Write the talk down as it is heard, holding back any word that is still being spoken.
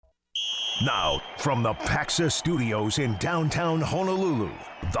Now, from the Paxa Studios in downtown Honolulu,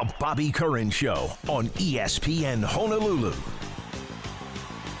 the Bobby Curran Show on ESPN Honolulu.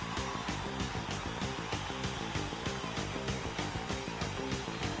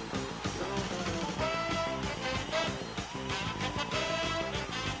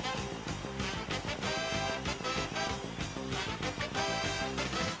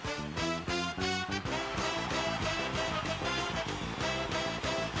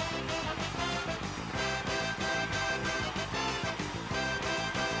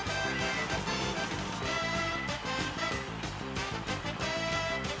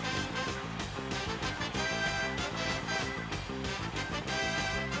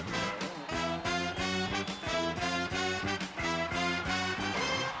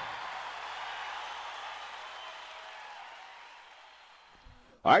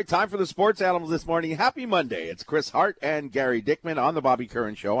 All right, time for the Sports Animals this morning. Happy Monday. It's Chris Hart and Gary Dickman on the Bobby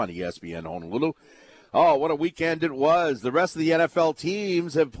Curran Show on ESPN Honolulu. Oh, what a weekend it was. The rest of the NFL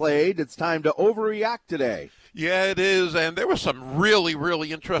teams have played. It's time to overreact today. Yeah, it is, and there were some really,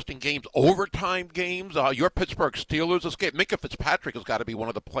 really interesting games, overtime games. Your Pittsburgh Steelers escaped. Minka Fitzpatrick has got to be one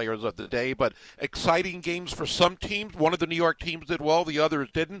of the players of the day, but exciting games for some teams. One of the New York teams did well, the others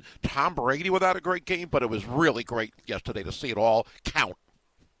didn't. Tom Brady without a great game, but it was really great yesterday to see it all count.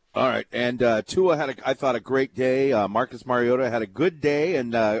 All right, and Tua had, I thought, a great day. Marcus Mariota had a good day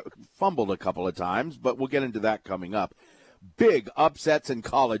and fumbled a couple of times, but we'll get into that coming up. Big upsets in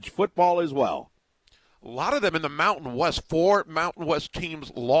college football as well. A lot of them in the Mountain West. 4 Mountain West teams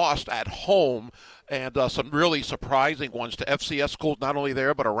lost at home, and some really surprising ones to FCS schools, not only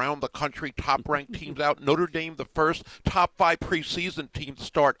there, but around the country. Top-ranked teams out. Notre Dame, the first top 5 preseason team to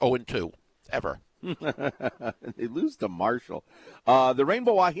start 0-2 ever. They lose to Marshall. The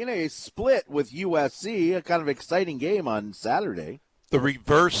Rainbow Wahine split with USC, a kind of exciting game on Saturday. The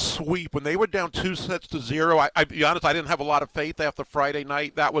reverse sweep, when they were down 2-0, I'll be honest, I didn't have a lot of faith after Friday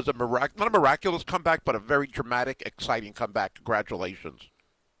night. That was not a miraculous comeback, but a very dramatic, exciting comeback. Congratulations.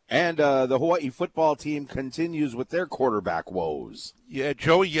 And the Hawaii football team continues with their quarterback woes. Yeah,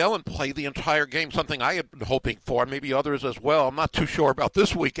 Joey Yellen played the entire game, something I had been hoping for, maybe others as well. I'm not too sure about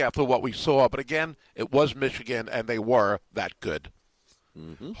this week after what we saw, but again, it was Michigan, and they were that good.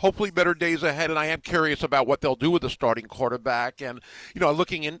 Mm-hmm. Hopefully better days ahead, and I am curious about what they'll do with the starting quarterback. And,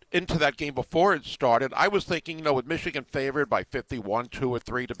 looking into that game before it started, I was thinking, with Michigan favored by 51, 2 or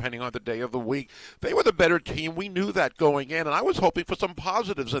 3, depending on the day of the week, they were the better team. We knew that going in, and I was hoping for some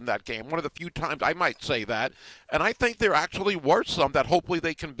positives in that game. One of the few times I might say that, and I think there actually were some that hopefully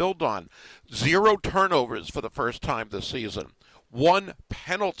they can build on. 0 turnovers for the first time this season. 1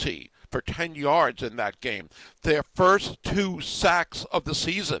 penalty for 10 yards in that game. Their first 2 sacks of the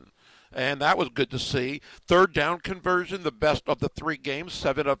season, and that was good to see. 3rd down conversion, the best of the 3 games,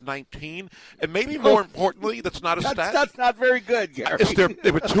 7 of 19. And maybe more importantly, that's not a stat. That's not very good, Gary.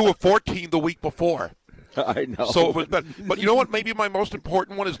 They were 2 of 14 the week before. I know. So it was better. But you know what? Maybe my most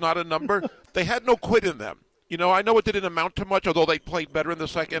important one is not a number. They had no quit in them. I know it didn't amount to much, although they played better in the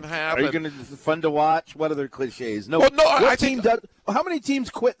second half. Are you going to fun to watch? What other cliches? No. Well, no, I think. How many teams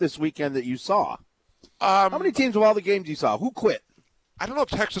quit this weekend that you saw? How many teams of all the games you saw? Who quit? I don't know if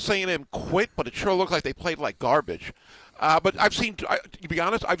Texas A&M quit, but it sure looked like they played like garbage. But to be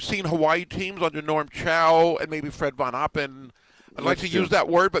honest, I've seen Hawaii teams under Norm Chow and maybe Fred Von Oppen. I'd like to use that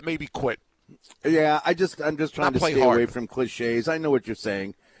word, but maybe quit. Yeah, I'm just trying to stay away from cliches. I know what you're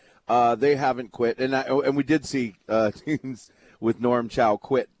saying. They haven't quit, and we did see teams with Norm Chow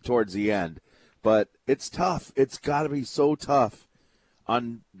quit towards the end. But it's tough. It's got to be so tough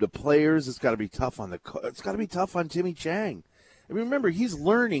on the players. It's got to be tough on it's got to be tough on Timmy Chang. I mean, remember, he's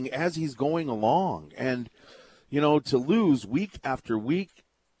learning as he's going along, and to lose week after week,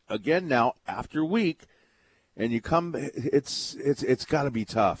 again now after week, and you come, it's got to be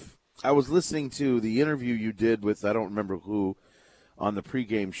tough. I was listening to the interview you did with I don't remember who on the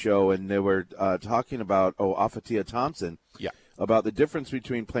pregame show, and they were talking about Afatia Thompson. Yeah. About the difference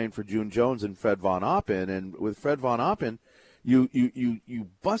between playing for June Jones and Fred Von Oppen. And with Fred Von Oppen, you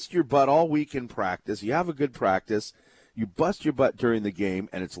bust your butt all week in practice. You have a good practice. You bust your butt during the game,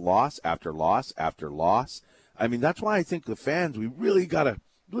 and it's loss after loss after loss. I mean, that's why I think the fans, we really gotta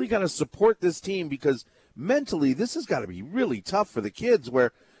support this team, because mentally this has got to be really tough for the kids,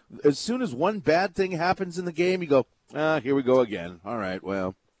 where as soon as one bad thing happens in the game, you go, here we go again. All right,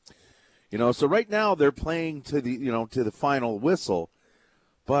 well, so right now they're playing to the final whistle,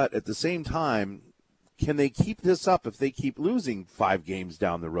 but at the same time, can they keep this up if they keep losing 5 games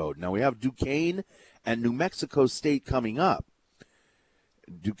down the road? Now we have Duquesne and New Mexico State coming up.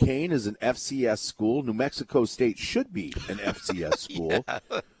 Duquesne is an FCS school. New Mexico State should be an FCS school.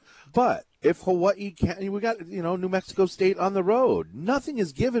 Yeah. But if Hawaii can't, we got, New Mexico State on the road. Nothing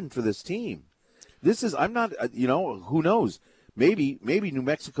is given for this team. This is, I'm not, who knows? Maybe New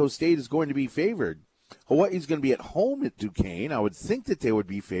Mexico State is going to be favored. Hawaii's going to be at home at Duquesne. I would think that they would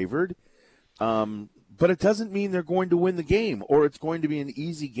be favored. But it doesn't mean they're going to win the game or it's going to be an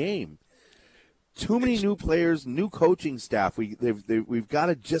easy game. Too many new players, new coaching staff. We've got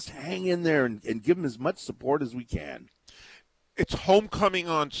to just hang in there and give them as much support as we can. It's homecoming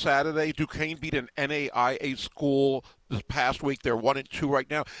on Saturday. Duquesne beat an NAIA school this past week. They're 1-2 right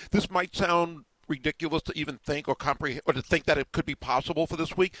now. This might sound ridiculous to even think or comprehend, or to think that it could be possible for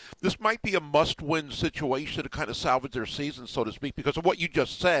this week. This might be a must-win situation to kind of salvage their season, so to speak, because of what you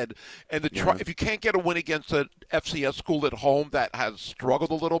just said. And if you can't get a win against an FCS school at home that has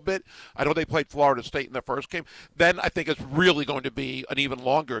struggled a little bit, I know they played Florida State in their first game, then I think it's really going to be an even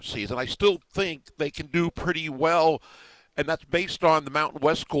longer season. I still think they can do pretty well. And that's based on the Mountain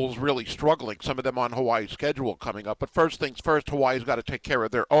West schools really struggling, some of them on Hawaii's schedule coming up. But first things first, Hawaii's got to take care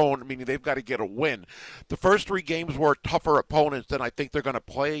of their own, meaning they've got to get a win. The first 3 games were tougher opponents than I think they're going to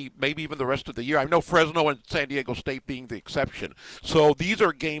play maybe even the rest of the year. I know Fresno and San Diego State being the exception. So these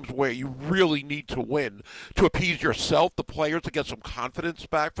are games where you really need to win to appease yourself, the players, to get some confidence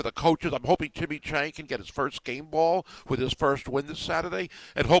back. For the coaches, I'm hoping Timmy Chang can get his first game ball with his first win this Saturday,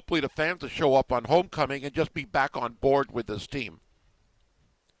 and hopefully the fans to show up on homecoming and just be back on board with this team.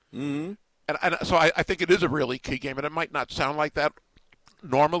 Mm-hmm. And so I think it is a really key game, and it might not sound like that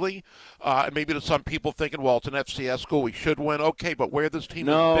normally. And maybe to some people thinking, well, it's an FCS school, we should win. Okay, but where this team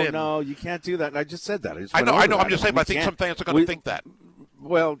has been. No, you can't do that. And I just said that. I know. I'm just saying, but I think some fans are going to think that.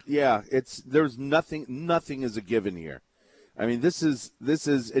 Well, yeah, there's nothing is a given here. I mean, this is,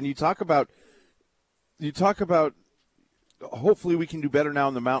 and you talk about, hopefully we can do better now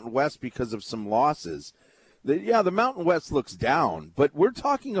in the Mountain West because of some losses. The Mountain West looks down, but we're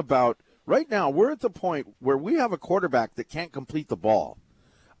talking about right now, we're at the point where we have a quarterback that can't complete the ball.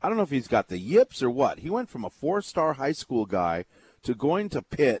 I don't know if he's got the yips or what. He went from a 4-star high school guy to going to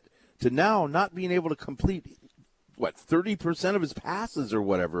Pitt to now not being able to complete, 30% of his passes or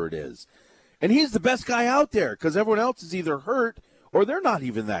whatever it is. And he's the best guy out there because everyone else is either hurt or they're not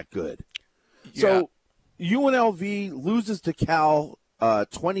even that good. Yeah. So UNLV loses to Cal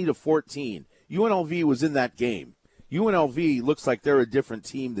 20-14. UNLV was in that game. UNLV looks like they're a different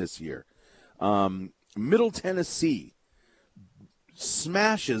team this year. Middle Tennessee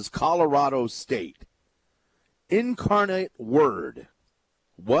smashes Colorado State. Incarnate Word.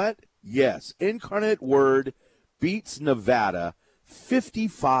 What? Yes. Incarnate Word beats Nevada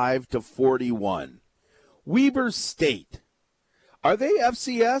 55-41. Weber State. Are they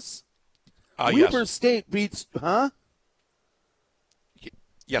FCS? Weber Yes. State beats,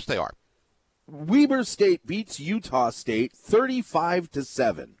 Yes, they are. Weber State beats Utah State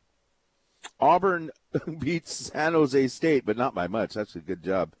 35-7. Auburn beats San Jose State, but not by much. That's a good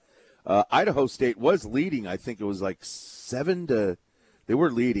job. Idaho State was leading. I think it was like 7-. They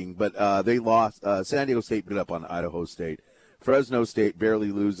were leading, but they lost. San Diego State beat up on Idaho State. Fresno State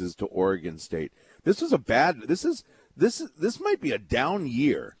barely loses to Oregon State. This was a bad. This might be a down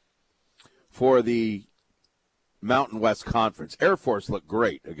year for the Mountain West Conference. Air Force looked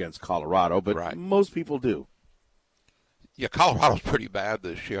great against Colorado, but most people do. Yeah, Colorado's pretty bad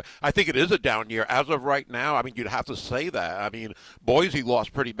this year. I think it is a down year. As of right now, I mean, you'd have to say that. I mean, Boise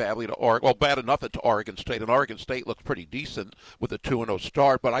lost pretty badly to Oregon. Well, bad enough to Oregon State, and Oregon State looks pretty decent with a 2-0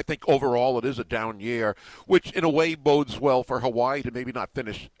 start. But I think overall it is a down year, which in a way bodes well for Hawaii to maybe not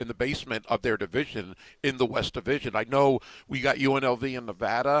finish in the basement of their division in the West Division. I know we got UNLV and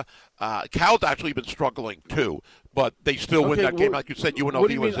Nevada. Cal's actually been struggling too, but they still win that game. Like you said,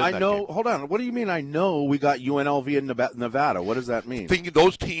 UNLV was in that game. Hold on. What do you mean I know we got UNLV and Nevada? What does that mean? Thinking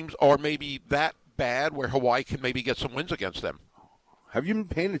those teams are maybe that bad where Hawaii can maybe get some wins against them. Have you been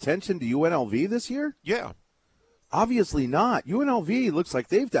paying attention to UNLV this year? Yeah. Obviously not. UNLV looks like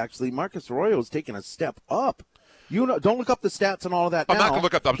they've actually, Marcus Arroyo's taken a step up. Don't look up the stats and all of that now. I'm not going to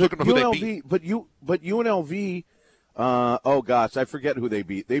look up. I'm looking at who they beat. But UNLV, oh gosh, I forget who they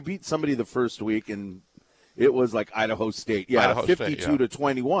beat. They beat somebody the first week, and it was like Idaho State. Yeah,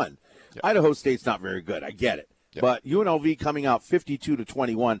 52-21. Yeah. Idaho State's not very good. I get it. Yep. But UNLV coming out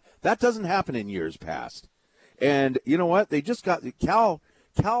 52-21, that doesn't happen in years past. And you know what? They just got Cal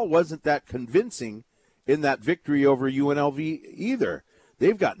wasn't that convincing in that victory over UNLV either.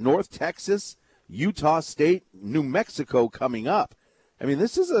 They've got North Texas, Utah State, New Mexico coming up. I mean,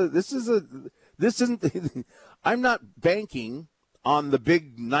 this isn't I'm not banking on the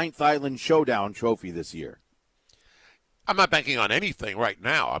big Ninth Island Showdown trophy this year. I'm not banking on anything right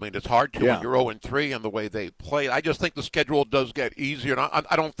now. I mean, it's hard to when you're 0-3 and the way they play. I just think the schedule does get easier. And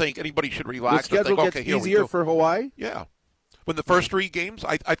I don't think anybody should relax. The schedule and think, gets okay, easier for Hawaii? Yeah. When the first 3 games,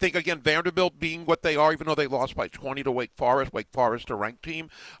 I think, again, Vanderbilt being what they are, even though they lost by 20 to Wake Forest a ranked team,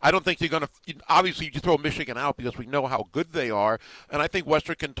 I don't think you're going to – obviously, you throw Michigan out because we know how good they are. And I think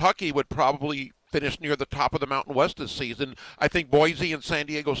Western Kentucky would probably – finished near the top of the Mountain West this season. I think Boise and San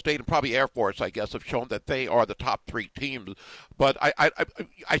Diego State and probably Air Force, I guess, have shown that they are the top 3 teams. But I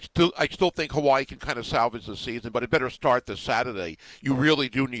still think Hawaii can kind of salvage the season, but it better start this Saturday. You really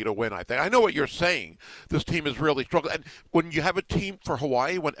do need a win, I think. I know what you're saying. This team has really struggled. And when you have a team for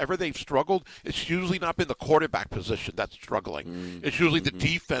Hawaii, whenever they've struggled, it's usually not been the quarterback position that's struggling. It's usually the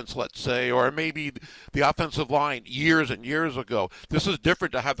defense, let's say, or maybe the offensive line years and years ago. This is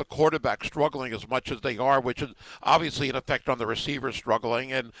different to have the quarterback struggling as much as they are, which is obviously an effect on the receivers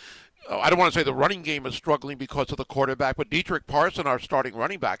struggling. And I don't want to say the running game is struggling because of the quarterback, but Dietrich Parson, our starting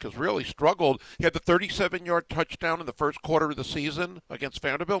running back, has really struggled. He had the 37-yard touchdown in the first quarter of the season against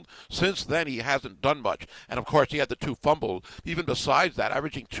Vanderbilt. Since then, he hasn't done much. And, of course, he had the 2 fumbles. Even besides that,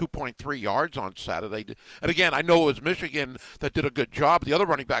 averaging 2.3 yards on Saturday. And, again, I know it was Michigan that did a good job. The other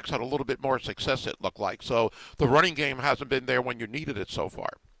running backs had a little bit more success, it looked like. So the running game hasn't been there when you needed it so far.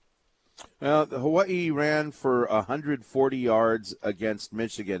 Hawaii ran for 140 yards against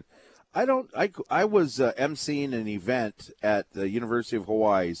Michigan. I was emceeing an event at the University of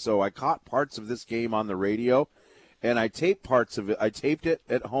Hawaii, so I caught parts of this game on the radio, and I taped parts of it. I taped it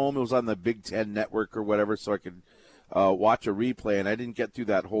at home. It was on the Big Ten Network or whatever, so I could watch a replay, and I didn't get through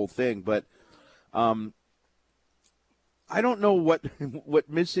that whole thing. But I don't know what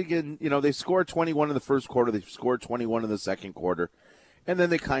Michigan, they scored 21 in the first quarter. They scored 21 in the second quarter. And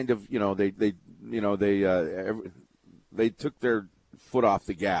then they kind of, they took their foot off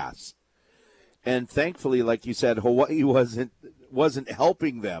the gas, and thankfully, like you said, Hawaii wasn't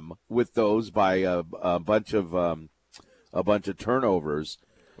helping them with those by a bunch of turnovers.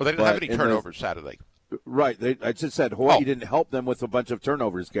 Well, they didn't have any turnovers Saturday. Right. I just said Hawaii didn't help them with a bunch of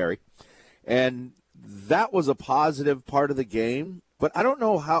turnovers, Gary, and that was a positive part of the game. But I don't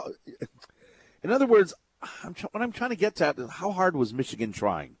know how. In other words, what I'm trying to get at is how hard was Michigan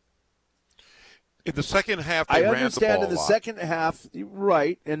trying? In the second half, they ran the ball. I understand in the second half,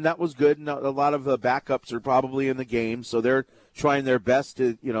 right, and that was good. And a lot of the backups are probably in the game, so they're trying their best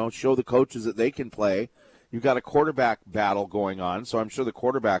to, show the coaches that they can play. You've got a quarterback battle going on, so I'm sure the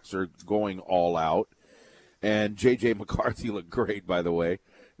quarterbacks are going all out. And J.J. McCarthy looked great, by the way.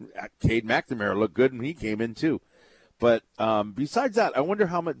 Cade McNamara looked good when he came in, too. But besides that, I wonder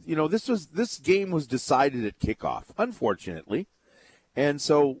how much, this game was decided at kickoff, unfortunately. And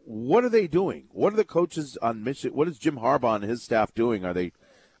so what are they doing? What are the coaches on Michigan? What is Jim Harbaugh and his staff doing?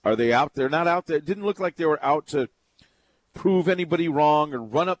 Are they out there? Not out there. It didn't look like they were out to prove anybody wrong or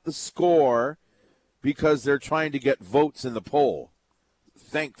run up the score because they're trying to get votes in the poll.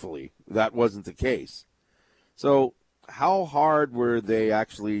 Thankfully, that wasn't the case. So how hard were they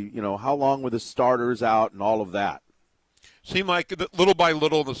actually, how long were the starters out and all of that? Seemed like little by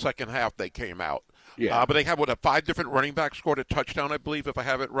little in the second half they came out. Yeah. But they have, 5 different running backs scored a touchdown, I believe, if I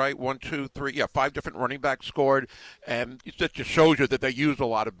have it right. 1, 2, 3. Yeah, 5 different running backs scored. And it just shows you that they used a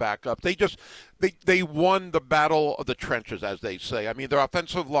lot of backup. They won the battle of the trenches, as they say. I mean, their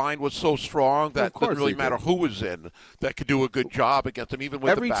offensive line was so strong that it didn't really matter who was in that could do a good job against them, even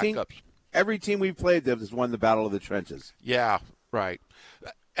with the backups. Every team we've played that has won the battle of the trenches. Yeah, right.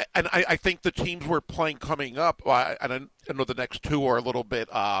 And I think the teams we're playing coming up, and I know the next 2 are a little bit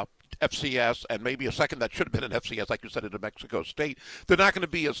FCS and maybe a second that should have been an FCS, like you said, in New Mexico State. They're not going to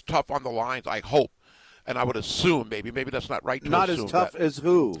be as tough on the lines, I hope. And I would assume, maybe that's not right to not assume. Not as tough as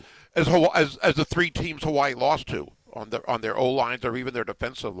who? As the 3 teams Hawaii lost to on their O-lines or even their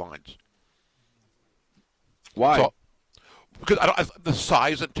defensive lines. Why? So, because the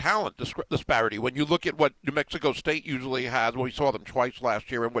size and talent disparity. When you look at what New Mexico State usually has, we saw them twice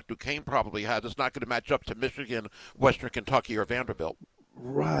last year, and what Duquesne probably has, it's not going to match up to Michigan, Western Kentucky, or Vanderbilt.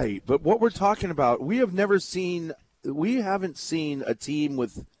 Right, but what we're talking about, we haven't seen a team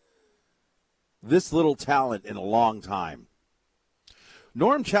with this little talent in a long time.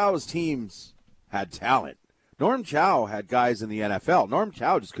 Norm Chow's teams had talent. Norm Chow had guys in the NFL. Norm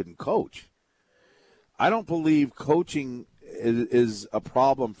Chow just couldn't coach. I don't believe coaching is a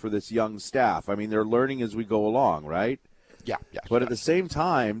problem for this young staff. I mean, they're learning as we go along, right? Yeah. But at the same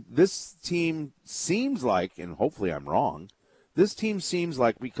time, this team seems like, and hopefully I'm wrong, this team seems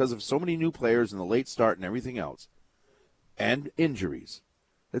like, because of so many new players and the late start and everything else, and injuries,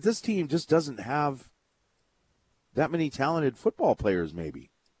 that this team just doesn't have that many talented football players,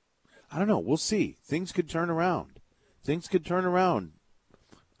 maybe. I don't know. We'll see. Things could turn around. Things could turn around.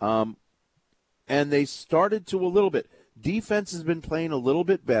 And they started to a little bit. Defense has been playing a little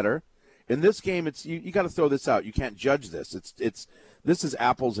bit better. In this game, it's you got to throw this out. You can't judge this. This is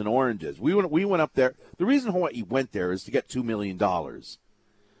apples and oranges. We went up there. The reason Hawaii went there is to get $2 million,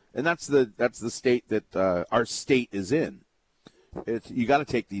 and that's the state that our state is in. You got to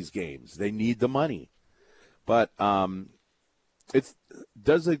take these games. They need the money, but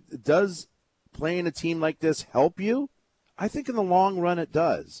does playing a team like this help you? I think in the long run it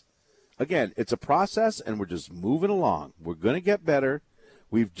does. Again, it's a process, and we're just moving along. We're going to get better.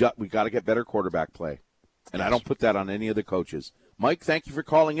 We've got to get better quarterback play, and yes. I don't put that on any of the coaches. Mike, thank you for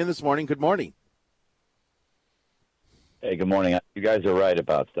calling in this morning. Good morning. Hey, good morning. You guys are right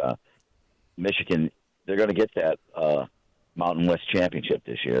about Michigan. They're going to get that Mountain West Championship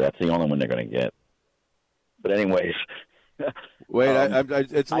this year. That's the only one they're going to get. But anyways. Wait,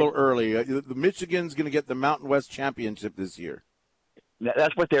 it's a little early. The Michigan's going to get the Mountain West Championship this year.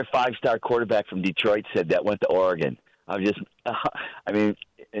 That's what their five-star quarterback from Detroit said that went to Oregon.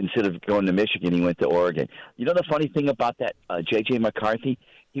 Instead of going to Michigan, he went to Oregon. You know the funny thing about that J.J. McCarthy?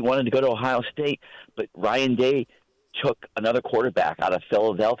 He wanted to go to Ohio State, but Ryan Day took another quarterback out of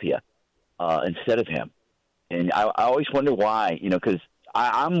Philadelphia instead of him. And I always wonder why, because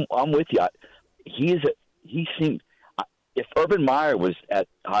I'm with you. If Urban Meyer was at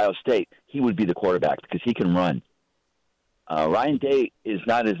Ohio State, he would be the quarterback because he can run. Ryan Day is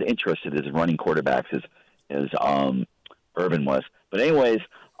not as interested as running quarterbacks as Urban was. But anyways,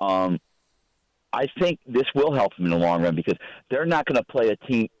 I think this will help them in the long run because they're not going to play a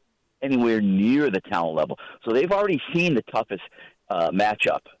team anywhere near the talent level. So they've already seen the toughest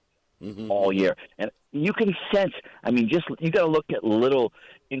matchup all year. And you can sense, you got to look at little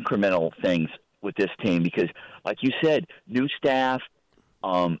incremental things with this team because, like you said, new staff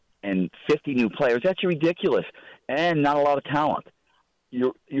and 50 new players, that's ridiculous. And not a lot of talent.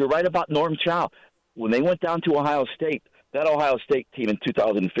 You're right about Norm Chow. When they went down to Ohio State, that Ohio State team in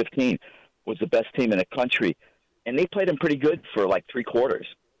 2015 was the best team in the country, and they played them pretty good for like 3 quarters.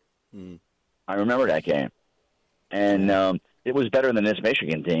 I remember that game. And it was better than this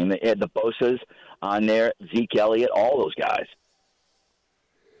Michigan team. They had the Bosa's on there, Zeke Elliott, all those guys.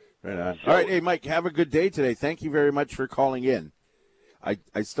 Right on. All right, hey, Mike, have a good day today. Thank you very much for calling in. I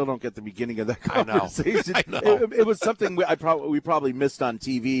still don't get the beginning of that conversation. I know. It was something we probably missed on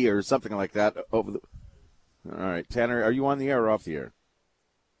TV or something like that. All right, Tanner, are you on the air or off the air?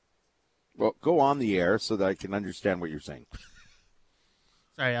 Well, go on the air so that I can understand what you're saying.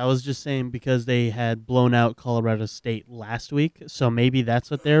 Sorry, I was just saying because they had blown out Colorado State last week, so maybe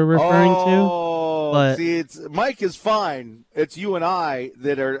that's what they're referring to. But see, Mike is fine. It's you and I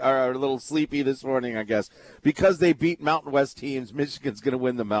that are a little sleepy this morning, I guess. Because they beat Mountain West teams, Michigan's going to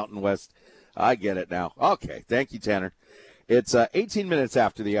win the Mountain West. I get it now. Okay, thank you, Tanner. It's 18 minutes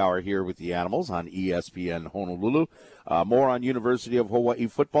after the hour here with the Animals on ESPN Honolulu. More on University of Hawaii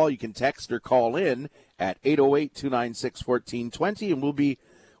football. You can text or call in at 808-296-1420, and we'll be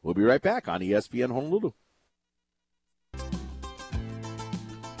right back on ESPN Honolulu.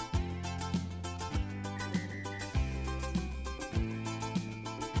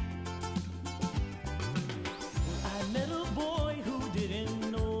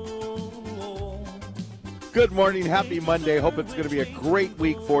 Good morning. Happy Monday. Hope it's going to be a great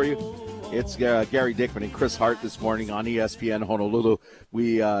week for you. It's Gary Dickman and Chris Hart this morning on ESPN Honolulu.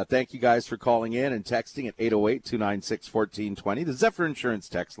 We thank you guys for calling in and texting at 808-296-1420. The Zephyr Insurance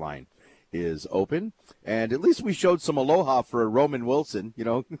text line is open. And at least we showed some aloha for Roman Wilson,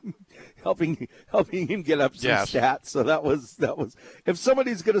 helping him get up some stats. So that was if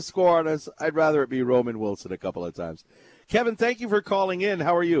somebody's going to score on us, I'd rather it be Roman Wilson a couple of times. Kevin, thank you for calling in.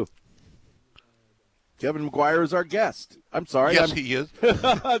 How are you? Kevin McGuire is our guest. I'm sorry. Yes, he is.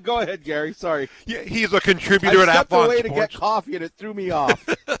 Go ahead, Gary. Sorry. Yeah, he's a contributor at Athlon Sports. I stepped away to get coffee, and it threw me off.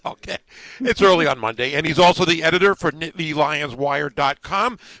 Okay. It's early on Monday, and he's also the editor for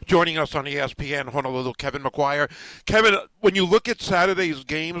NittanyLionsWire.com. Joining us on ESPN Honolulu, Kevin McGuire. Kevin, when you look at Saturday's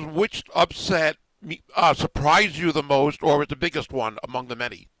games, which upset surprised you the most, or was the biggest one among the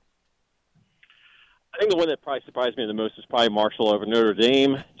many? I think the one that probably surprised me the most is probably Marshall over Notre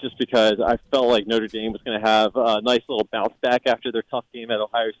Dame, just because I felt like Notre Dame was going to have a nice little bounce back after their tough game at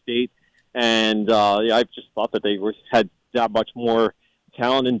Ohio State. And I just thought that they had that much more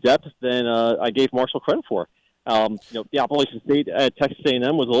talent and depth than I gave Marshall credit for. The Appalachian State at Texas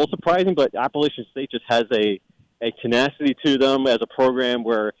A&M was a little surprising, but Appalachian State just has a tenacity to them as a program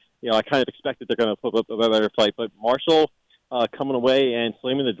where, I kind of expected they're going to put up a better fight. But Marshall coming away and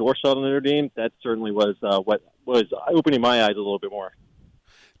slamming the door shut on Notre Dame, that certainly was what was opening my eyes a little bit more.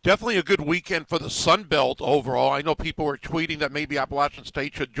 Definitely a good weekend for the Sun Belt overall. I know people were tweeting that maybe Appalachian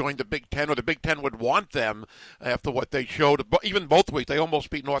State should join the Big Ten, or the Big Ten would want them after what they showed. Even both weeks, they almost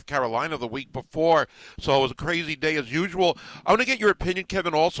beat North Carolina the week before, so it was a crazy day as usual. I want to get your opinion,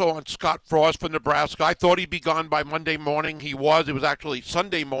 Kevin, also on Scott Frost from Nebraska. I thought he'd be gone by Monday morning. He was. It was actually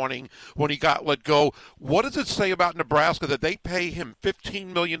Sunday morning when he got let go. What does it say about Nebraska that they pay him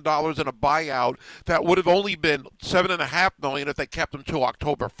 $15 million in a buyout that would have only been $7.5 million if they kept him till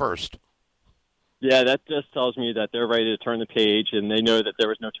October 1st? Yeah, that just tells me that they're ready to turn the page, and they know that there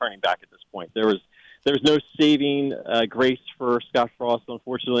was no turning back at this point. There was no saving grace for Scott Frost,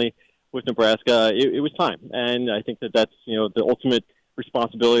 unfortunately, with Nebraska. It was time, and I think that's the ultimate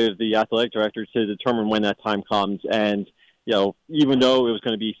responsibility of the athletic director to determine when that time comes. And even though it was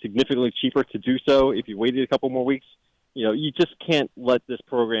going to be significantly cheaper to do so if you waited a couple more weeks, you just can't let this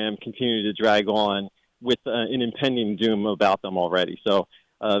program continue to drag on with an impending doom about them already. So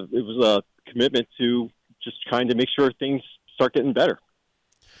it was a commitment to just trying to make sure things start getting better.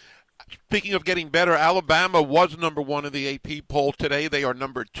 Speaking of getting better, Alabama was number 1 in the AP poll today. They are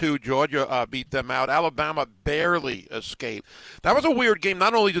number 2. Georgia beat them out. Alabama barely escaped. That was a weird game.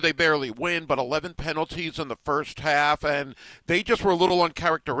 Not only did they barely win, but 11 penalties in the first half, and they just were a little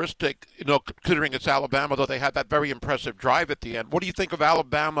uncharacteristic, considering it's Alabama, though they had that very impressive drive at the end. What do you think of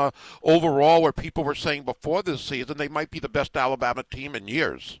Alabama overall, where people were saying before this season they might be the best Alabama team in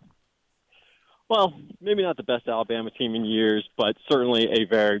years? Well, maybe not the best Alabama team in years, but certainly a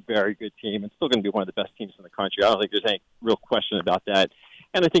very, very good team, and still going to be one of the best teams in the country. I don't think there's any real question about that.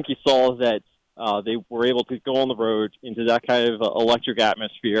 And I think you saw that they were able to go on the road into that kind of electric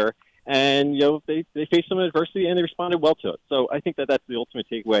atmosphere, and they faced some adversity and they responded well to it. So I think that's the ultimate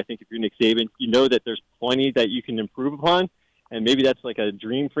takeaway. I think if you're Nick Saban, you know that there's plenty that you can improve upon, and maybe that's like a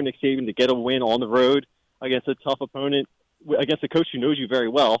dream for Nick Saban to get a win on the road against a tough opponent, against a coach who knows you very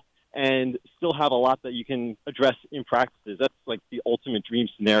well, and still have a lot that you can address in practices. That's like the ultimate dream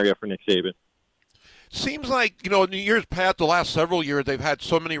scenario for Nick Saban. Seems like, in the years past, the last several years, they've had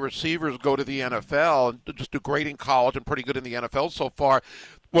so many receivers go to the NFL and just do great in college and pretty good in the NFL so far.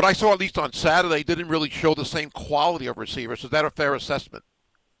 What I saw, at least on Saturday, didn't really show the same quality of receivers. Is that a fair assessment?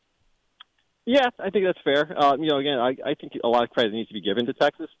 Yeah, I think that's fair. Again, I think a lot of credit needs to be given to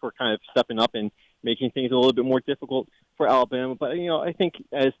Texas for kind of stepping up and making things a little bit more difficult for Alabama. But, I think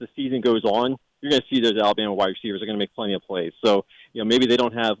as the season goes on, you're going to see those Alabama wide receivers are going to make plenty of plays. So, maybe they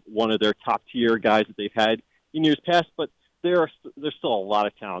don't have one of their top-tier guys that they've had in years past, but there's still a lot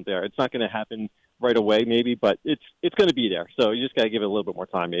of talent there. It's not going to happen right away, maybe, but it's going to be there. So you just got to give it a little bit more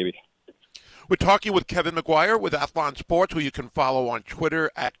time, maybe. We're talking with Kevin McGuire with Athlon Sports, who you can follow on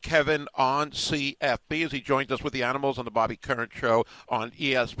Twitter at KevinOnCFB, as he joins us with the Animals on the Bobby Curran Show on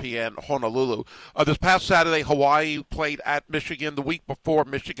ESPN Honolulu. This past Saturday, Hawaii played at Michigan. The week before,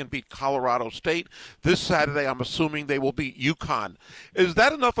 Michigan beat Colorado State. This Saturday, I'm assuming they will beat UConn. Is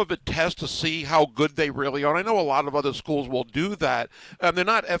that enough of a test to see how good they really are? I know a lot of other schools will do that. They're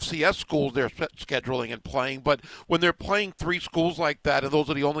not FCS schools they're scheduling and playing, but when they're playing 3 schools like that, and those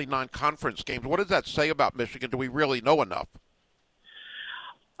are the only non-conference games, what does that say about Michigan? Do we really know enough?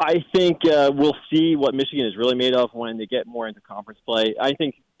 I think we'll see what Michigan is really made of when they get more into conference play. I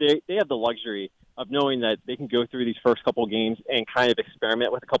think they have the luxury of knowing that they can go through these first couple of games and kind of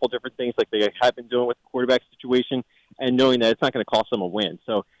experiment with a couple different things like they have been doing with the quarterback situation, and knowing that it's not going to cost them a win.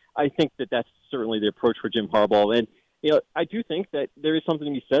 So I think that's certainly the approach for Jim Harbaugh. And I do think that there is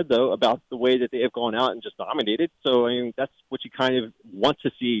something to be said, though, about the way that they have gone out and just dominated. So, that's what you kind of want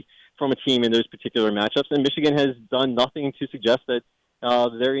to see from a team in those particular matchups. And Michigan has done nothing to suggest that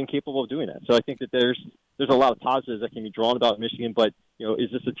they're incapable of doing that. So I think that there's a lot of positives that can be drawn about Michigan. But, is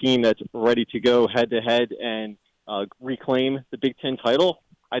this a team that's ready to go head-to-head and reclaim the Big Ten title?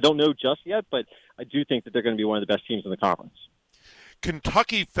 I don't know just yet, but I do think that they're going to be one of the best teams in the conference.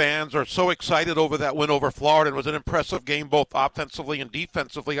 Kentucky fans are so excited over that win over Florida. It was an impressive game both offensively and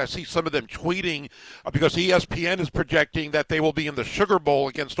defensively. I see some of them tweeting because ESPN is projecting that they will be in the Sugar Bowl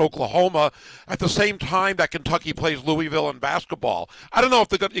against Oklahoma at the same time that Kentucky plays Louisville in basketball. I don't know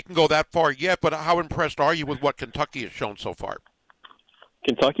if it can go that far yet, but how impressed are you with what Kentucky has shown so far?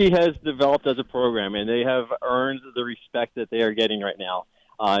 Kentucky has developed as a program, and they have earned the respect that they are getting right now.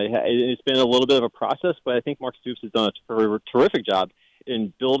 It's been a little bit of a process, but I think Mark Stoops has done a terrific job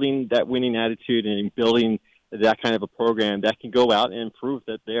in building that winning attitude and in building that kind of a program that can go out and prove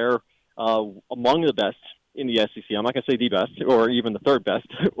that they're among the best in the SEC. I'm not going to say the best or even the third best,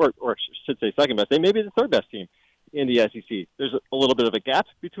 or I should say second best. They may be the third best team in the SEC. There's a little bit of a gap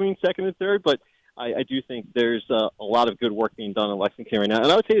between second and third, but I do think there's a lot of good work being done in Lexington right now.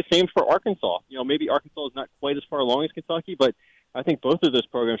 And I would say the same for Arkansas. Maybe Arkansas is not quite as far along as Kentucky, but I think both of those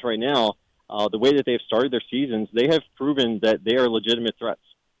programs right now, the way that they've started their seasons, they have proven that they are legitimate threats.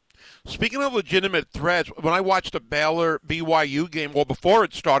 Speaking of legitimate threats, when I watched the Baylor-BYU game, well, before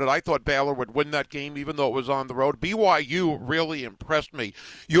it started, I thought Baylor would win that game, even though it was on the road. BYU really impressed me.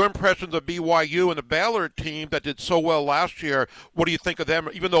 Your impressions of BYU and the Baylor team that did so well last year, what do you think of them?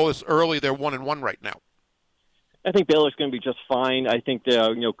 Even though it's early, they're 1-1 right now. I think Baylor's going to be just fine. I think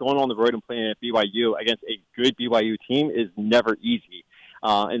going on the road and playing at BYU against a good BYU team is never easy.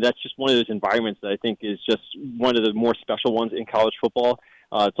 And that's just one of those environments that I think is just one of the more special ones in college football.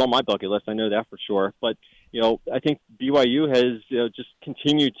 It's on my bucket list. I know that for sure. But, I think BYU has just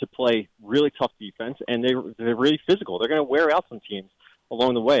continued to play really tough defense, and they're really physical. They're going to wear out some teams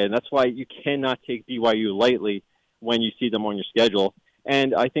along the way, and that's why you cannot take BYU lightly when you see them on your schedule.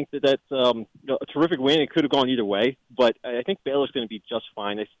 And I think that's a terrific win. It could have gone either way, but I think Baylor's going to be just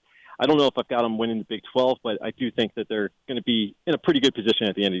fine. I don't know if I've got them winning the Big 12, but I do think that they're going to be in a pretty good position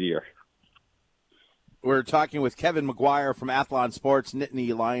at the end of the year. We're talking with Kevin McGuire from Athlon Sports,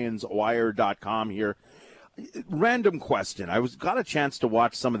 NittanyLionsWire.com here. Random question. I got a chance to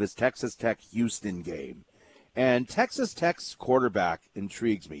watch some of this Texas Tech-Houston game, and Texas Tech's quarterback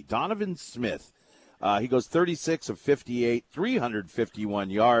intrigues me. Donovan Smith, he goes 36 of 58,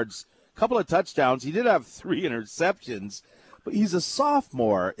 351 yards, a couple of touchdowns. He did have 3 interceptions, but he's a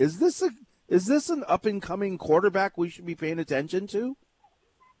sophomore. Is this an up-and-coming quarterback we should be paying attention to?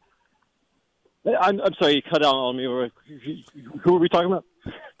 I'm sorry, you cut out on me. Who are we talking about?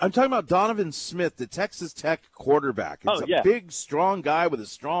 I'm talking about Donovan Smith, the Texas Tech quarterback. He's a big, strong guy with a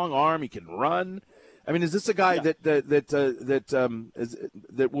strong arm. He can run. I mean, is this a guy that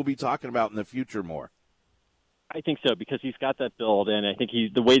we'll be talking about in the future more? I think so, because he's got that build, and I think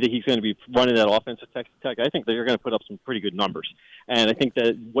the way that he's going to be running that offense at Texas Tech, I think they're going to put up some pretty good numbers. And I think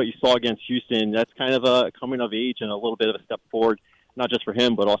that what you saw against Houston, that's kind of a coming of age and a little bit of a step forward, not just for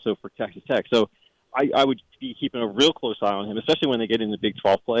him, but also for Texas Tech. So I would be keeping a real close eye on him, especially when they get in the Big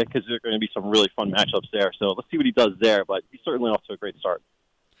 12 play, because there are going to be some really fun matchups there. So let's see what he does there, but he's certainly off to a great start.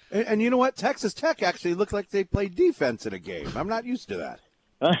 And you know what? Texas Tech actually looked like they played defense in a game. I'm not used to that.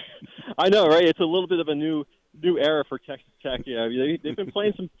 I know, right? It's a little bit of a new era for Texas Tech. Yeah, they've been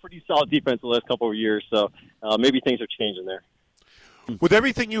playing some pretty solid defense the last couple of years, so maybe things are changing there. With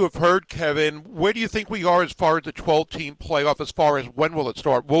everything you have heard, Kevin, where do you think we are as far as the 12-team playoff, as far as when will it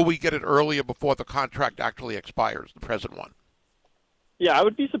start? Will we get it earlier before the contract actually expires, the present one? Yeah, I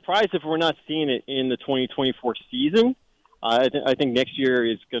would be surprised if we're not seeing it in the 2024 season. I think next year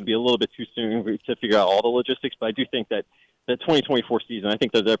is going to be a little bit too soon to figure out all the logistics, but I do think that the 2024 season, I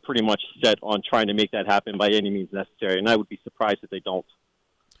think that they're pretty much set on trying to make that happen by any means necessary, and I would be surprised if they don't.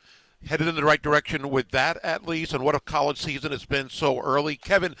 Headed in the right direction with that, at least, and what a college season it's been so early.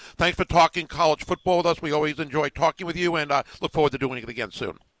 Kevin, thanks for talking college football with us. We always enjoy talking with you, and look forward to doing it again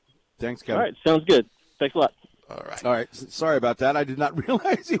soon. Thanks, Kevin. All right, sounds good. Thanks a lot. All right. Sorry about that. I did not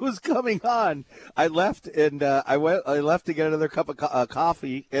realize he was coming on. I left, and I left to get another cup of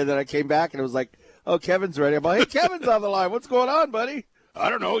coffee, and then I came back, and it was like, oh, Kevin's ready. I'm like, hey, Kevin's on the line. What's going on, buddy?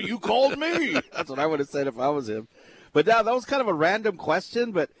 I don't know. You called me. That's what I would have said if I was him. But now that was kind of a random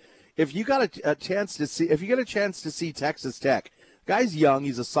question, but if you got a chance to see Texas Tech, guy's young,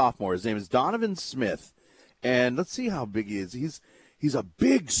 he's a sophomore. His name is Donovan Smith, and let's see how big he is. He's a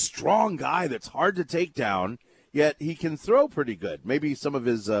big, strong guy that's hard to take down, yet he can throw pretty good. Maybe some of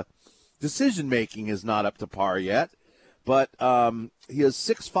his decision making is not up to par yet, but he is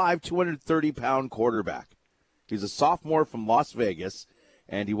 6'5", 230-pound quarterback. He's a sophomore from Las Vegas,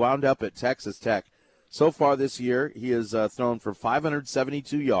 and he wound up at Texas Tech. So far this year, he has thrown for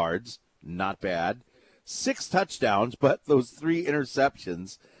 572 yards, not bad, 6 touchdowns, but those 3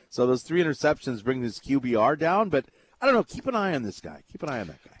 interceptions. So those 3 interceptions bring his QBR down, but I don't know. Keep an eye on this guy. Keep an eye on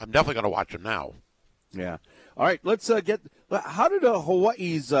that guy. I'm definitely going to watch him now. Yeah. All right, let's get – how did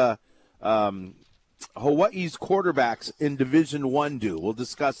Hawaii's quarterbacks in Division I do? We'll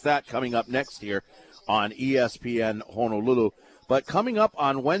discuss that coming up next here on ESPN Honolulu. But coming up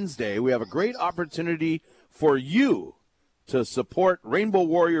on Wednesday, we have a great opportunity for you to support Rainbow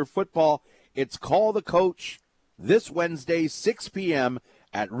Warrior football. It's Call the Coach this Wednesday, 6 p.m.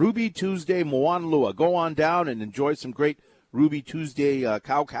 at Ruby Tuesday, Moanalua. Go on down and enjoy some great Ruby Tuesday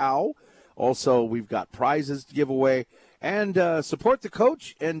cow. Also, we've got prizes to give away. And support the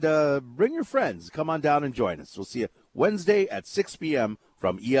coach and bring your friends. Come on down and join us. We'll see you Wednesday at 6 p.m.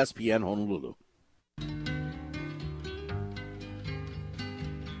 from ESPN Honolulu.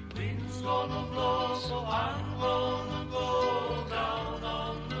 Gonna blow, so I'm gonna go down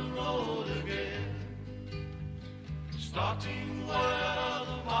on the road again, starting where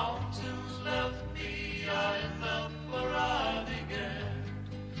the mountains left me. I left where I began.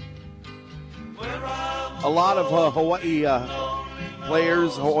 a lot of Hawaii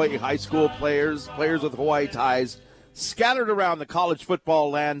players, Hawaii high school players with Hawaii ties scattered around the college football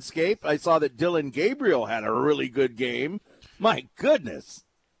landscape. I saw that Dylan Gabriel had a really good game. My goodness.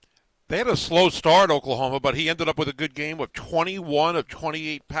 They had a slow start, Oklahoma, but he ended up with a good game with 21 of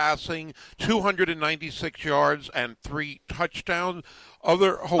 28 passing, 296 yards, and 3 touchdowns.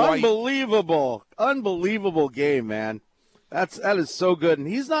 Other Hawaii... Unbelievable game, man. That is so good. And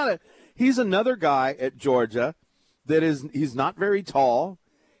he's another guy at Georgia he's not very tall.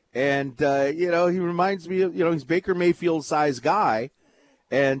 And, he reminds me of, he's Baker Mayfield size guy.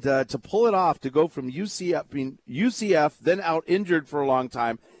 And to pull it off, to go from UCF, then out injured for a long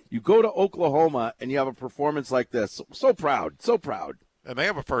time, you go to Oklahoma and you have a performance like this. So proud. And they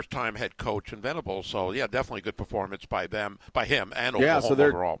have a first-time head coach in Venables, so yeah, definitely good performance by him, and Oklahoma so they're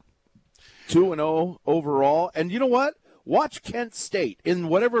overall. 2-0 overall. And you know what? Watch Kent State in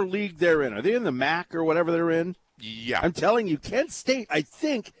whatever league they're in. Are they in the MAC or whatever they're in? Yeah. I'm telling you, Kent State, I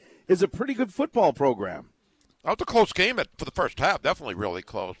think, is a pretty good football program. That was a close game for the first half. Definitely really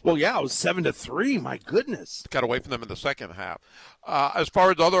close. Well, yeah, it was 7-3. My goodness. Got away from them in the second half. As far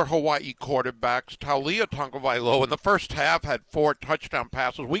as other Hawaii quarterbacks, Taulia Tagovailoa in the first half had 4 touchdown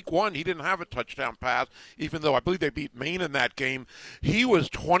passes. Week 1, he didn't have a touchdown pass, even though I believe they beat Maine in that game. He was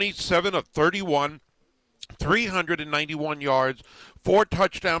 27 of 31, 391 yards, 4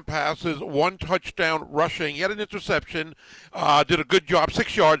 touchdown passes, 1 touchdown rushing. He had an interception, did a good job,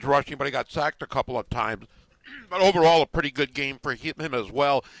 6 yards rushing, but he got sacked a couple of times. But overall, a pretty good game for him as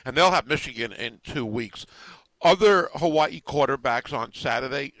well. And they'll have Michigan in 2 weeks. Other Hawaii quarterbacks on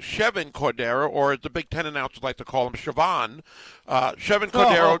Saturday, Chevin Cordero, or as the Big Ten announcers like to call him, Chevon. Chevin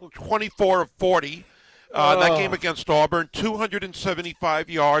Cordero, 24 of 40. That game against Auburn, 275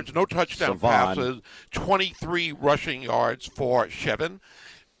 yards, no touchdown passes, 23 rushing yards for Chevin.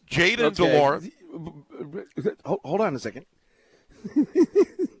 Jaden Delore. Hold on a second.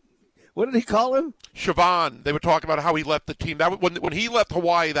 What did he call him? Chevon. They were talking about how he left the team. That when he left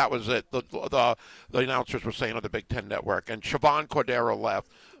Hawaii, that was it. The announcers were saying on the Big Ten Network. And Chevon Cordero left.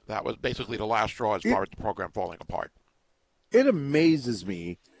 That was basically the last straw as far as the program falling apart. It amazes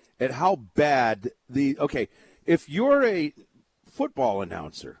me at how bad if you're a football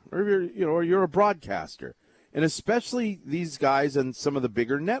announcer or you're a broadcaster, and especially these guys and some of the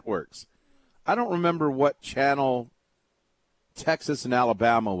bigger networks. I don't remember what channel Texas and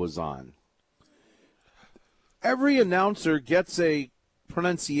Alabama was on. Every announcer gets a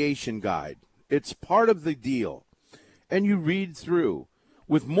pronunciation guide. It's part of the deal. And you read through.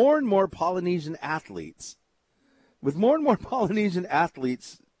 With more and more Polynesian athletes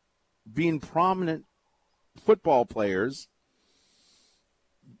being prominent football players,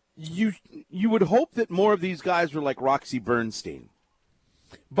 you would hope that more of these guys were like Roxy Bernstein.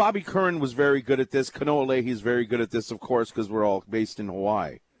 Bobby Curran was very good at this. Kanoa Leahy's very good at this, of course, because we're all based in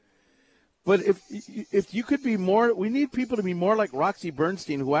Hawaii. But if you could be more, we need people to be more like Roxy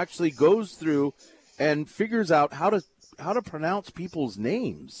Bernstein, who actually goes through and figures out how to pronounce people's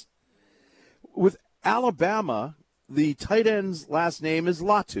names. With Alabama, the tight end's last name is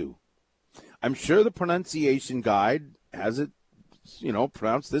Latu. I'm sure the pronunciation guide has it,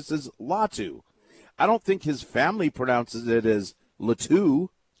 pronounced this as Latu. I don't think his family pronounces it as Latu.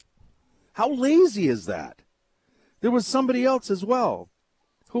 How lazy is that? There was somebody else as well.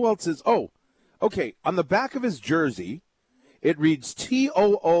 Who else is? Oh, okay. On the back of his jersey, it reads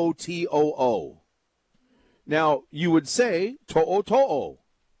Tootoo. Now, you would say To'oto'o.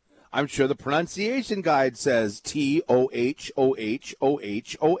 I'm sure the pronunciation guide says Tohohohoh.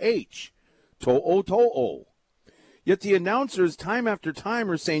 To'oto'o. Yet the announcers, time after time,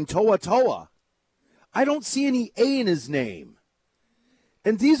 are saying Toa Toa. I don't see any A in his name.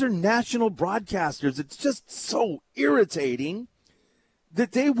 And these are national broadcasters. It's just so irritating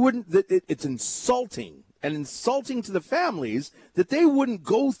that they wouldn't, it's insulting and insulting to the families that they wouldn't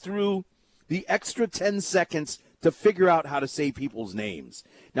go through the extra 10 seconds to figure out how to say people's names.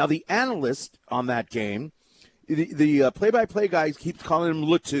 Now, the analyst on that game, the play-by-play guy keeps calling him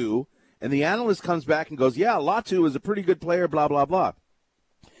Latu, and the analyst comes back and goes, yeah, Latu is a pretty good player, blah, blah, blah.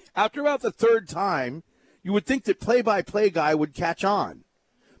 After about the third time, you would think that play-by-play guy would catch on.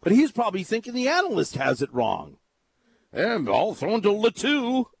 But he's probably thinking the analyst has it wrong. And all thrown to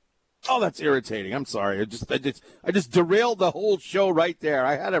Latu. Oh, that's irritating. I'm sorry. I just derailed the whole show right there.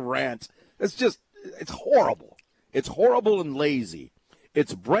 I had a rant. It's horrible. It's horrible and lazy.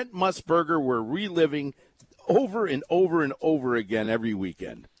 It's Brent Musburger we're reliving over and over and over again every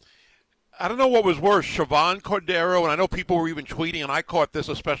weekend. I don't know what was worse, Chevon Cordero, and I know people were even tweeting, and I caught this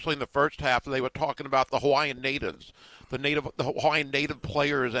especially in the first half, and they were talking about the Hawaiian natives. the Hawaiian native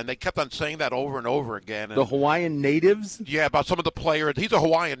players, and they kept on saying that over and over again. And, the Hawaiian natives? Yeah, about some of the players. He's a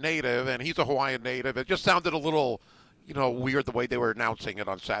Hawaiian native, and he's a Hawaiian native. It just sounded a little, weird the way they were announcing it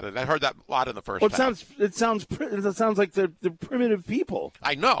on Saturday. I heard that a lot in the first half. It sounds like they're primitive people.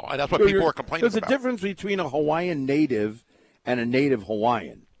 I know, and that's what people were complaining about. There's a difference between a Hawaiian native and a native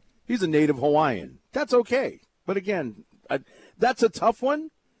Hawaiian. He's a native Hawaiian. That's okay. But again, that's a tough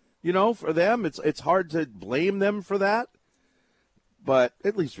one. For them, it's hard to blame them for that. But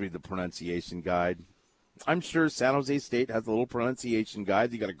at least read the pronunciation guide. I'm sure San Jose State has a little pronunciation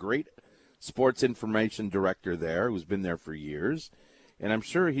guide. They got a great sports information director there who's been there for years. And I'm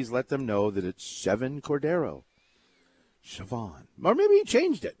sure he's let them know that it's Chevon Cordero. Chevon. Or maybe he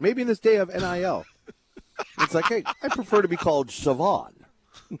changed it. Maybe in this day of NIL. It's like, hey, I prefer to be called Chevon.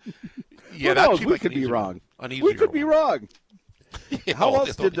 Yeah, we could be wrong. We could be wrong. How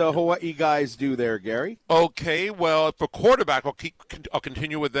else did the Hawaii guys do there, Gary? Okay, well, for quarterback, I'll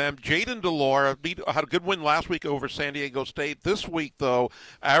continue with them. Jaden Delora had a good win last week over San Diego State. This week, though,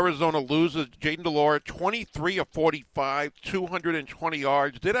 Arizona loses. Jaden Delora, 23 of 45, 220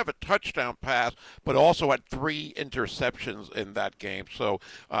 yards. Did have a touchdown pass, but also had 3 interceptions in that game. So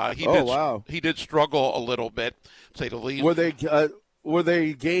he did struggle a little bit, to say the least. Were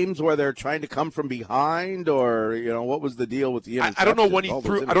they games where they're trying to come from behind, or what was the deal with the interceptions? I don't know when he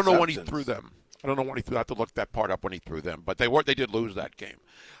threw. I don't know when he threw them. I don't know when he threw. I have to look that part up when he threw them. But they did lose that game.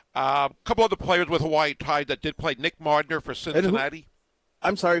 A couple other players with Hawaii tied that did play. Nick Mardner for Cincinnati.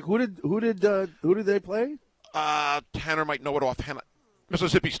 I'm sorry. Who did they play? Tanner might know it offhand.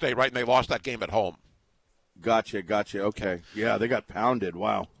 Mississippi State, right? And they lost that game at home. Gotcha. Okay. Yeah, they got pounded.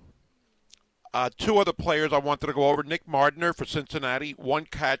 Wow. 2 other players I wanted to go over. Nick Mardner for Cincinnati, 1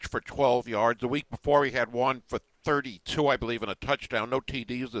 catch for 12 yards. The week before he had 1 for 32, I believe, and a touchdown. No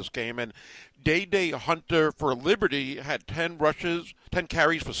TDs this game. And Day Hunter for Liberty had 10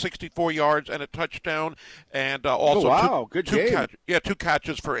 carries for 64 yards and a touchdown. And also good game. 2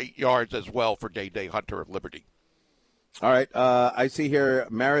 catches for 8 yards as well for Day Hunter of Liberty. All right. I see here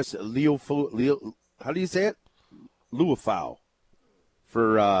Maris Leo, how do you say it? Luafau.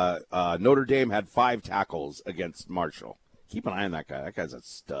 For Notre Dame had 5 tackles against Marshall. Keep an eye on that guy. That guy's a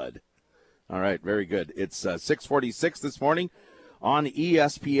stud. All right, very good. It's 6:46 this morning on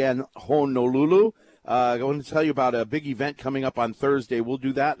ESPN Honolulu. I want to tell you about a big event coming up on Thursday. We'll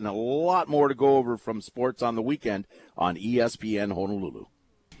do that and a lot more to go over from sports on the weekend on ESPN Honolulu.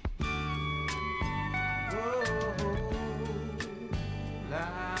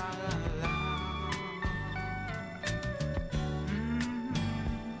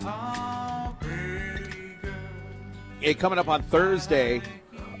 Hey, coming up on Thursday,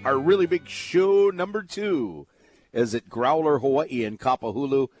 our really big show number 2 is at Growler, Hawaii in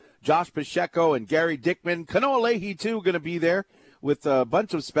Kapahulu. Josh Pacheco and Gary Dickman. Kanoa Leahy, too, going to be there with a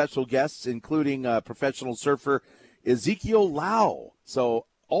bunch of special guests, including professional surfer Ezekiel Lau. So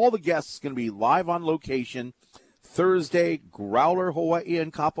all the guests going to be live on location Thursday, Growler, Hawaii in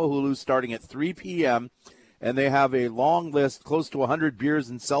Kapahulu, starting at 3 p.m., and they have a long list, close to 100 beers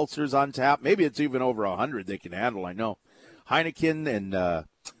and seltzers on tap. Maybe it's even over 100 they can handle, I know. Heineken and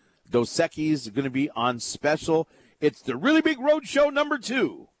Dos Equis are going to be on special. It's the really big road show number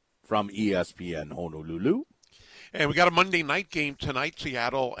 2 from ESPN Honolulu. And we got a Monday night game tonight,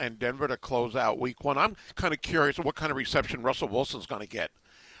 Seattle and Denver, to close out week 1. I'm kind of curious what kind of reception Russell Wilson's going to get.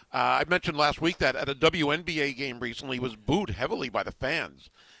 I mentioned last week that at a WNBA game recently, he was booed heavily by the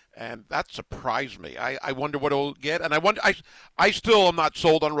fans. And that surprised me. I wonder what he'll get. And I still am not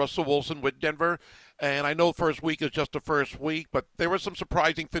sold on Russell Wilson with Denver. And I know first week is just the first week, but there were some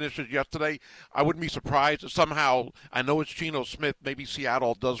surprising finishes yesterday. I wouldn't be surprised if somehow, I know it's Geno Smith, maybe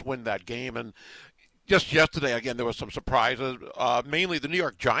Seattle does win that game. And just yesterday, again, there were some surprises, mainly the New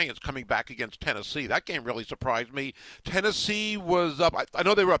York Giants coming back against Tennessee. That game really surprised me. Tennessee was up, I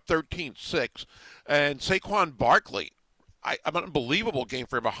know they were up 13-6, and Saquon Barkley, an unbelievable game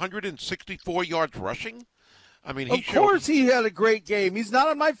for him, 164 yards rushing. I mean, of course he had a great game. He's not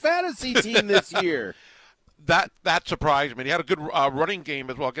on my fantasy team this year. That surprised me. He had a good running game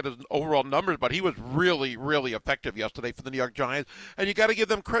as well, get his overall numbers, but he was really, really effective yesterday for the New York Giants. And you got to give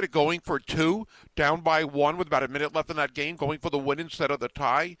them credit, going for 2, down by 1 with about a minute left in that game, going for the win instead of the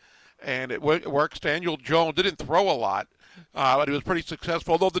tie. And it works. Daniel Jones didn't throw a lot, but he was pretty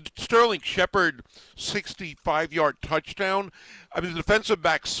successful. Although the Sterling Shepard 65-yard touchdown, I mean, the defensive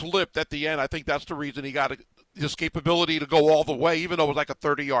back slipped at the end. I think that's the reason he got the escapability to go all the way, even though it was like a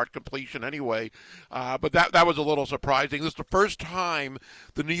 30-yard completion anyway. But that was a little surprising. This is the first time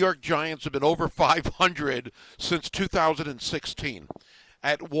the New York Giants have been over 500 since 2016.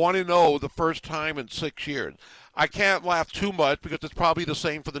 at 1-0 the first time in 6 years. I can't laugh too much because it's probably the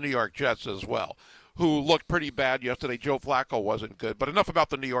same for the New York Jets as well, who looked pretty bad yesterday. Joe Flacco wasn't good. But enough about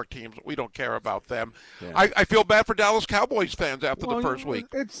the New York teams. We don't care about them. Yeah. I feel bad for Dallas Cowboys fans after the first week.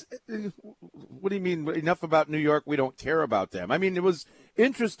 What do you mean, enough about New York, we don't care about them? I mean, it was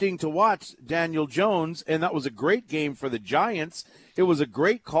interesting to watch Daniel Jones, and that was a great game for the Giants. It was a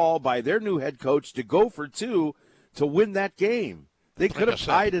great call by their new head coach to go for 2 to win that game. They could have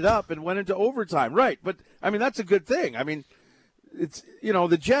tied it up and went into overtime. Right, but, I mean, that's a good thing. I mean, it's,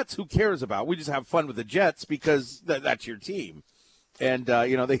 the Jets, who cares about? We just have fun with the Jets because that's your team. And,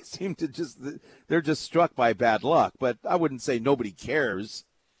 they seem to they're just struck by bad luck. But I wouldn't say nobody cares.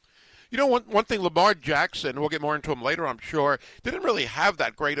 One thing, Lamar Jackson, we'll get more into him later, I'm sure, didn't really have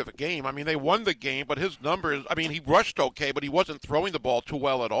that great of a game. I mean, they won the game, but his numbers, he rushed okay, but he wasn't throwing the ball too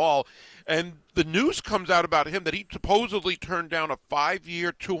well at all. And the news comes out about him that he supposedly turned down a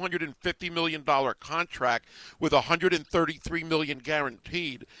 5-year, $250 million contract with $133 million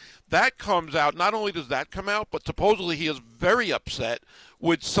guaranteed. That comes out, not only does that come out, but supposedly he is very upset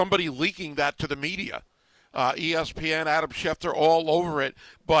with somebody leaking that to the media. ESPN, Adam Schefter, all over it.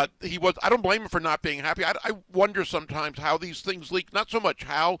 But I don't blame him for not being happy. I wonder sometimes how these things leak. Not so much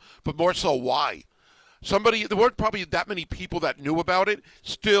how, but more so why. There weren't probably that many people that knew about it.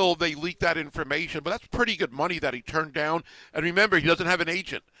 Still, they leaked that information. But that's pretty good money that he turned down. And remember, he doesn't have an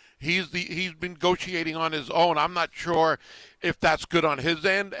agent. He's been negotiating on his own. I'm not sure if that's good on his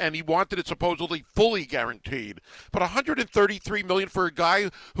end, and he wanted it supposedly fully guaranteed. But $133 million for a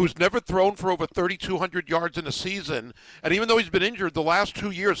guy who's never thrown for over 3,200 yards in a season, and even though he's been injured the last 2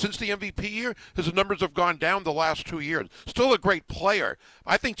 years, since the MVP year, his numbers have gone down the last 2 years. Still a great player.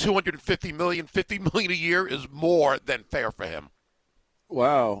 I think $250 million, $50 million a year is more than fair for him.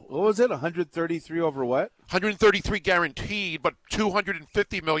 Wow. What was it, 133 over what? 133 guaranteed, but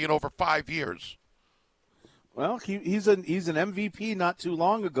 $250 million over 5 years. Well, he's an MVP not too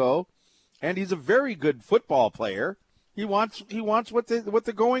long ago, and he's a very good football player. He wants what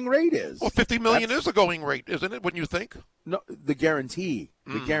the going rate is. Well, $50 million is the going rate, isn't it? Wouldn't you think? No, the guarantee.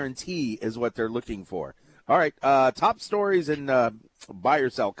 The guarantee is what they're looking for. All right, top stories and buy or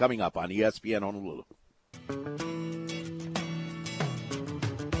sell coming up on ESPN Honolulu.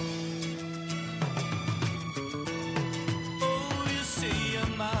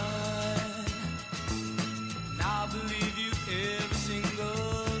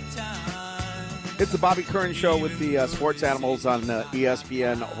 It's the Bobby Curran Show with the sports animals on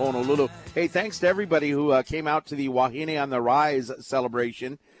ESPN Honolulu. Hey, thanks to everybody who came out to the Wahine on the Rise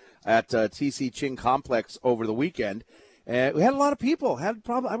celebration at TC Ching Complex over the weekend. We had a lot of people.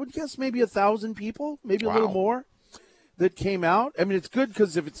 I would guess maybe 1,000 people, maybe a little more, that came out. I mean, it's good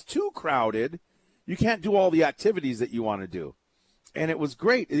because if it's too crowded, you can't do all the activities that you want to do. And it was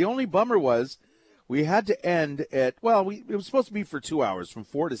great. The only bummer was we had to end at, it was supposed to be for 2 hours, from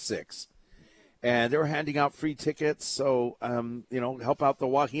 4 to 6. And they were handing out free tickets, so help out the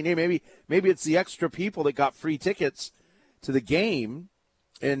Wahine. Maybe it's the extra people that got free tickets to the game,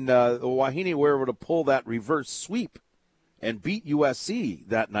 and the Wahine were able to pull that reverse sweep and beat USC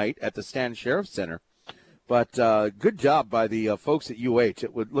that night at the Stan Sheriff Center. But good job by the folks at UH.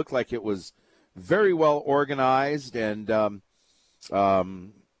 It would look like it was very well organized, and they had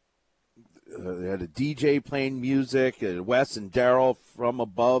a DJ playing music, Wes and Daryl from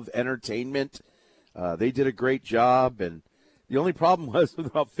Above Entertainment. They did a great job, and the only problem was with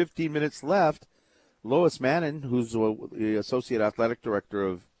about 15 minutes left, Lois Mannon, who's the Associate Athletic Director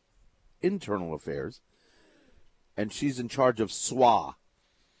of Internal Affairs, and she's in charge of SWA,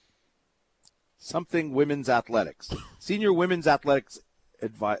 something Women's Athletics, Senior Women's Athletics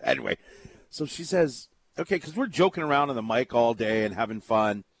Advice. Anyway, so she says, okay, because we're joking around on the mic all day and having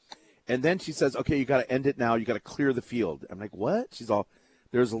fun, and then she says, okay, you got to end it now. You got to clear the field. I'm like, what? She's all,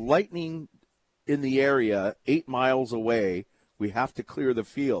 there's lightning in the area 8 miles away. We have to clear the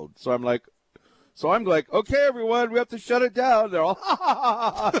field. So I'm like, okay, everyone, we have to shut it down. They're all, ha,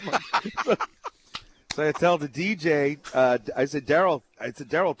 ha, ha, ha. So I tell the DJ, I said, Daryl,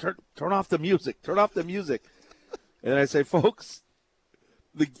 turn off the music. Turn off the music. And I say, folks,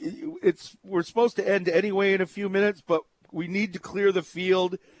 we're supposed to end anyway in a few minutes, but we need to clear the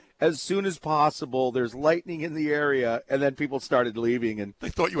field as soon as possible. There's lightning in the area. And then people started leaving, and they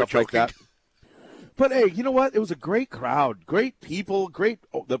thought you were joking. Like that. But, hey, you know what? It was a great crowd, great people,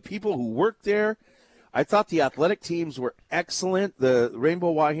 the people who worked there. I thought the athletic teams were excellent. The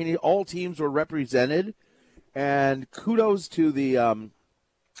Rainbow Wahine, all teams were represented. And kudos to the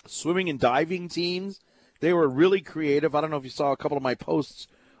swimming and diving teams. They were really creative. I don't know if you saw a couple of my posts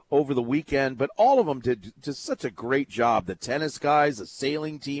over the weekend, but all of them did just such a great job. The tennis guys, the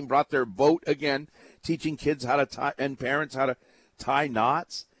sailing team brought their boat again, teaching kids how to tie and parents how to tie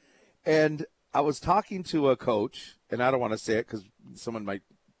knots. And I was talking to a coach, and I don't want to say it because someone might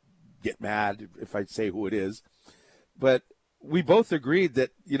get mad if I say who it is, but we both agreed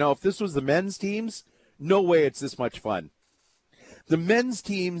that, if this was the men's teams, no way it's this much fun. The men's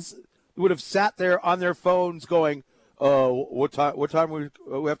teams would have sat there on their phones going, what time we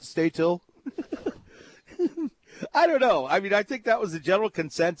have to stay till? I don't know. I mean, I think that was the general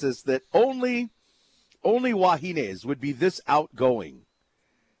consensus that only Wahines would be this outgoing.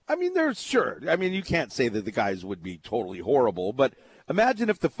 I mean, you can't say that the guys would be totally horrible, but imagine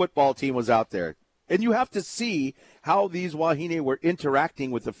if the football team was out there. And you have to see how these Wahine were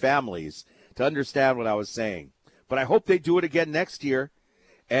interacting with the families to understand what I was saying. But I hope they do it again next year.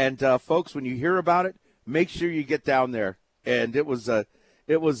 And folks, when you hear about it, make sure you get down there. And it was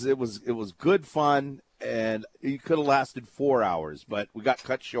good fun, and it could have lasted 4 hours, but we got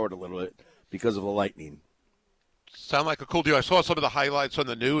cut short a little bit because of the lightning. Sound like a cool deal. I saw some of the highlights on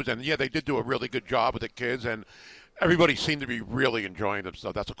the news, and yeah, they did do a really good job with the kids, and everybody seemed to be really enjoying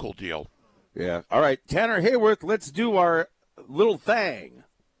themselves. That's a cool deal. Yeah. All right, Tanner Hayworth, let's do our little thing.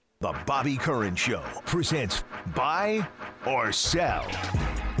 The Bobby Curran Show presents Buy or Sell.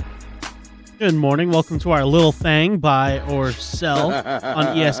 Good morning. Welcome to our little thing, buy or sell,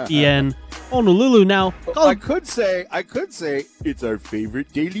 on ESPN Honolulu. Now, I could say it's our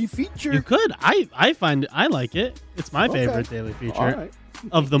favorite daily feature. You could. I like it. It's my favorite daily feature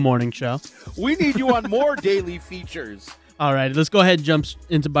of the morning show. We need you on more daily features. All right, let's go ahead and jump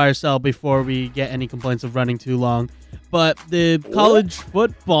into buy or sell before we get any complaints of running too long. But the college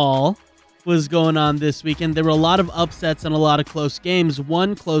football was going on this weekend. There were a lot of upsets and a lot of close games.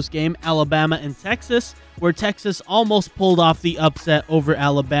 One close game, Alabama and Texas, where Texas almost pulled off the upset over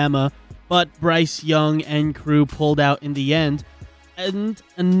Alabama, but Bryce Young and crew pulled out in the end. And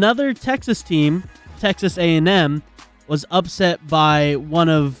another Texas team, Texas A&M, was upset by one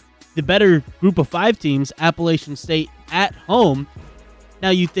of the better group of 5 teams, Appalachian State, at home. Now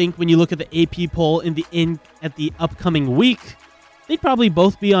you think when you look at the AP poll at the upcoming week, they'd probably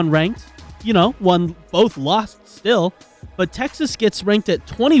both be unranked. Both lost still, but Texas gets ranked at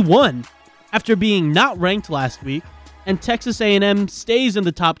 21 after being not ranked last week, and Texas A&M stays in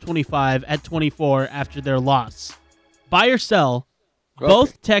the top 25 at 24 after their loss. Buy or sell,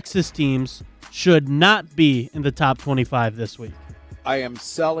 both Texas teams should not be in the top 25 this week. I am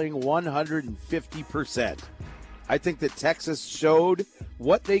selling 150%. I think that Texas showed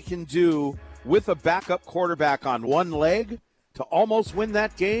what they can do with a backup quarterback on one leg to almost win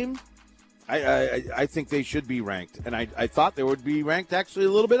that game. I think they should be ranked, and I thought they would be ranked actually a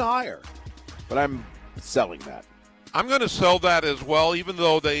little bit higher, but I'm selling that. I'm going to sell that as well, even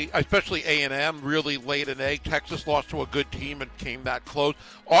though they, especially A&M, really laid an egg. Texas lost to a good team and came that close.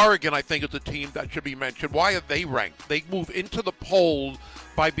 Oregon, I think, is a team that should be mentioned. Why are they ranked? They move into the polls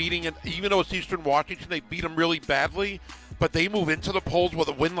by beating, even though it's Eastern Washington, they beat them really badly, but they move into the polls with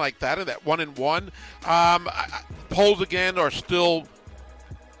a win like that and that 1-1. Polls, again, are still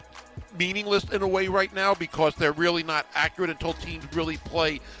meaningless in a way right now because they're really not accurate until teams really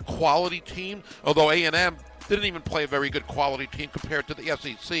play quality teams, although A&M didn't even play a very good quality team compared to the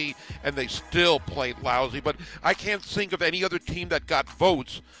SEC, and they still played lousy. But I can't think of any other team that got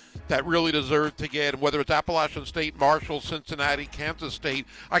votes that really deserved to get, whether it's Appalachian State, Marshall, Cincinnati, Kansas State.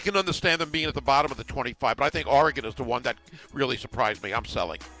 I can understand them being at the bottom of the 25, but I think Oregon is the one that really surprised me. I'm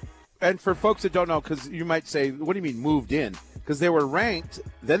selling. And for folks that don't know, because you might say, what do you mean moved in? Because they were ranked,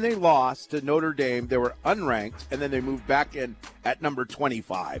 then they lost to Notre Dame. They were unranked, and then they moved back in at number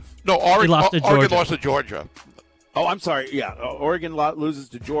 25. No, Oregon lost to Georgia. Oh, I'm sorry. Yeah, Oregon loses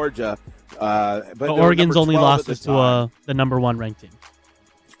to Georgia. But Oregon's only lost to the number 1 ranked team.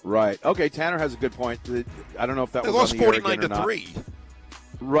 Right. Okay, Tanner has a good point. I don't know if that was lost on the air again or not. 49-3.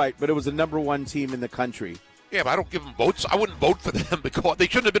 Right, but it was the number 1 team in the country. Yeah, but I don't give them votes. I wouldn't vote for them because they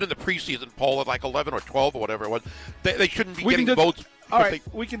shouldn't have been in the preseason poll at like 11 or 12 or whatever it was. They shouldn't be getting votes. All right,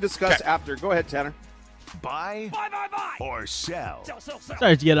 we can discuss after. Go ahead, Tanner. Buy or sell.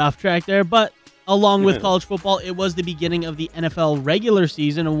 Sorry to get off track there, but along with college football, it was the beginning of the NFL regular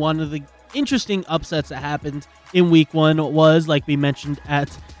season, and one of the interesting upsets that happened in week 1 was, like we mentioned at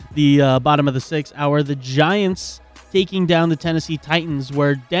the bottom of the 6th hour, the Giants taking down the Tennessee Titans,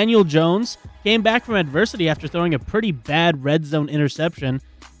 where Daniel Jones came back from adversity after throwing a pretty bad red zone interception.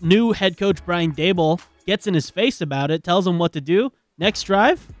 New head coach Brian Daboll gets in his face about it, tells him what to do. Next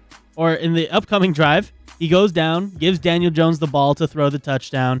drive, or in the upcoming drive, he goes down, gives Daniel Jones the ball to throw the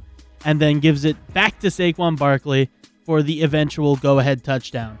touchdown, and then gives it back to Saquon Barkley for the eventual go-ahead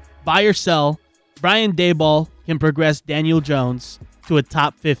touchdown. Buy or sell, Brian Daboll can progress Daniel Jones to a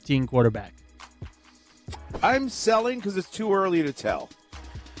top 15 quarterback. I'm selling because it's too early to tell.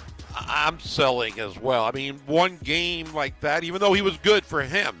 I'm selling as well. I mean, one game like that, even though he was good for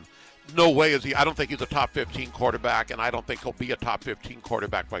him, no way is he. I don't think he's a top 15 quarterback, and I don't think he'll be a top 15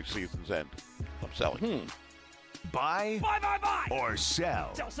 quarterback by season's end. I'm selling. Buy or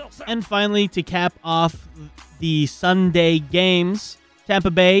sell. And finally, to cap off the Sunday games,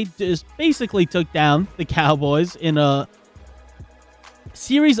 Tampa Bay just basically took down the Cowboys in a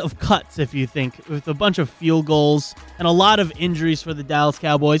series of cuts, if you think, with a bunch of field goals and a lot of injuries for the Dallas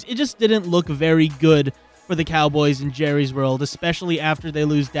Cowboys. It just didn't look very good for the Cowboys in Jerry's world, especially after they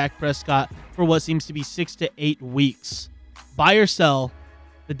lose Dak Prescott for what seems to be 6 to 8 weeks. Buy or sell,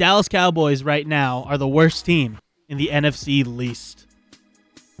 the Dallas Cowboys right now are the worst team in the NFC least.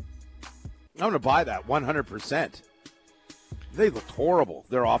 I'm going to buy that 100%. They look horrible.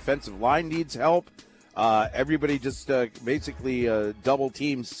 Their offensive line needs help. Everybody just basically double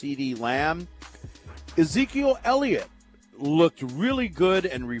team CeeDee Lamb. Ezekiel Elliott looked really good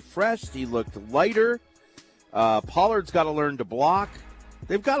and refreshed. He looked lighter. Pollard's got to learn to block.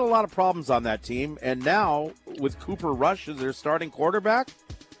 They've got a lot of problems on that team. And now, with Cooper Rush as their starting quarterback,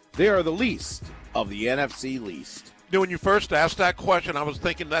 they are the least of the NFC least. You know, when you first asked that question, I was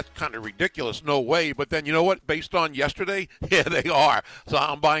thinking that's kind of ridiculous. No way. But then, you know what? Based on yesterday, yeah, they are. So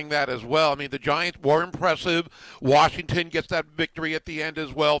I'm buying that as well. I mean, the Giants were impressive. Washington gets that victory at the end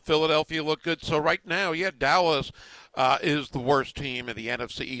as well. Philadelphia looked good. So right now, yeah, Dallas is the worst team in the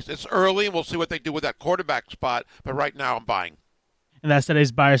NFC East. It's early, and we'll see what they do with that quarterback spot. But right now, I'm buying. And that's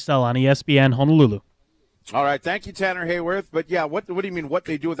today's Buy or Sell on ESPN Honolulu. All right, thank you, Tanner Hayworth. But, yeah, what do you mean what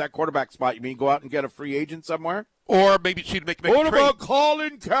they do with that quarterback spot? You mean go out and get a free agent somewhere? Or maybe she'd make a trade. What about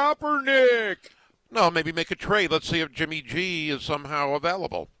Colin Kaepernick? No, maybe make a trade. Let's see if Jimmy G is somehow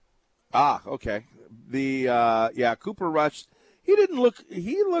available. Okay. Cooper Rush, he looked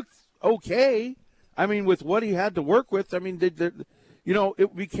okay. I mean, with what he had to work with, I mean,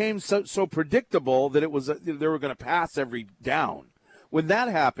 it became so predictable that it was they were going to pass every down. When that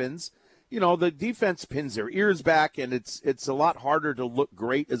happens, the defense pins their ears back, and it's a lot harder to look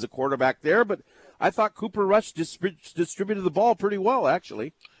great as a quarterback there. But I thought Cooper Rush distributed the ball pretty well,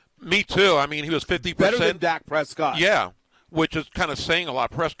 actually. Me too. I mean, he was 50%. Better than Dak Prescott. Yeah, which is kind of saying a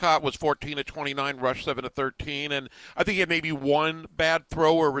lot. Prescott was 14 to 29, Rush 7 to 13, and I think he had maybe one bad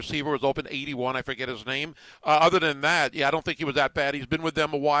throw where a receiver was open, 81, I forget his name. Other than that, yeah, I don't think he was that bad. He's been with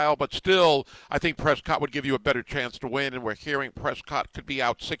them a while, but still, I think Prescott would give you a better chance to win, and we're hearing Prescott could be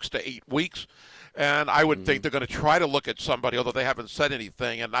out 6 to 8 weeks. And I would think they're going to try to look at somebody, although they haven't said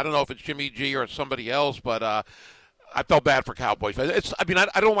anything. And I don't know if it's Jimmy G or somebody else, but I felt bad for Cowboys. I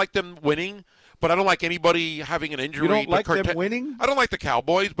don't like them winning, but I don't like anybody having an injury. You don't like them winning? I don't like the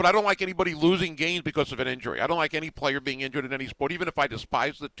Cowboys, but I don't like anybody losing games because of an injury. I don't like any player being injured in any sport, even if I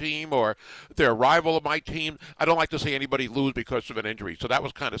despise the team or they're a rival of my team. I don't like to see anybody lose because of an injury. So that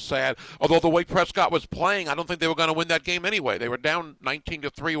was kind of sad. Although the way Prescott was playing, I don't think they were going to win that game anyway. They were down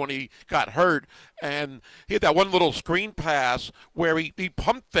 19-3 when he got hurt, and he had that one little screen pass where he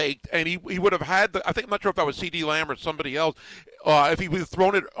pump faked, and he would have had I'm not sure if that was CeeDee Lamb or somebody else. If he would have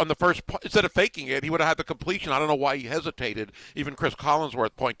thrown it on the first, instead of faking it, he would have had the completion. I don't know why he hesitated. Even Chris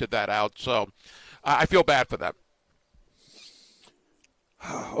Collinsworth pointed that out. So I feel bad for that.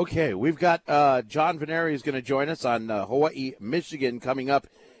 Okay, we've got John Veneri is going to join us on Hawaii, Michigan coming up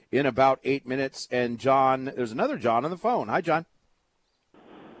in about 8 minutes. And John, there's another John on the phone. Hi, John.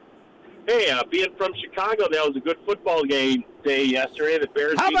 Hey, being from Chicago, that was a good football game day yesterday. The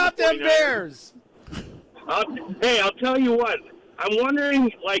Bears. How about them Bears? I'll tell you what. I'm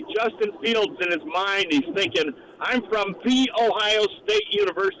wondering, like Justin Fields in his mind, he's thinking, I'm from the Ohio State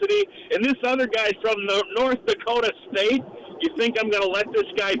University, and this other guy's from North Dakota State. You think I'm going to let this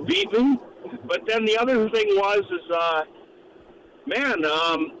guy beat me? But then the other thing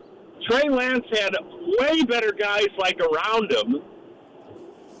Trey Lance had way better guys around him,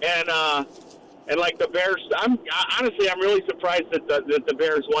 and like the Bears. I'm really surprised that the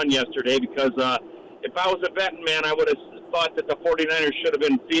Bears won yesterday because if I was a betting man, I would have thought that the 49ers should have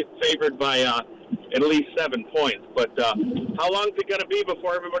been favored by at least 7 points. But how long is it going to be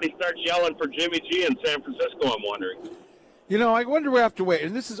before everybody starts yelling for Jimmy G in San Francisco, I'm wondering. I wonder we have to wait.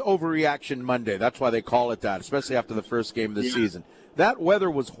 And this is Overreaction Monday. That's why they call it that, especially after the first game of the season. That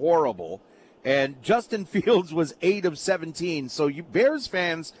weather was horrible, and Justin Fields was 8 of 17. So you Bears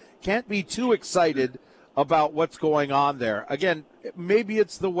fans can't be too excited about what's going on there. Again, maybe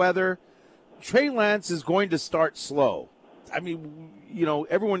it's the weather. Trey Lance is going to start slow. I mean,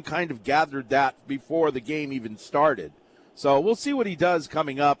 everyone kind of gathered that before the game even started. So we'll see what he does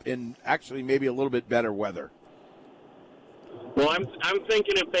coming up in actually maybe a little bit better weather. Well, I'm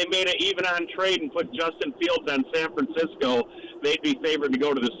thinking if they made an even-on trade and put Justin Fields on San Francisco, they'd be favored to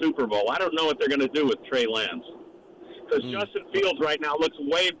go to the Super Bowl. I don't know what they're going to do with Trey Lance. Because Justin Fields right now looks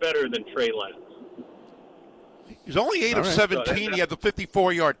way better than Trey Lance. He's only 8 of 17. He had the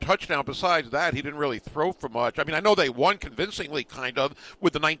 54-yard touchdown. Besides that, he didn't really throw for much. I mean, I know they won convincingly, kind of,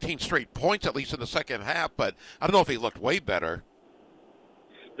 with the 19 straight points, at least in the second half, but I don't know if he looked way better.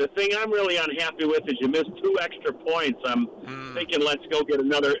 The thing I'm really unhappy with is you missed 2 extra points. I'm thinking let's go get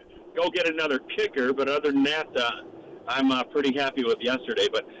another kicker, but other than that, I'm pretty happy with yesterday.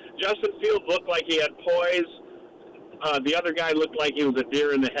 But Justin Fields looked like he had poise. The other guy looked like he was a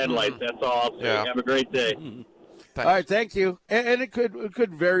deer in the headlights. That's all I'll say. Yeah. Have a great day. All right, thank you. And it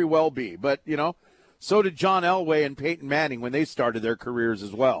could very well be, but so did John Elway and Peyton Manning when they started their careers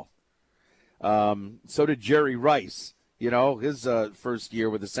as well. So did Jerry Rice. His first year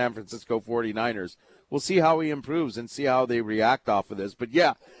with the San Francisco 49ers. We'll see how he improves and see how they react off of this. But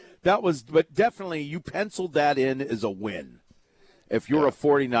yeah, but definitely you penciled that in as a win if you're a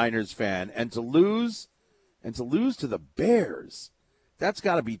 49ers fan, and to lose to the Bears, that's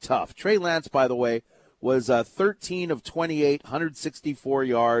got to be tough. Trey Lance, by the way, was 13 of 28, 164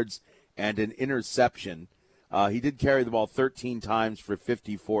 yards, and an interception. He did carry the ball 13 times for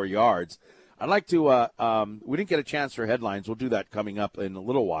 54 yards. I'd like to we didn't get a chance for headlines. We'll do that coming up in a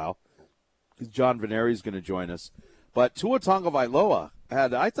little while because John Veneri is going to join us. But Tua Tagovailoa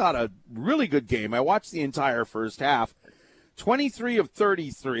had, I thought, a really good game. I watched the entire first half. 23 of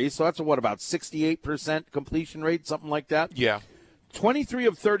 33, so that's about 68% completion rate, something like that. Yeah. 23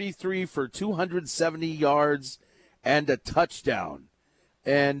 of 33 for 270 yards and a touchdown.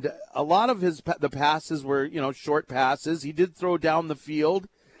 And a lot of the passes were, short passes. He did throw down the field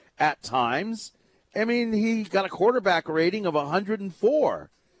at times. I mean, he got a quarterback rating of 104.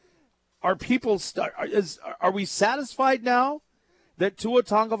 Are people are we satisfied now that Tua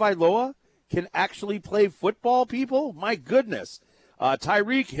Tagovailoa can actually play football, people? My goodness.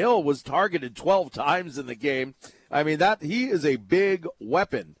 Tyreek Hill was targeted 12 times in the game. I mean, he is a big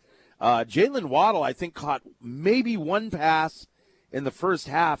weapon. Jalen Waddle, I think, caught maybe one pass in the first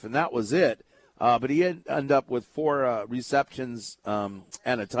half, and that was it. But he ended up with 4 receptions and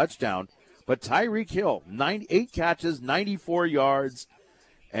a touchdown. But Tyreek Hill, 8 catches, 94 yards,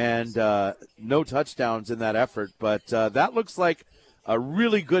 and no touchdowns in that effort. But that looks like a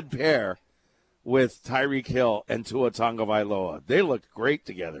really good pair with Tyreek Hill and Tua Tagovailoa. They look great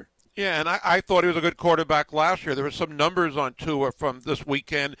together. Yeah, and I thought he was a good quarterback last year. There were some numbers on Tua from this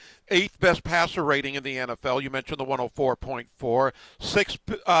weekend. 8th best passer rating in the NFL. You mentioned the 104.4.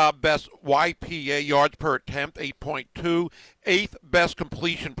 6th best YPA, yards per attempt, 8.2. 8th best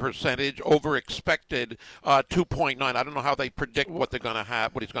completion percentage over expected, 2.9. I don't know how they predict what they're going to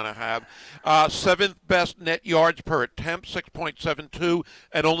have, what he's going to have. 7th best net yards per attempt, 6.72,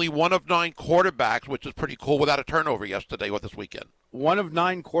 and only 1 of 9 quarterbacks, which is pretty cool, without a turnover yesterday or this weekend. 1 of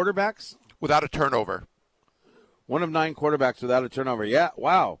 9 quarterbacks? Without a turnover. 1 of 9 quarterbacks without a turnover. Yeah,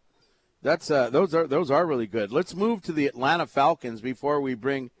 wow. That's those are really good. Let's move to the Atlanta Falcons before we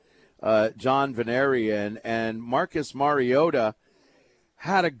bring John Veneri in. And Marcus Mariota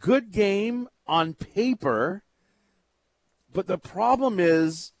had a good game on paper, but the problem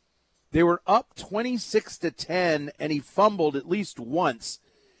is they were up 26-10, and he fumbled at least once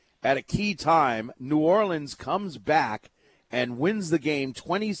at a key time. New Orleans comes back and wins the game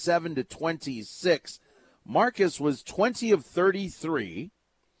 27-26. Marcus was 20 of 33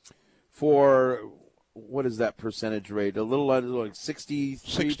 for, what is that percentage rate? A little like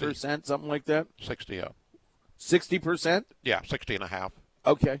 63%, something like that? 60, yeah. 60%? Yeah, 60.5.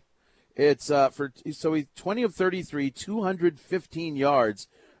 Okay. It's so he's 20 of 33, 215 yards,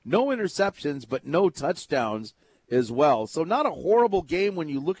 no interceptions, but no touchdowns as well. So not a horrible game when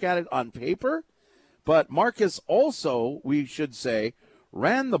you look at it on paper, but Marcus also, we should say,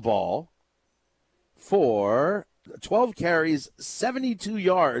 ran the ball for 12 carries, 72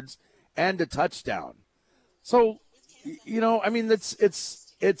 yards, and a touchdown. So, I mean,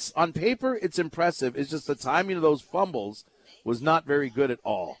 it's on paper, it's impressive. It's just the timing of those fumbles was not very good at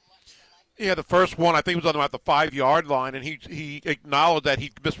all. Yeah, the first one, I think, was on about the 5-yard line, and he acknowledged that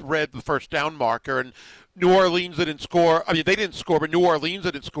he misread the first down marker, and New Orleans didn't score. I mean, they didn't score, but New Orleans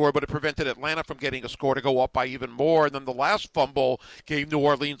didn't score, but it prevented Atlanta from getting a score to go up by even more. And then the last fumble gave New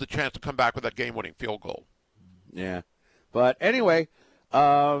Orleans the chance to come back with that game-winning field goal. Yeah. But anyway,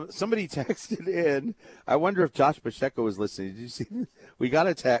 somebody texted in. I wonder if Josh Pacheco was listening. Did you see? We got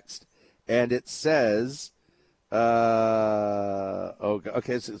a text, and it says, okay,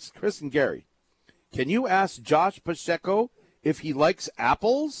 so it's Chris and Gary. Can you ask Josh Pacheco if he likes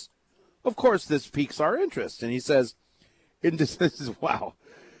apples? Of course, this piques our interest. And he says, this is, wow,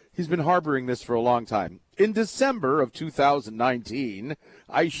 he's been harboring this for a long time. In December of 2019,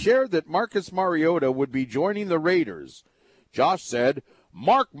 I shared that Marcus Mariota would be joining the Raiders. Josh said,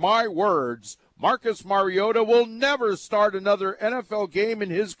 mark my words, Marcus Mariota will never start another NFL game in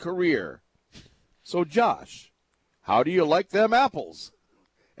his career. So, Josh, how do you like them apples?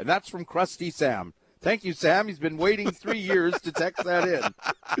 And that's from Krusty Sam. Thank you, Sam. He's been waiting 3 years to text that in.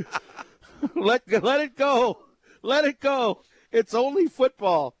 Let it go. Let it go. It's only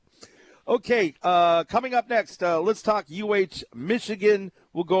football. Okay, coming up next, let's talk UH Michigan.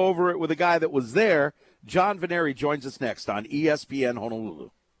 We'll go over it with a guy that was there. John Veneri joins us next on ESPN Honolulu.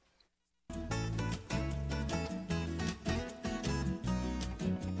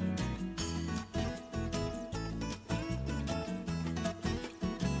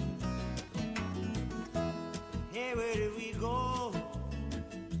 Hey, where did we go?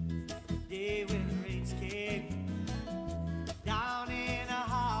 Day when the rains came down in a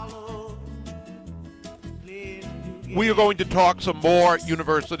hollow. We are going to talk some more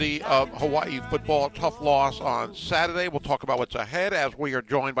University of Hawaii football. Tough loss on Saturday. We'll talk about what's ahead as we are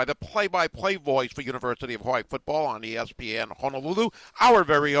joined by the play-by-play voice for University of Hawaii football on ESPN Honolulu, our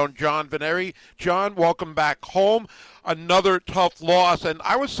very own John Veneri. John, welcome back home. Another tough loss. And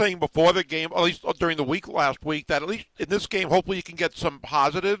I was saying before the game, at least during the week last week, that at least in this game, hopefully you can get some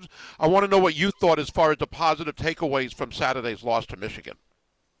positives. I want to know what you thought as far as the positive takeaways from Saturday's loss to Michigan.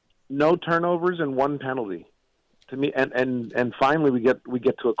 No turnovers and one penalty. To me, and finally we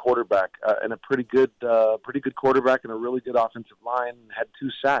get to a quarterback and a pretty good quarterback and a really good offensive line. Had 2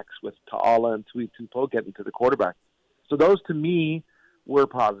 sacks with Ta'ala and Tui Tupo getting to the quarterback. So those to me were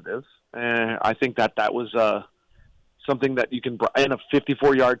positives, and I think that was something that you can. And a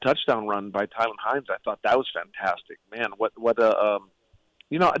 54-yard touchdown run by Tylan Hines, I thought that was fantastic. Man,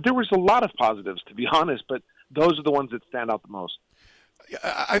 there was a lot of positives, to be honest, but those are the ones that stand out the most.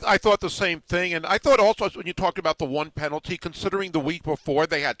 I thought the same thing, and I thought also when you talked about the one penalty, considering the week before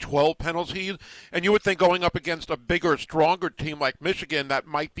they had 12 penalties, and you would think going up against a bigger, stronger team like Michigan that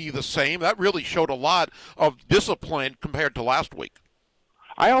might be the same. That really showed a lot of discipline compared to last week.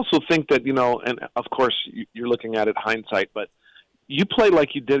 I also think that, and of course you're looking at it hindsight, but you play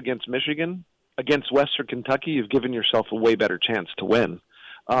like you did against Michigan, against Western Kentucky, you've given yourself a way better chance to win.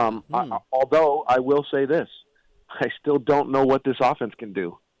 Although I will say this. I still don't know what this offense can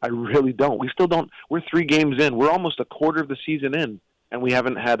do. I really don't. We still don't. We're 3 games in. We're almost a quarter of the season in, and we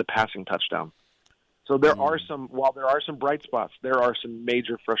haven't had a passing touchdown. So while there are some bright spots, there are some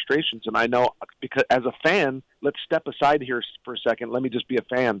major frustrations. And I know, because as a fan, let's step aside here for a second. Let me just be a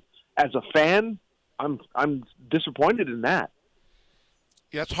fan. As a fan, I'm disappointed in that.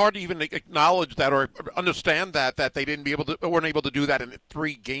 Yeah, it's hard to even acknowledge that or understand that they weren't able to do that in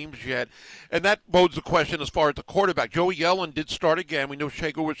 3 games yet, and that bodes the question as far as the quarterback. Joey Yellen did start again. We know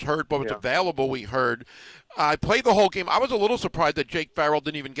Shager was hurt, but was available. We heard. I played the whole game. I was a little surprised that Jake Farrell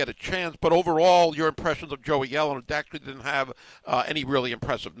didn't even get a chance. But overall, your impressions of Joey Yellen actually didn't have any really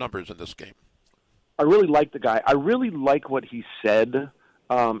impressive numbers in this game. I really like the guy. I really like what he said.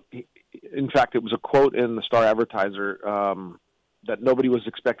 In fact, it was a quote in the Star Advertiser. That nobody was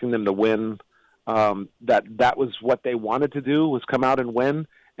expecting them to win, that was what they wanted to do, was come out and win.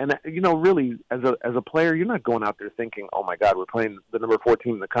 And, really, as a player, you're not going out there thinking, oh, my God, we're playing the number 4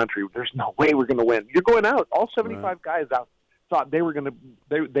 team in the country. There's no way we're going to win. You're going out. All 75 guys out thought they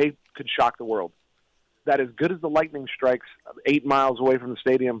could shock the world. That as good as the lightning strikes 8 miles away from the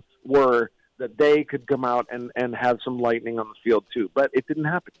stadium were, that they could come out and have some lightning on the field too. But it didn't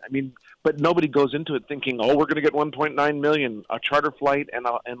happen. I mean, but nobody goes into it thinking, oh, we're going to get $1.9 million, a charter flight, and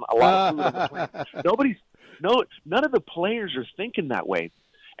a lot of food. None of the players are thinking that way.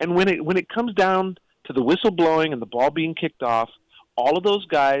 And when it comes down to the whistle blowing and the ball being kicked off, all of those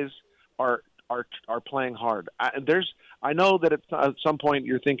guys are playing hard. I know that at some point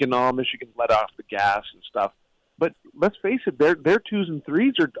you're thinking, oh, Michigan let off the gas and stuff. But let's face it, their 2s and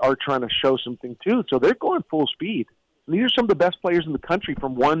 3s are trying to show something too. So they're going full speed. And these are some of the best players in the country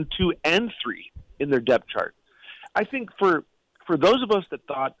from 1, 2, and 3 in their depth chart. I think for those of us that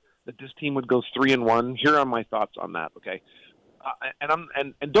thought that this team would go 3-1, here are my thoughts on that. Okay,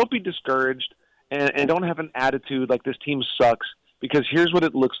 and don't be discouraged and don't have an attitude like this team sucks, because here's what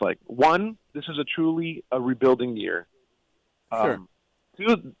it looks like. 1, this is truly a rebuilding year. Sure.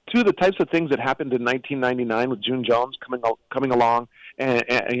 Two of the types of things that happened in 1999 with June Jones coming along, and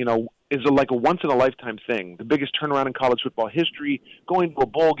is like a once in a lifetime thing. The biggest turnaround in college football history, going to a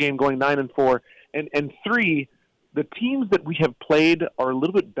bowl game, going 9-4, and 3, the teams that we have played are a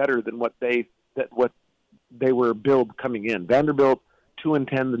little bit better than what they what they were billed coming in. Vanderbilt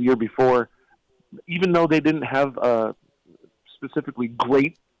 2-10 the year before, even though they didn't have specifically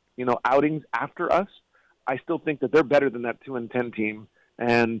great, outings after us. I still think that they're better than that 2-10 team,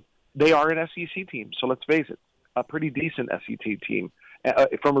 and they are an SEC team. So let's face it, a pretty decent SEC team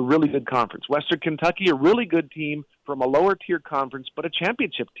from a really good conference. Western Kentucky, a really good team from a lower tier conference, but a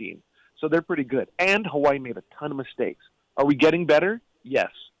championship team. So they're pretty good. And Hawaii made a ton of mistakes. Are we getting better? Yes.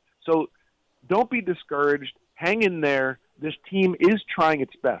 So don't be discouraged. Hang in there. This team is trying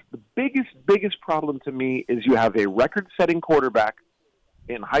its best. The biggest problem to me is you have a record-setting quarterback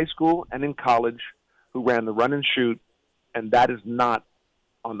in high school and in college who ran the run and shoot, and that is not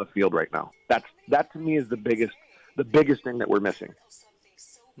on the field right now. That to me is the biggest thing that we're missing.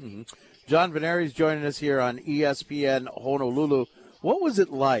 Mm-hmm. John Veneri is joining us here on ESPN Honolulu. What was it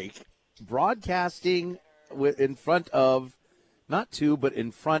like broadcasting in front of, not two, but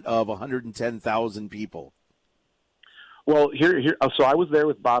in front of 110,000 people? Well, so I was there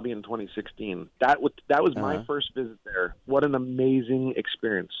with Bobby in 2016. That was my first visit there. What an amazing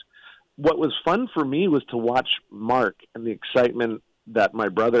experience. What was fun for me was to watch Mark and the excitement that my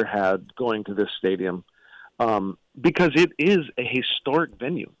brother had going to this stadium, because it is a historic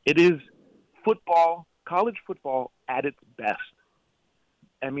venue. It is football, college football at its best.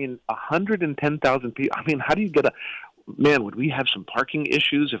 I mean, 110,000 people. I mean, how do you get man, would we have some parking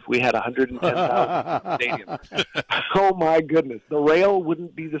issues if we had 110,000 stadium? Oh, my goodness. The rail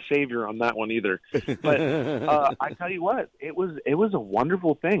wouldn't be the savior on that one either. But I tell you what, it was a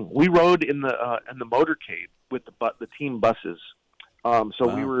wonderful thing. We rode in the motorcade with the team buses.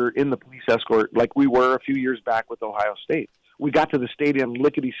 We were in the police escort like we were a few years back with Ohio State. We got to the stadium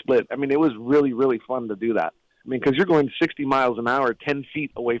lickety-split. I mean, it was really, really fun to do that. I mean, because you're going 60 miles an hour, 10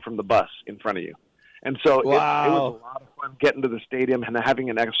 feet away from the bus in front of you. And so it was a lot of fun getting to the stadium and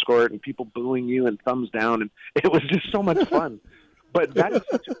having an escort and people booing you and thumbs down. And it was just so much fun. But that is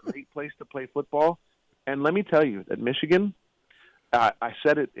such a great place to play football. And let me tell you, at Michigan, I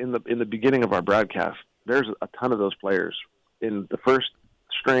said it in the beginning of our broadcast, there's a ton of those players in the first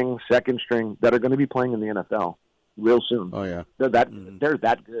string, second string that are going to be playing in the NFL real soon. Oh, yeah. They're that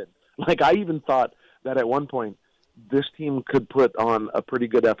good. Like, I even thought that at one point this team could put on a pretty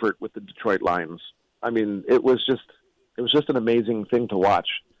good effort with the Detroit Lions. I mean, it was just an amazing thing to watch.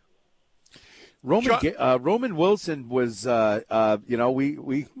 Roman Wilson was,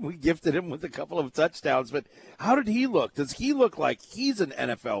 we gifted him with a couple of touchdowns, but how did he look? Does he look like he's an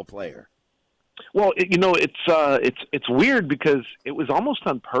NFL player? Well, it's weird because it was almost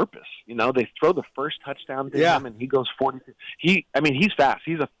on purpose. They throw the first touchdown to him, and he goes 40. He's fast.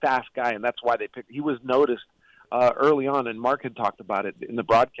 He's a fast guy, and that's why they picked. He was noticed early on, and Mark had talked about it in the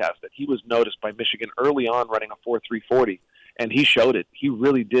broadcast, that he was noticed by Michigan early on running a 4.340, and he showed it. He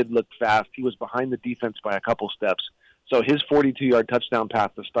really did look fast. He was behind the defense by a couple steps. So his 42-yard touchdown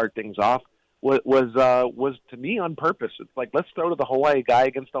pass to start things off was to me on purpose. It's like, let's throw to the Hawaii guy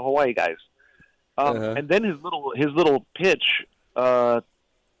against the Hawaii guys. And then his little pitch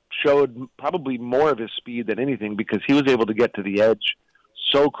showed probably more of his speed than anything, because he was able to get to the edge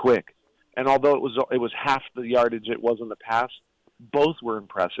so quick. And although it was half the yardage it was in the past, both were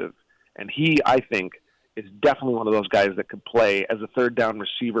impressive. And he, I think, is definitely one of those guys that could play as a third down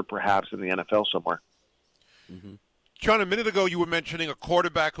receiver perhaps in the NFL somewhere. Mm-hmm. John, a minute ago you were mentioning a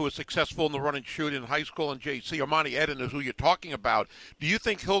quarterback who was successful in the run and shoot in high school and JC. Armani Eden is who you're talking about. Do you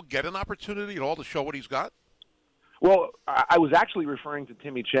think he'll get an opportunity at all to show what he's got? Well, I was actually referring to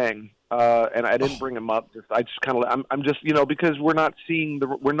Timmy Chang, and I didn't bring him up. I'm just because we're not seeing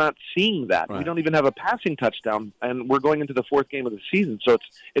that. Right. We don't even have a passing touchdown, and we're going into the fourth game of the season. So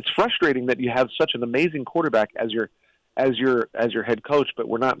it's frustrating that you have such an amazing quarterback as your head coach, but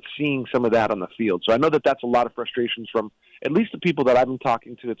we're not seeing some of that on the field. So I know that that's a lot of frustrations from at least the people that I've been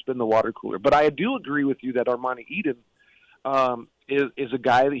talking to. It's been the water cooler. But I do agree with you that Armani Eden is a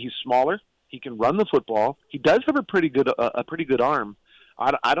guy that he's smaller. He can run the football. He does have a pretty good arm.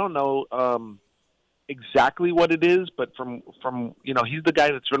 I don't know exactly what it is, but from he's the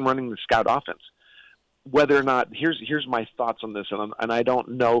guy that's been running the scout offense. Whether or not here's my thoughts on this, and I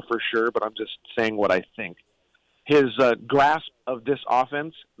don't know for sure, but I'm just saying what I think. His grasp of this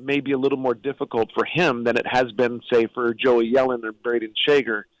offense may be a little more difficult for him than it has been, say, for Joey Yellen or Braden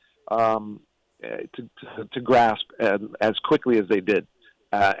Shager to grasp as quickly as they did.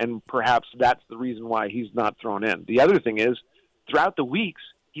 And perhaps that's the reason why he's not thrown in. The other thing is, throughout the weeks,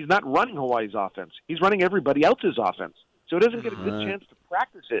 he's not running Hawaii's offense. He's running everybody else's offense. So he doesn't get a good chance to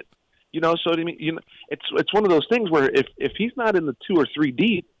practice it. So I mean, it's one of those things where if he's not in the 2 or 3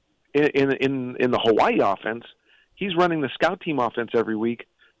 deep in the Hawaii offense, he's running the scout team offense every week.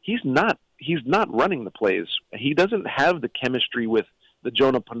 He's not he's not running the plays. He doesn't have the chemistry with the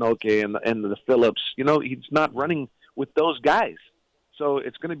Jonah Pinoque and the Phillips. You know, he's not running with those guys. So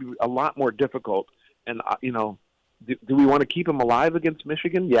it's going to be a lot more difficult. And, you know, do we want to keep him alive against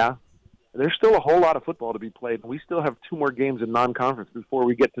Michigan? Yeah. There's still a whole lot of football to be played. We still have 2 more games in non-conference before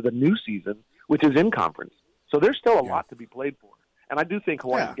we get to the new season, which is in conference. So there's still a lot to be played for. And I do think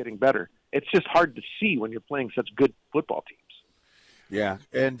Hawaii's getting better. It's just hard to see when you're playing such good football teams. Yeah,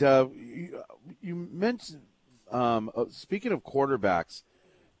 and you mentioned, speaking of quarterbacks,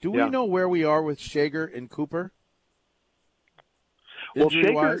 do we know where we are with Shager and Cooper? Well,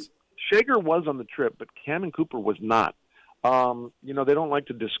 Shager was on the trip, but Cam and Cooper was not. You know, they don't like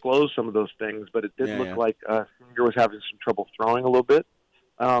to disclose some of those things, but it did look like Shager was having some trouble throwing a little bit.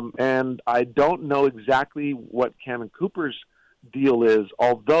 And I don't know exactly what Cam and Cooper's deal is,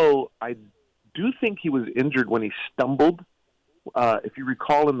 although I do think he was injured when he stumbled. If you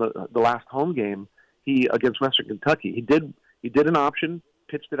recall in the last home game, he against Western Kentucky, he did an option,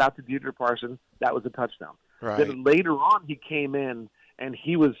 pitched it out to Deidre Parson. That was a touchdown. Right. Then later on, he came in and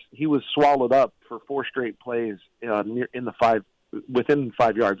he was swallowed up for 4 straight plays within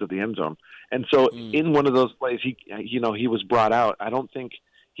 5 yards of the end zone. And so in one of those plays, he was brought out. I don't think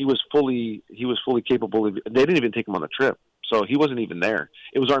he was fully capable of. They didn't even take him on the trip, so he wasn't even there.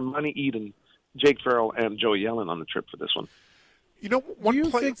 It was Armani Eden, Jake Farrell, and Joey Yellen on the trip for this one. You know, do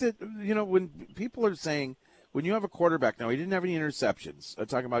you think that, you know, when people are saying, when you have a quarterback, now he didn't have any interceptions. I'm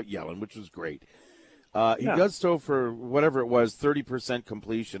talking about Yellen, which was great. He does throw for whatever it was, 30%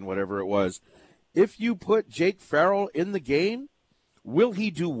 completion, whatever it was. If you put Jake Farrell in the game, will he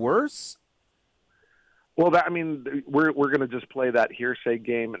do worse? Well, we're going to just play that hearsay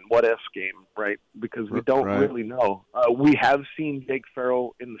game and what if game, right? Because we don't really know. We have seen Jake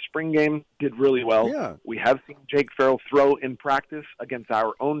Farrell in the spring game, did really well. Yeah. We have seen Jake Farrell throw in practice against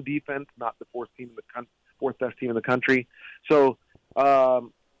our own defense, not the fourth best team in the country. So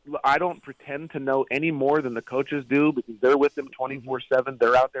I don't pretend to know any more than the coaches do because they're with them 24/7.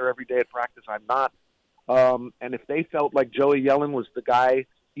 They're out there every day at practice. I'm not. And if they felt like Joey Yellen was the guy,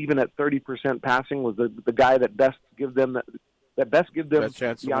 even at 30% passing, was the guy that best give them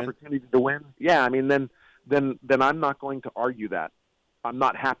the opportunity to win. Yeah, I mean, then I'm not going to argue that. I'm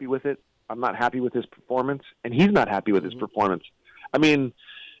not happy with it. I'm not happy with his performance, and he's not happy with his performance. I mean,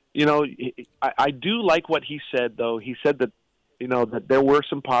 you know, I do like what he said, though. He said that, you know, that there were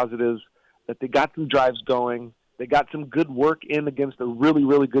some positives, that they got some drives going, they got some good work in against a really,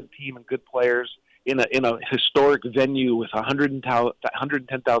 really good team and good players in a historic venue with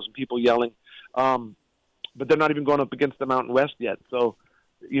 110,000 people yelling. But they're not even going up against the Mountain West yet. So,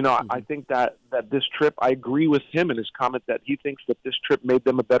 you know, I think that this trip, I agree with him in his comment that he thinks that this trip made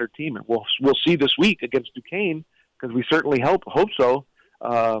them a better team. And we'll see this week against Duquesne, because we certainly hope so.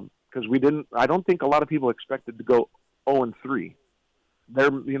 Because I don't think a lot of people expected to go 0-3. There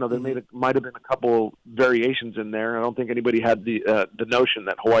might have been a couple variations in there. I don't think anybody had the notion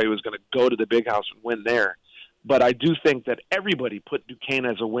that Hawaii was going to go to the Big House and win there. But I do think that everybody put Duquesne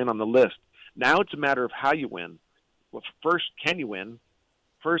as a win on the list. Now it's a matter of how you win. Well, first, can you win?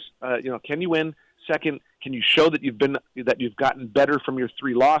 Can you win? Second, can you show that you've gotten better from your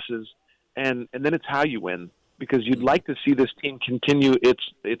 3 losses? And then it's how you win, because you'd like to see this team continue its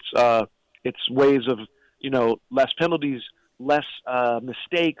ways of, you know, less penalties, less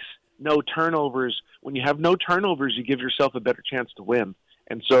mistakes, no turnovers. When you have no turnovers, you give yourself a better chance to win.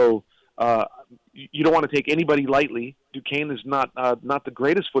 And so you don't want to take anybody lightly. Duquesne is not the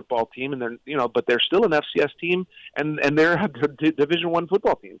greatest football team, and but they're still an FCS team, and they're a Division I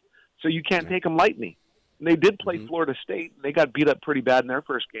football team. So you can't take them lightly. And they did play Florida State. They got beat up pretty bad in their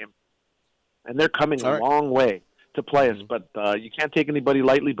first game, and they're coming a long way to play us. But you can't take anybody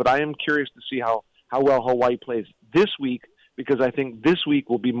lightly. But I am curious to see how well Hawaii plays this week, because I think this week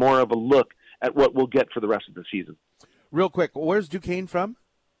will be more of a look at what we'll get for the rest of the season. Real quick, where's Duquesne from?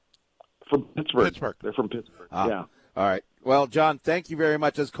 From Pittsburgh. They're from Pittsburgh. Yeah. All right. Well, John, thank you very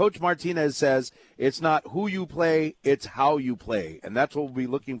much. As Coach Martinez says, it's not who you play, it's how you play. And that's what we'll be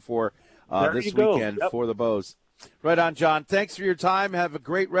looking for this weekend for the Bows. Right on, John. Thanks for your time. Have a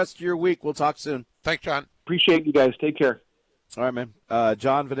great rest of your week. We'll talk soon. Thanks, John. Appreciate you guys. Take care. All right, man.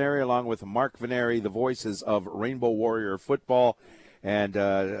 John Veneri along with Mark Veneri, the voices of Rainbow Warrior football. And,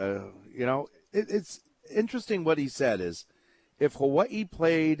 it's interesting what he said is, if Hawaii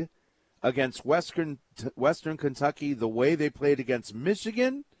played against Western Kentucky the way they played against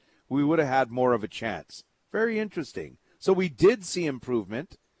Michigan, we would have had more of a chance. Very interesting. So we did see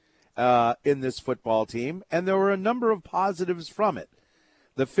improvement in this football team, and there were a number of positives from it.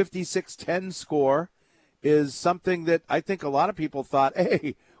 The 56-10 score is something that I think a lot of people thought,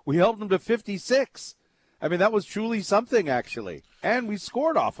 hey, We held them to 56. I mean, that was truly something, actually. And we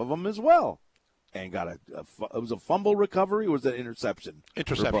scored off of them as well. And got it was a fumble recovery or was it an interception?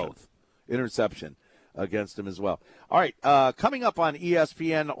 Interception. For both. Interception against them as well. All right, coming up on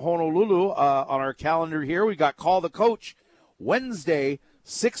ESPN Honolulu on our calendar here, we got Call the Coach Wednesday,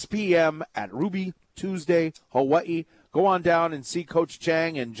 6 p.m. at Ruby, Tuesday, Hawaii. Go on down and see Coach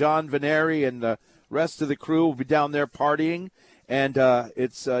Chang and John Veneri and the rest of the crew will be down there partying. And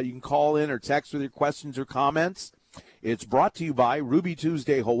it's you can call in or text with your questions or comments. It's brought to you by Ruby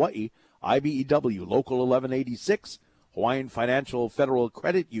Tuesday, Hawaii, IBEW, Local 1186, Hawaiian Financial Federal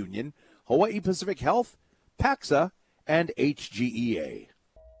Credit Union, Hawaii Pacific Health, PAXA, and HGEA.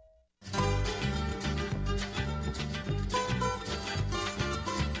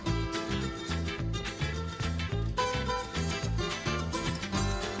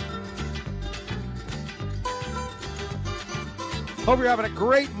 Hope you're having a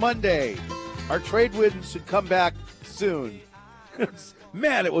great Monday. Our trade winds should come back soon.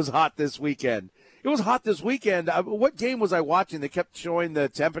 Man, it was hot this weekend. It was hot this weekend. What game was I watching? They kept showing the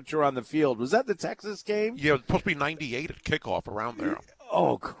temperature on the field. Was that the Texas game? Yeah, it was supposed to be 98 at kickoff, around there.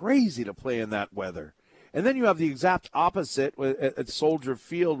 Oh, crazy to play in that weather. And then you have the exact opposite at Soldier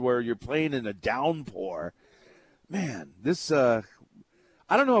Field where you're playing in a downpour. Man, this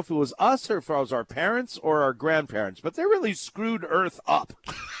I don't know if it was us or if it was our parents or our grandparents, but they really screwed Earth up.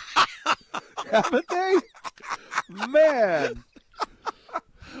 Haven't they? Man.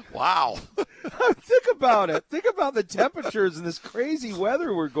 Wow. Think about it. Think about the temperatures and this crazy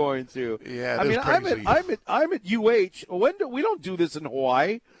weather we're going through. Yeah, I mean, crazy. I'm at UH. We don't do this in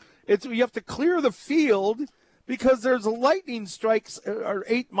Hawaii. You have to clear the field because there's lightning strikes are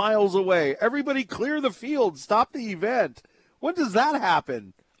 8 miles away. Everybody clear the field. Stop the event. When does that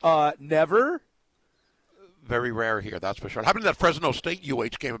happen? Never. Very rare here, that's for sure. It happened in that Fresno State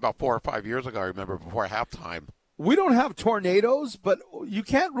UH game about 4 or 5 years ago, I remember, before halftime. We don't have tornadoes, but you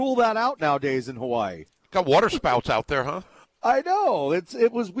can't rule that out nowadays in Hawaii. Got water spouts out there, huh? I know.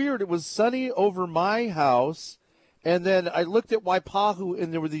 It was weird. It was sunny over my house, and then I looked at Waipahu,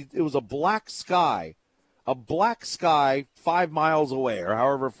 and it was a black sky. A black sky 5 miles away, or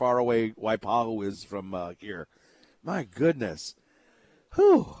however far away Waipahu is from here. My goodness.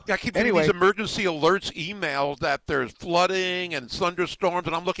 Whew. Yeah, I keep getting these emergency alerts emails that there's flooding and thunderstorms,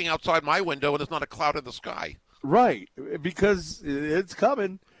 and I'm looking outside my window, and there's not a cloud in the sky. Right, because it's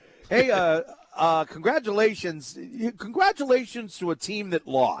coming. Hey, congratulations. Congratulations to a team that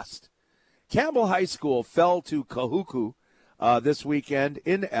lost. Campbell High School fell to Kahuku this weekend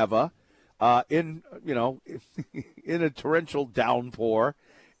in Eva, in a torrential downpour,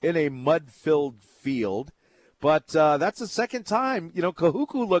 in a mud-filled field. But that's the second time.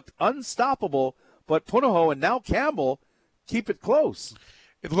 Kahuku looked unstoppable, but Punahou and now Campbell keep it close.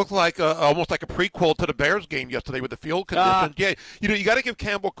 It looked like almost like a prequel to the Bears game yesterday with the field conditions. Yeah, you got to give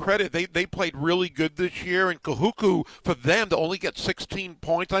Campbell credit. They played really good this year, and Kahuku, for them to only get 16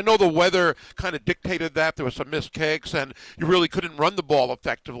 points. I know the weather kind of dictated that. There were some missed kicks, and you really couldn't run the ball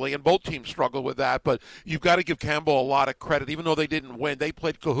effectively, and both teams struggled with that. But you've got to give Campbell a lot of credit. Even though they didn't win, they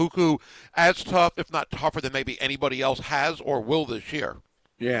played Kahuku as tough, if not tougher, than maybe anybody else has or will this year.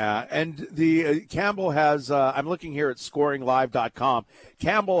 Yeah, and the Campbell has, I'm looking here at scoringlive.com.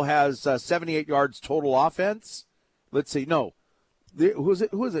 Campbell has 78 yards total offense. Let's see. No. Who is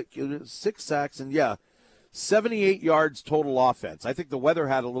it? 6 sacks and, 78 yards total offense. I think the weather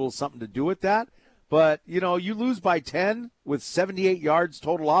had a little something to do with that. But, you lose by 10 with 78 yards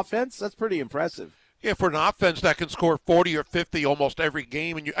total offense. That's pretty impressive. Yeah, for an offense that can score 40 or 50 almost every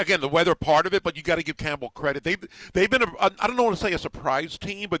game, and again, the weather part of it, but you got to give Campbell credit. They've been, I don't want to say a surprise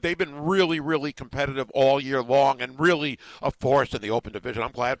team, but they've been really, really competitive all year long and really a force in the open division.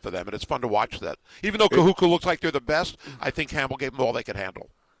 I'm glad for them, and it's fun to watch that. Even though Kahuku looks like they're the best, I think Campbell gave them all they could handle.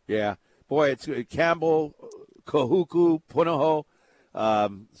 Yeah. Boy, it's Campbell, Kahuku, Punahou,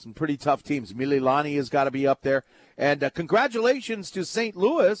 some pretty tough teams. Mililani has got to be up there. And congratulations to St.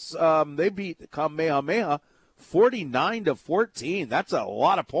 Louis. They beat Kamehameha 49-14. That's a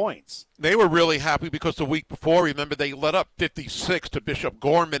lot of points. They were really happy because the week before, remember, they led up 56 to Bishop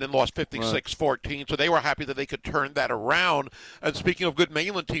Gorman and lost 56-14. So they were happy that they could turn that around. And speaking of good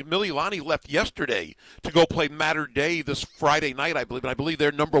mainland team, Mililani left yesterday to go play Mater Dei this Friday night, I believe. And I believe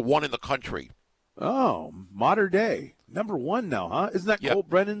they're number 1 in the country. Oh, Mater Dei. Number 1 now, huh? Isn't that Colt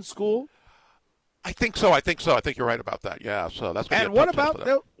Brennan's school? I think so. I think you're right about that. Yeah. So that's. And what about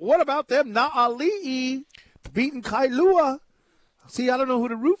them? Na'ali'i beating Kailua. See, I don't know who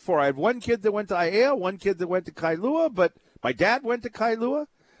to root for. I had one kid that went to Aiea, one kid that went to Kailua, but my dad went to Kailua.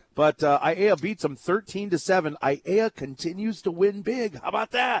 But IAEA beats them 13-7. IAEA continues to win big. How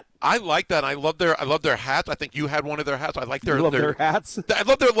about that? I like that. I love their hats. I think you had one of their hats. I like their hats. I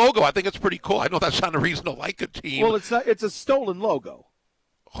love their logo. I think it's pretty cool. I know that's not a reason to like a team. Well, it's not. It's a stolen logo.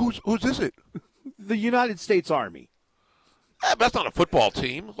 Whose is it? The United States Army. That's not a football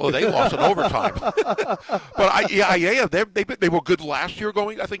team. Well, they lost in overtime. But they were good last year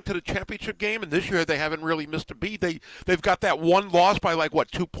going, I think, to the championship game, and this year they haven't really missed a beat. They've got that one loss by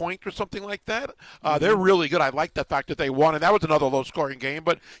 2 points or something like that. They're really good. I like the fact that they won, and that was another low-scoring game,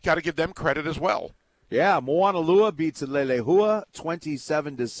 but got to give them credit as well. Yeah, Moanalua beats Lelehua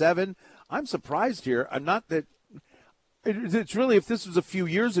 27-7. I'm surprised here. I'm not that. It's really, if this was a few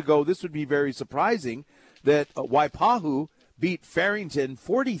years ago, this would be very surprising that Waipahu beat Farrington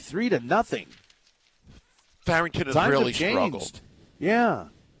 43-0. Farrington has Times really have changed. struggled. Yeah,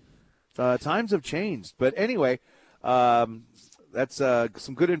 times have changed. But anyway, that's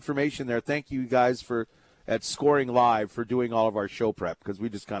some good information there. Thank you guys at Scoring Live for doing all of our show prep, because we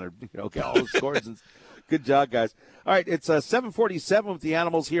just kind of get all the scores. And good job, guys. All right, it's 7:47 with the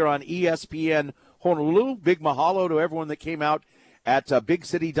Animals here on ESPN Honolulu. Big mahalo to everyone that came out at Big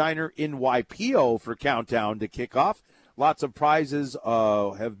City Diner in Waipio for Countdown to kick off. Lots of prizes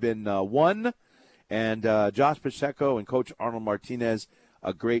have been won, and Josh Pacheco and Coach Arnold Martinez,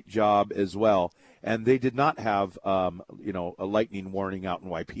 a great job as well. And they did not have, a lightning warning out in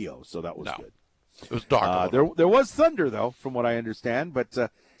Waipio, so that was good. It was dark. There was thunder, though, from what I understand.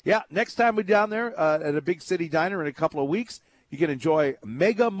 But, next time we're down there at a Big City Diner in a couple of weeks, you can enjoy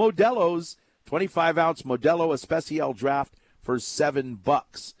Mega Modelo's 25-ounce Modelo Especial Draft for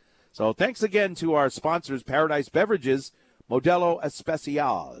 $7. So thanks again to our sponsors, Paradise Beverages, Modelo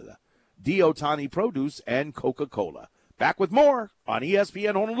Especial, Diotani Produce, and Coca-Cola. Back with more on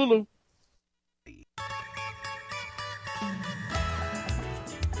ESPN Honolulu.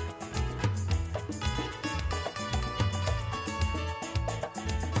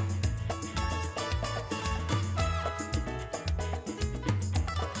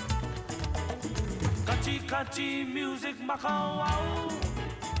 Kachi music makawao.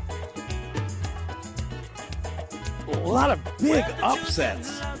 A lot of big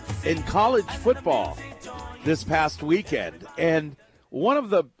upsets in college football this past weekend. And one of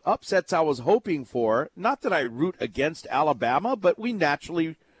the upsets I was hoping for, not that I root against Alabama, but we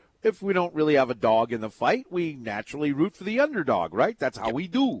naturally, if we don't really have a dog in the fight, we naturally root for the underdog, right? That's how we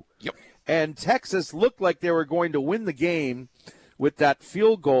do. Yep. And Texas looked like they were going to win the game with that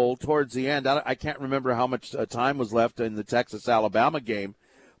field goal towards the end. I can't remember how much time was left in the Texas-Alabama game,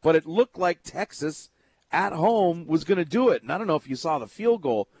 but it looked like Texas at home was going to do it. And I don't know if you saw the field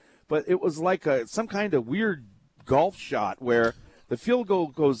goal, but it was like some kind of weird golf shot where the field goal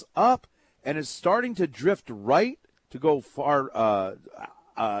goes up and is starting to drift right to go far,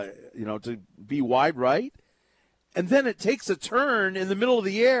 to be wide right. And then it takes a turn in the middle of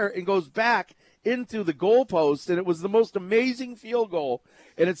the air and goes back into the goalpost, and it was the most amazing field goal.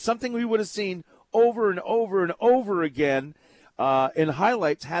 And it's something we would have seen over and over and over again in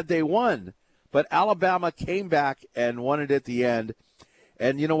highlights had they won. But Alabama came back and won it at the end.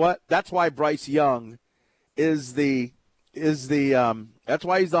 And you know what? That's why Bryce Young is that's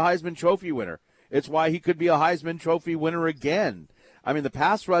why he's the Heisman Trophy winner. It's why he could be a Heisman Trophy winner again. I mean, the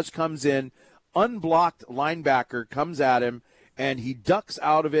pass rush comes in, unblocked linebacker comes at him, and he ducks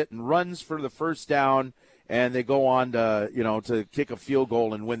out of it and runs for the first down, and they go on to kick a field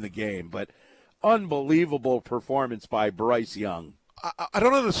goal and win the game. But unbelievable performance by Bryce Young. I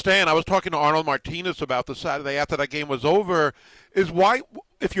don't understand. I was talking to Arnold Martinez about the Saturday after that game was over, is why,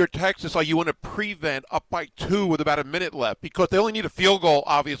 if you're Texas, are you in a prevent up by 2 with about a minute left? Because they only need a field goal,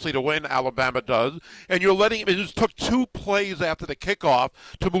 obviously, to win. Alabama does. And you're letting – it just took 2 plays after the kickoff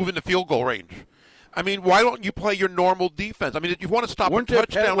to move into field goal range. I mean, why don't you play your normal defense? I mean, if you want to stop a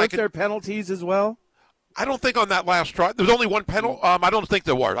touchdown – Weren't there penalties as well? I don't think on that last drive. There was only one penalty. I don't think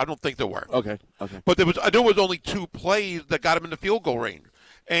there were. Okay. But there was only 2 plays that got him in the field goal range.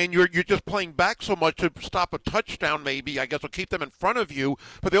 And you're just playing back so much to stop a touchdown maybe, I guess, or keep them in front of you,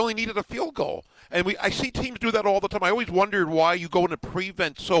 but they only needed a field goal. And I see teams do that all the time. I always wondered why you go into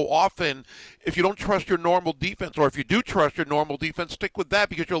prevent so often if you don't trust your normal defense, or if you do trust your normal defense, stick with that,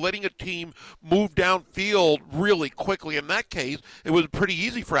 because you're letting a team move downfield really quickly. In that case, it was pretty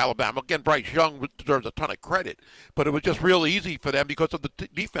easy for Alabama. Again, Bryce Young deserves a ton of credit, but it was just real easy for them because of the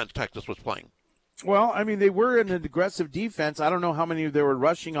defense Texas was playing. Well, I mean, they were in an aggressive defense. I don't know how many they were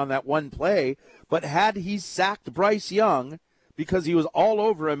rushing on that one play, but had he sacked Bryce Young because he was all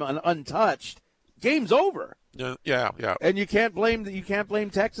over him and untouched, game's over. Yeah. And you can't blame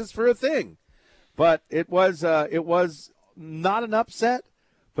Texas for a thing. But it was not an upset,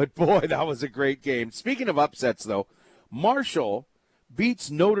 But, boy, that was a great game. Speaking of upsets, though, Marshall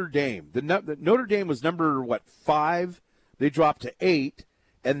beats Notre Dame. The Notre Dame was number, 5? They dropped to 8,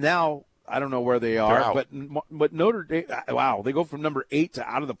 and now I don't know where they are. But Notre Dame, wow, they go from number 8 to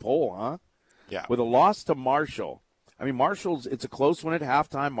out of the poll, huh? Yeah. With a loss to Marshall. I mean, it's a close one at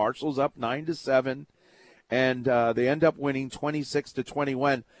halftime. Marshall's up 9-7, and they end up winning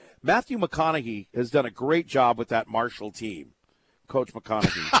 26-21. Matthew McConaughey has done a great job with that Marshall team, Coach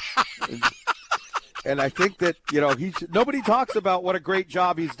McConaughey. And I think that, nobody talks about what a great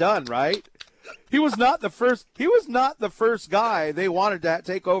job he's done, right? He was not the first guy they wanted to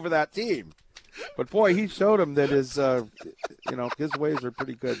take over that team. But, boy, he showed them that his ways are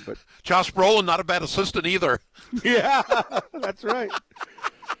pretty good. But Josh Brolin, not a bad assistant either. Yeah, that's right.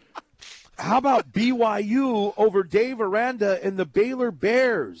 How about BYU over Dave Aranda and the Baylor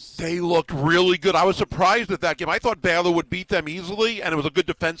Bears? They looked really good. I was surprised at that game. I thought Baylor would beat them easily, and it was a good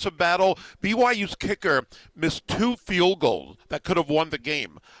defensive battle. BYU's kicker missed 2 field goals that could have won the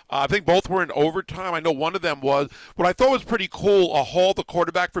game. I think both were in overtime. I know one of them was. What I thought was pretty cool, Hall, the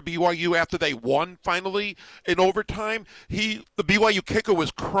quarterback for BYU, after they won finally in overtime, the BYU kicker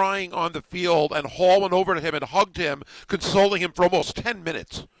was crying on the field, and Hall went over to him and hugged him, consoling him for almost 10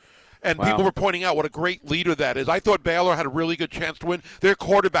 minutes. And people were pointing out what a great leader that is. I thought Baylor had a really good chance to win. Their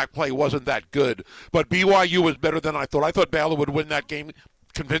quarterback play wasn't that good, but BYU was better than I thought. I thought Baylor would win that game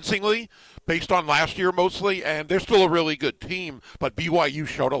convincingly, based on last year mostly, and they're still a really good team, but BYU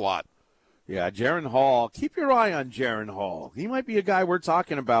showed a lot. Yeah, Jaron Hall. Keep your eye on Jaron Hall. He might be a guy we're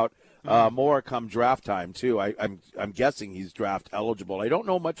talking about more come draft time, too. I'm guessing he's draft eligible. I don't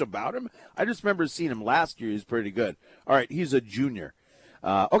know much about him. I just remember seeing him last year. He's pretty good. All right, he's a junior.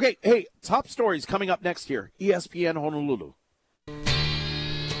 Okay, hey, top stories coming up next here. ESPN Honolulu.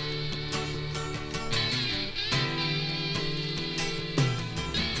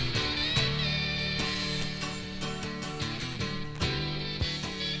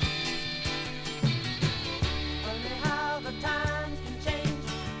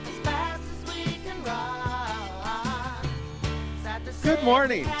 Good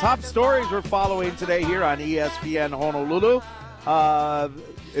morning. Top stories we're following today here on ESPN Honolulu.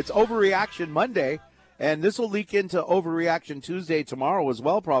 It's Overreaction Monday, and this will leak into Overreaction Tuesday tomorrow as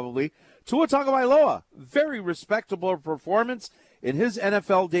well, probably. Tua Tagovailoa, very respectable performance in his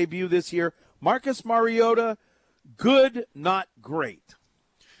NFL debut this year. Marcus Mariota, good, not great.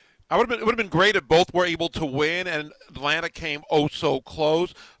 It would have been great if both were able to win, and Atlanta came so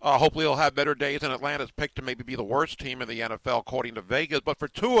close. Hopefully he'll have better days, and Atlanta's picked to maybe be the worst team in the NFL, according to Vegas. But for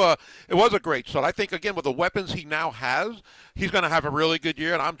Tua, it was a great start. I think, again, with the weapons he now has, he's going to have a really good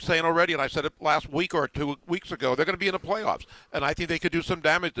year. And I'm saying already, and I said it last week or 2 weeks ago, they're going to be in the playoffs. And I think they could do some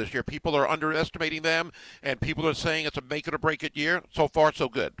damage this year. People are underestimating them, and people are saying it's a make-it-or-break-it year. So far, so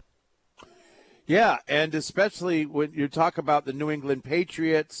good. Yeah, and especially when you talk about the New England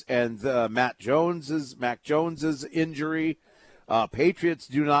Patriots and Mac Jones's injury. Patriots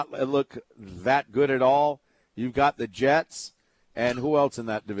do not look that good at all. You've got the Jets, and who else in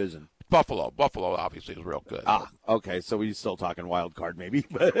that division? Buffalo. Buffalo obviously is real good. Okay, so we're still talking wild card maybe.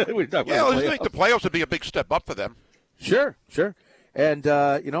 I think the playoffs would be a big step up for them. Sure. And,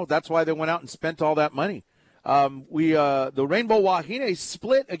 that's why they went out and spent all that money. The Rainbow Wahine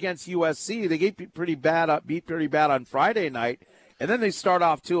split against USC. They beat pretty bad on Friday night, and then they start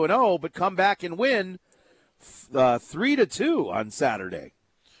off 2-0, but come back and win 3-2 on Saturday.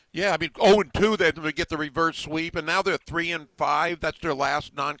 Yeah, I mean 0-2, they get the reverse sweep, and now they're 3-5. That's their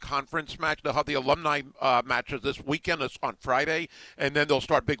last non-conference match. They'll have the alumni matches this weekend on Friday, and then they'll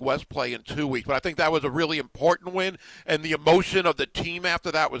start Big West play in 2 weeks. But I think that was a really important win, and the emotion of the team after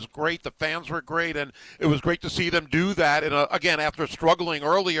that was great. The fans were great, and it was great to see them do that. And again, after struggling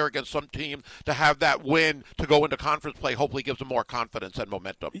earlier against some teams, to have that win to go into conference play hopefully gives them more confidence and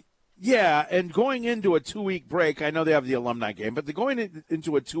momentum. Yeah, and going into a 2-week break, I know they have the alumni game, but going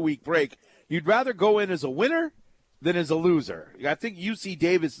into a 2-week break, you'd rather go in as a winner than as a loser. I think UC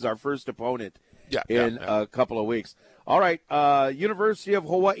Davis is our first opponent in a couple of weeks. All right, University of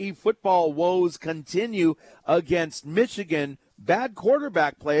Hawaii football woes continue against Michigan. Bad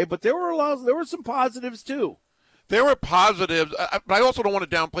quarterback play, but there were some positives too. There were positives, but I also don't want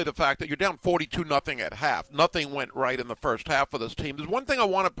to downplay the fact that you're down 42-0 at half. Nothing went right in the first half for this team. There's one thing I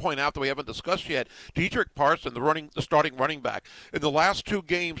want to point out that we haven't discussed yet. Dietrich Parson, the starting running back, in the last 2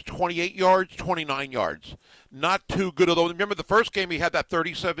 games, 28 yards, 29 yards. not too good. Although, remember the first game he had that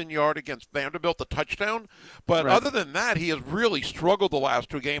 37-yard against Vanderbilt, the touchdown. But Right. other than that, he has really struggled the last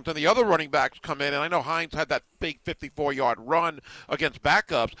two games. And the other running backs come in, and I know Hines had that big 54-yard run against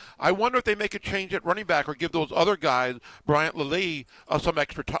backups. I wonder if they make a change at running back or give those other guys, Bryant Lilly, some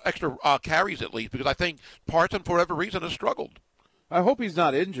extra carries at least, because I think Parson, for whatever reason, has struggled. I hope he's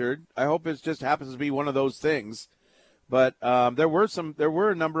not injured. I hope it just happens to be one of those things. But there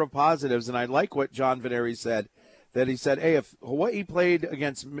were a number of positives, and I like what John Veneri said. That he said, "Hey, if Hawaii played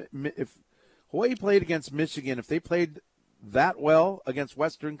against Michigan, if they played that well against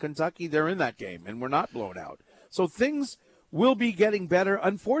Western Kentucky, they're in that game, and we're not blown out. So things will be getting better.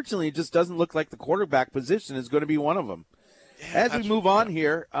 Unfortunately, it just doesn't look like the quarterback position is going to be one of them." As we move on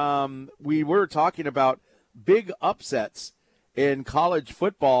here, we were talking about big upsets in college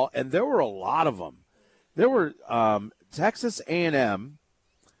football, and there were a lot of them. There were Texas A&M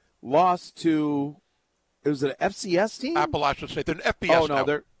lost to, it was an FCS team? Appalachian State. They're an FBS now.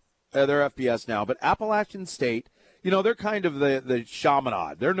 They're FBS now. But Appalachian State, they're kind of the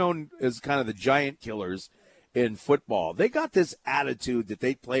Chaminade. They're known as kind of the giant killers in football. They got this attitude that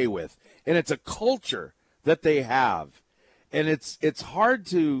they play with, and it's a culture that they have. And it's hard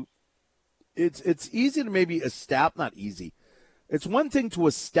to it's easy to maybe not easy. It's one thing to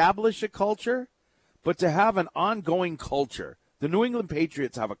establish a culture, but to have an ongoing culture. The New England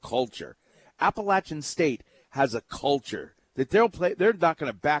Patriots have a culture. Appalachian State has a culture that they'll play. They're not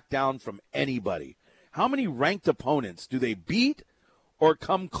going to back down from anybody. How many ranked opponents do they beat or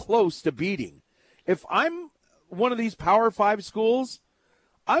come close to beating? If I'm one of these Power 5 schools,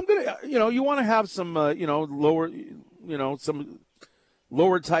 I'm going to, you want to have some, some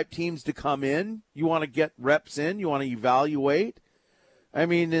lower type teams to come in. You want to get reps in. You want to evaluate. I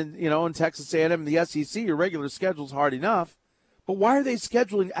mean, in Texas A&M and the SEC, your regular schedule's hard enough. But why are they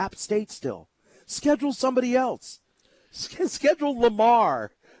scheduling App State still? Schedule somebody else. Schedule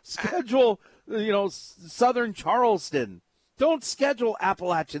Lamar. Schedule, Southern Charleston. Don't schedule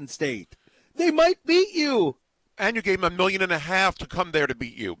Appalachian State. They might beat you. And you gave them $1.5 million to come there to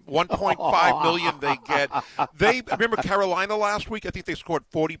beat you. $1.5 million they get. They remember Carolina last week. I think they scored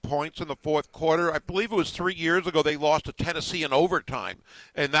 40 points in the fourth quarter. I believe it was 3 years ago they lost to Tennessee in overtime,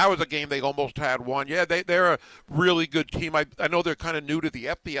 and that was a game they almost had won. Yeah, they're a really good team. I know they're kind of new to the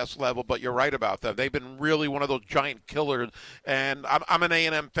FBS level, but you're right about them. They've been really one of those giant killers. And I'm an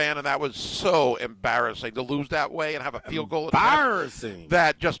A&M fan, and that was so embarrassing to lose that way and have a field goal. Embarrassing.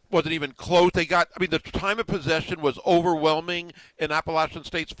 That just wasn't even close. The time of possession was overwhelming in Appalachian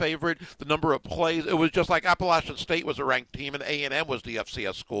State's favorite. The number of plays, it was just like Appalachian State was a ranked team and A&M was the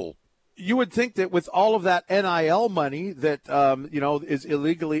FCS school. You would think that with all of that NIL money that is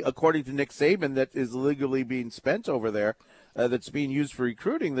illegally, according to Nick Saban, that is illegally being spent over there, that's being used for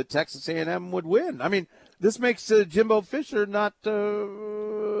recruiting, that Texas A&M would win. I mean, this makes Jimbo Fisher not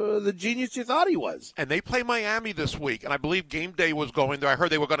the genius you thought he was. And they play Miami this week, and I believe game day was going there. I heard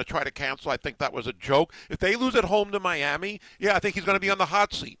they were going to try to cancel. I think that was a joke. If they lose at home to Miami, I think he's going to be on the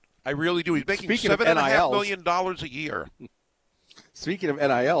hot seat. I really do. He's making $7.5 million a year. Speaking of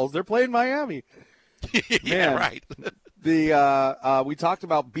NILs, they're playing Miami. Yeah, right. We talked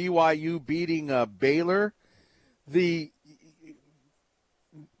about BYU beating Baylor. The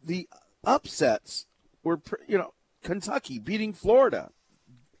upsets were, Kentucky beating Florida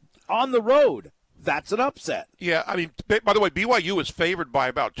on the road. That's an upset. Yeah, I mean, by the way, BYU is favored by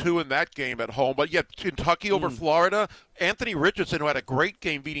about 2 in that game at home, but yet Kentucky over Florida. Anthony Richardson, who had a great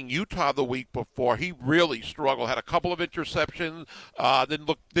game beating Utah the week before, he really struggled. Had a couple of interceptions.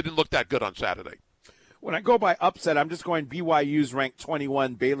 Didn't look that good on Saturday. When I go by upset, I'm just going BYU's ranked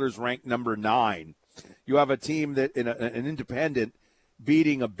 21, Baylor's ranked number 9. You have a team that an independent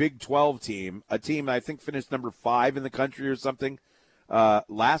beating a Big 12 team, a team that I think finished number 5 in the country or something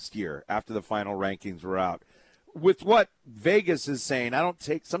last year after the final rankings were out. With what Vegas is saying,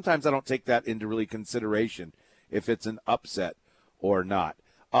 sometimes I don't take that into really consideration if it's an upset or not.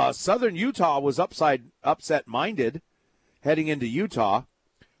 Southern Utah was upset-minded heading into Utah,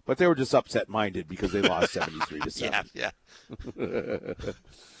 but they were just upset-minded because they lost 73-7. Yeah.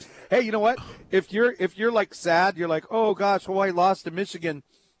 Hey, you know what? If you're like sad, you're like, oh gosh, Hawaii lost to Michigan.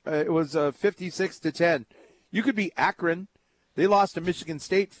 It was 56-10. You could be Akron. They lost to Michigan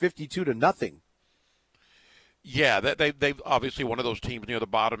State 52-0. Yeah, they've obviously one of those teams near the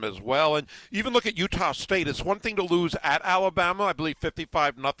bottom as well. And even look at Utah State. It's one thing to lose at Alabama, I believe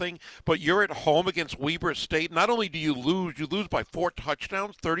 55-0, but you're at home against Weber State. Not only do you lose by 4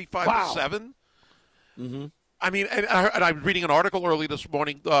 touchdowns, 35-7. Mm-hmm. I mean, and I was reading an article early this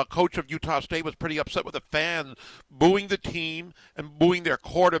morning. The coach of Utah State was pretty upset with the fans booing the team and booing their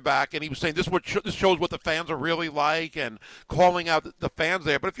quarterback, and he was saying this shows what the fans are really like, and calling out the fans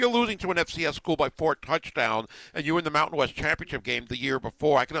there. But if you're losing to an FCS school by 4 touchdowns and you were in the Mountain West Championship game the year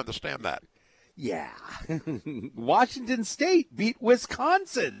before, I can understand that. Yeah. Washington State beat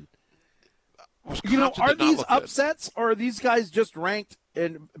Wisconsin. Wisconsin are these upsets, or are these guys just ranked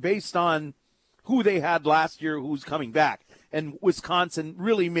and based on who they had last year, who's coming back? And Wisconsin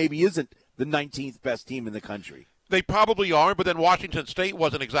really maybe isn't the 19th best team in the country. They probably are, but then Washington State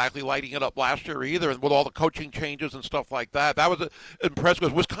wasn't exactly lighting it up last year either, and with all the coaching changes and stuff like that. That was impressive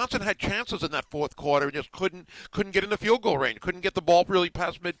because Wisconsin had chances in that fourth quarter and just couldn't get in the field goal range, couldn't get the ball really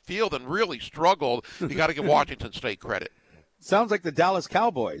past midfield, and really struggled. You got to give Washington State credit. Sounds like the Dallas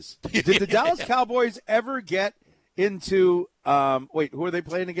Cowboys. Did the Dallas Cowboys ever get into who are they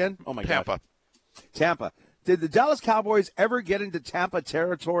playing again? Oh, my God. Tampa. Did the Dallas Cowboys ever get into Tampa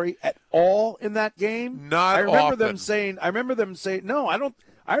territory at all in that game? Not I remember often. them saying no, I don't.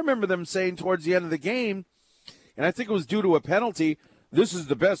 I remember them saying towards the end of the game, and I think it was due to a penalty, this is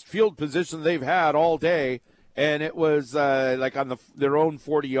the best field position they've had all day, and it was like on their own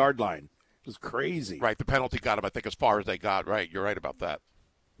 40-yard line. It was crazy. Right, the penalty got them, I think, as far as they got. Right, you're right about that.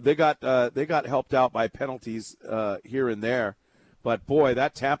 They got helped out by penalties here and there, but boy,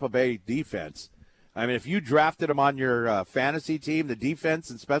 that Tampa Bay defense. I mean, if you drafted them on your fantasy team, the defense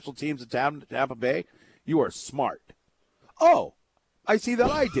and special teams of Tampa Bay, you are smart. Oh, I see that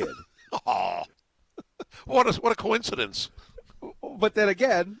I did. Oh, what a coincidence. But then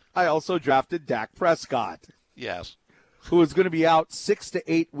again, I also drafted Dak Prescott. Yes. Who is going to be out 6 to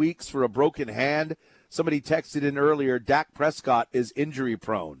 8 weeks for a broken hand. Somebody texted in earlier, Dak Prescott is injury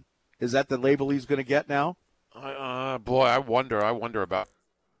prone. Is that the label he's going to get now? Boy, I wonder about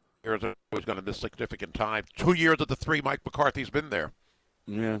years was going to miss significant time. 2 years of the 3 Mike McCarthy's been there.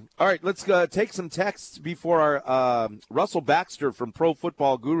 Yeah. All right, let's take some texts before our Russell Baxter from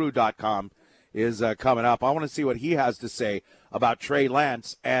ProFootballGuru.com is coming up. I want to see what he has to say about Trey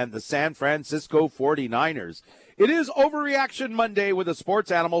Lance and the San Francisco 49ers. It is Overreaction Monday with the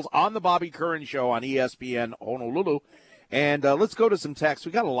Sports Animals on the Bobby Curran Show on ESPN Honolulu. And let's go to some texts.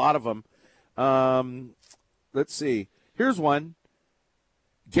 We got a lot of them. Let's see. Here's one.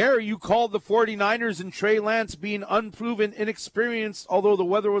 Gary, you called the 49ers and Trey Lance being unproven, inexperienced, although the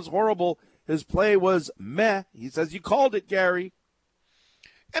weather was horrible. His play was meh. He says you called it, Gary.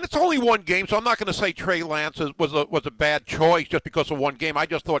 And it's only one game, so I'm not going to say Trey Lance was a bad choice just because of one game. I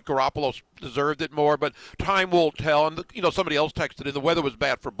just thought Garoppolo deserved it more, but time will tell. And, somebody else texted in, the weather was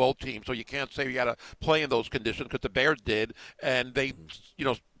bad for both teams, so you can't say you got to play in those conditions because the Bears did, and they,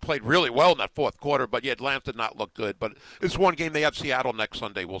 played really well in that fourth quarter, but yet Lance did not look good. But it's one game. They have Seattle next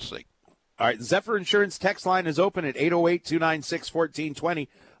Sunday. We'll see. All right, Zephyr Insurance text line is open at 808-296-1420.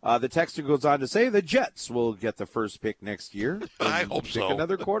 The texter goes on to say the Jets will get the first pick next year. I hope so. Pick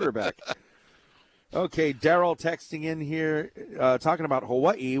another quarterback. Okay, Daryl texting in here, talking about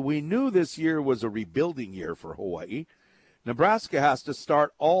Hawaii. We knew this year was a rebuilding year for Hawaii. Nebraska has to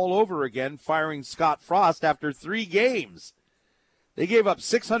start all over again, firing Scott Frost after 3 games. They gave up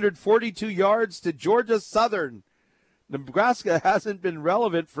 642 yards to Georgia Southern. Nebraska hasn't been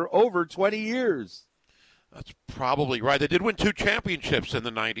relevant for over 20 years. That's probably right. They did win 2 championships in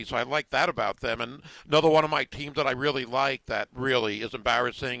the 90s, so I like that about them. And another one of my teams that I really like that really is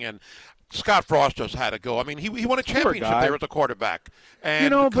embarrassing, and Scott Frost just had to go. I mean, he won a championship there as a quarterback,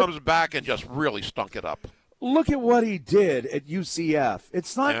 and comes back and just really stunk it up. Look at what he did at UCF.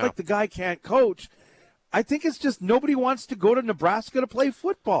 It's not like the guy can't coach. I think it's just nobody wants to go to Nebraska to play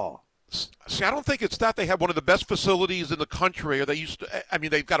football. See, I don't think it's that. They have one of the best facilities in the country, or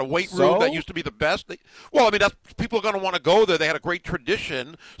they've got a weight room that used to be the best. People are going to want to go there. They had a great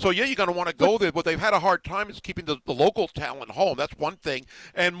tradition. So, yeah, you're going to want to go there, but they've had a hard time is keeping the local talent home. That's one thing.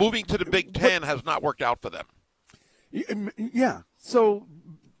 And moving to the Big Ten has not worked out for them. Yeah. So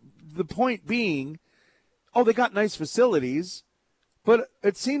the point being, they got nice facilities, but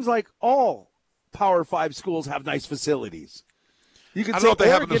it seems like all Power 5 schools have nice facilities. You can say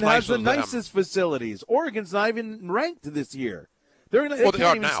Oregon has the nicest facilities. Oregon's not even ranked this year. They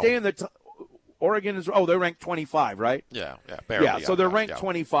can't even stay in the Oregon is they're ranked 25, right? Yeah, barely. Yeah, so they're ranked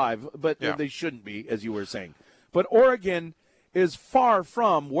 25, but they shouldn't be, as you were saying. But Oregon is far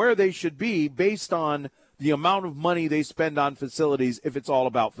from where they should be based on the amount of money they spend on facilities if it's all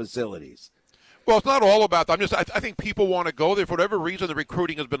about facilities. Well, it's not all about that. I think people want to go there. For whatever reason, the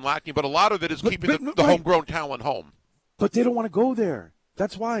recruiting has been lacking, but a lot of it is keeping the homegrown talent home. But they don't want to go there.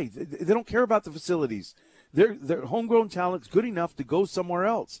 That's why. They don't care about the facilities. Their homegrown talent's good enough to go somewhere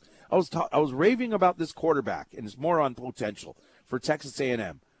else. I was raving about this quarterback, and it's more on potential for Texas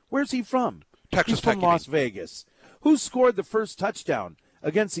A&M. Where's he from? Texas He's from Tech, Las Vegas. Who scored the first touchdown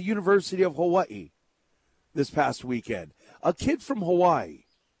against the University of Hawaii this past weekend? A kid from Hawaii.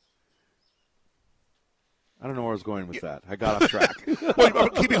 I don't know where I was going with that. I got off track. Well,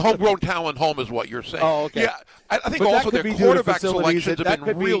 keeping homegrown talent home is what you're saying. Oh, okay. Yeah, I think But also that their could be due to quarterback facilities. selections That have been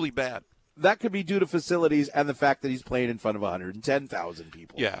could be- really bad. That could be due to facilities and the fact that he's playing in front of 110,000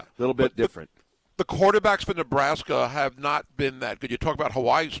 people. Yeah. A little bit different. The quarterbacks for Nebraska have not been that good. You talk about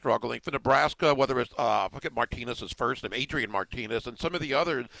Hawaii struggling. For Nebraska, whether it's, I forget Martinez's first name, Adrian Martinez, and some of the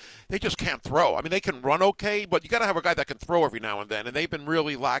others, they just can't throw. I mean, they can run okay, but you got to have a guy that can throw every now and then, and they've been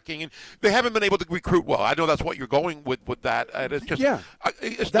really lacking. And they haven't been able to recruit well. I know that's what you're going with that. And it's just,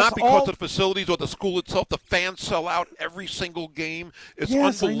 it's not because of the facilities or the school itself. The fans sell out every single game. It's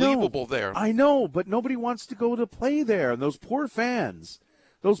unbelievable there. I know, but nobody wants to go to play there. And those poor fans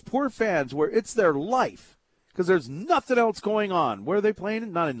where it's their life because there's nothing else going on. Where are they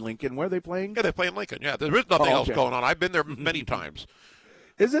playing? Not in Lincoln. Where are they playing? Yeah, they play in Lincoln. Yeah, there is nothing else going on. I've been there many times.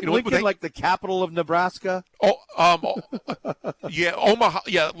 Isn't Lincoln like the capital of Nebraska? Yeah, Omaha.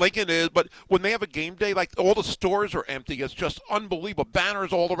 Yeah, Lincoln is. But when they have a game day, like all the stores are empty. It's just unbelievable.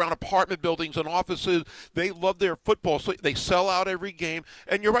 Banners all around apartment buildings and offices. They love their football, so they sell out every game.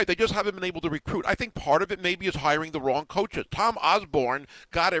 And you're right, they just haven't been able to recruit. I think part of it maybe is hiring the wrong coaches. Tom Osborne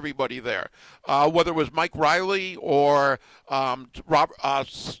got everybody there, whether it was Mike Riley or Rob. I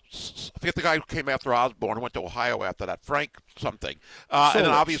forget the guy who came after Osborne, who went to Ohio after that, Frank something. And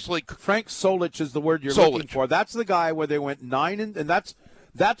then obviously Frank Solich is the word you're looking for. That's the guy where they went 9 and that's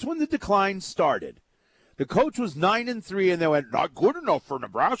when the decline started. The coach was 9-3 and they went, not good enough for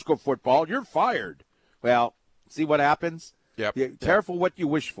Nebraska football. You're fired. Well, see what happens? Yep. Careful what you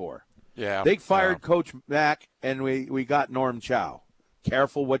wish for. Yeah. They fired Coach Mack and we got Norm Chow.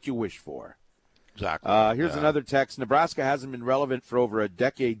 Careful what you wish for. Exactly. Here's another text. Nebraska hasn't been relevant for over a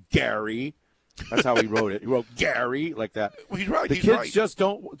decade, Gary. That's how he wrote it. He wrote Gary like that. Well, he's right. Kids just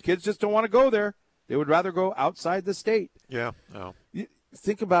don't want to go there. They would rather go outside the state. Yeah. No.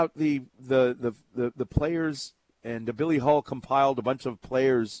 Think about the players, and Billy Hull compiled a bunch of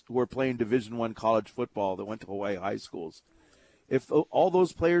players who were playing Division I college football that went to Hawaii high schools. If all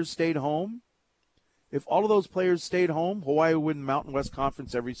those players stayed home, Hawaii would win the Mountain West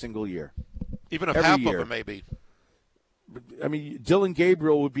Conference every single year. Even if half of them, maybe. I mean, Dylan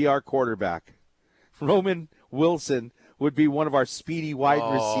Gabriel would be our quarterback. Roman Wilson would be one of our speedy wide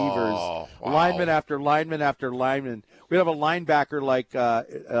receivers. Wow. Lineman after lineman after lineman. We'd have a linebacker like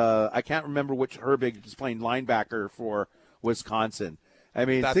I can't remember which Herbig is playing linebacker for Wisconsin. I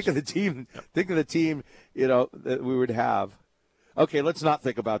mean, think of the team. Think of the team. That we would have. Okay, let's not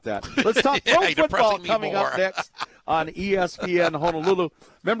think about that. Let's talk pro football coming up next on ESPN Honolulu.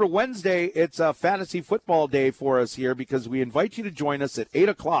 Remember, Wednesday, it's a fantasy football day for us here because we invite you to join us at 8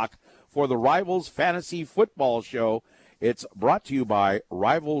 o'clock for the Rivals Fantasy Football Show. It's brought to you by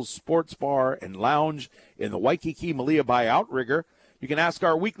Rivals Sports Bar and Lounge in the Waikiki Malia by Outrigger. You can ask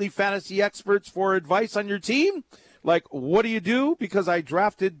our weekly fantasy experts for advice on your team, like, what do you do because I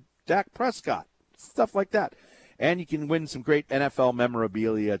drafted Dak Prescott? Stuff like that. And you can win some great NFL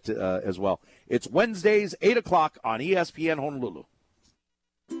memorabilia as well. It's Wednesdays, 8 o'clock on ESPN Honolulu.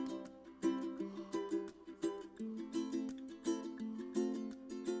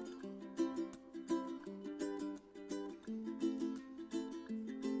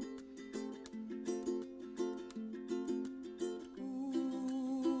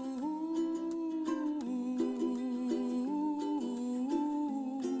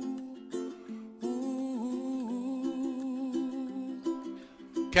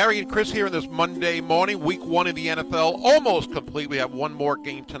 Gary and Chris here on this Monday morning, week 1 in the NFL, almost complete. We have one more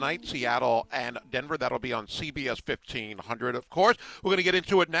game tonight, Seattle and Denver. That'll be on CBS 1500, of course. We're going to get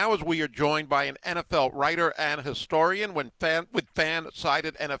into it now as we are joined by an NFL writer and historian with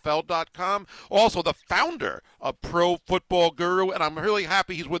FanSidedNFL.com, also the founder of Pro Football Guru, and I'm really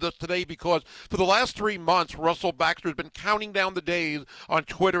happy he's with us today because for the last 3 months, Russell Baxter has been counting down the days on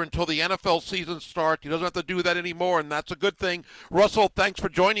Twitter until the NFL season starts. He doesn't have to do that anymore, and that's a good thing. Russell, thanks for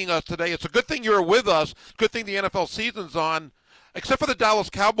joining us today. It's a good thing you're with us. Good thing the NFL season's on. Except for the Dallas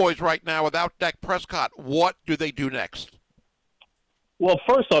Cowboys right now without Dak Prescott, what do they do next? Well,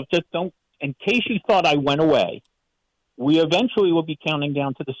 first off, just don't, in case you thought I went away, we eventually will be counting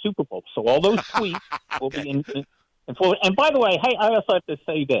down to the Super Bowl. So all those tweets will be in full. And by the way, hey, I also have to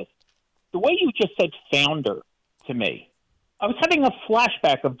say this. The way you just said founder to me, I was having a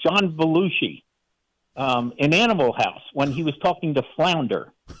flashback of John Belushi in Animal House when he was talking to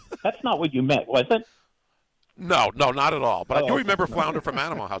Flounder. That's not what you meant, was it? No, not at all. But I do Oh, remember Flounder from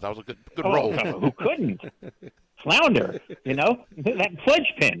Animal House. That was a good role. Who couldn't? Flounder, that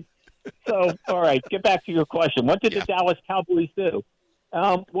pledge pin. So, all right, get back to your question. What did the Dallas Cowboys do?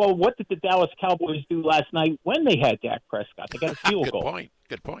 Well, what did the Dallas Cowboys do last night when they had Dak Prescott? They got a field goal.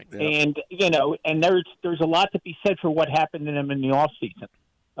 Good point. Yeah. And there's a lot to be said for what happened to them in the offseason.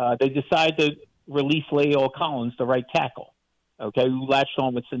 They decided to release Leo Collins, the right tackle, who latched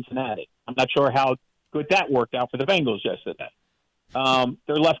on with Cincinnati. I'm not sure how good that worked out for the Bengals yesterday.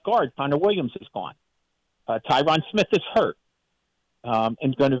 Their left guard, Connor Williams, is gone. Tyron Smith is hurt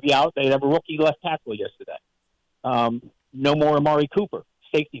and going to be out. They have a rookie left tackle yesterday. No more Amari Cooper,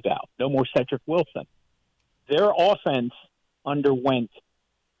 safety valve. No more Cedric Wilson. Their offense underwent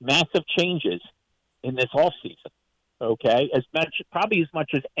massive changes in this offseason, probably as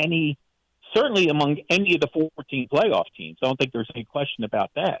much as any, certainly among any of the 14 playoff teams. I don't think there's any question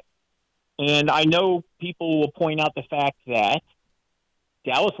about that. And I know people will point out the fact that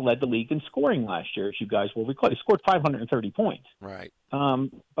Dallas led the league in scoring last year, as you guys will recall. They scored 530 points. Right.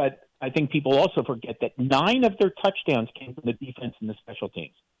 But I think people also forget that 9 of their touchdowns came from the defense and the special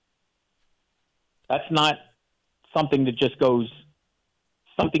teams. That's not something that just goes,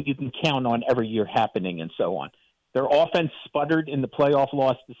 something you can count on every year happening and so on. Their offense sputtered in the playoff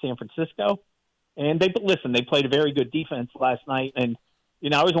loss to San Francisco. And they played a very good defense last night. And,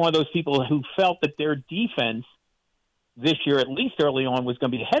 I was one of those people who felt that their defense this year, at least early on, was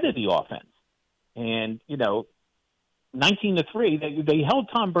going to be ahead of the offense. And, 19-3, they held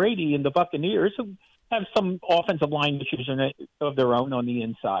Tom Brady and the Buccaneers, who have some offensive line issues of their own on the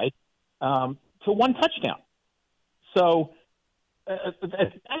inside, to 1 touchdown. So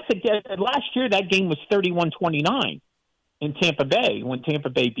last year that game was 31-29 in Tampa Bay when Tampa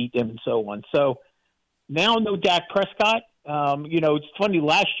Bay beat them and so on. So now no Dak Prescott. It's funny.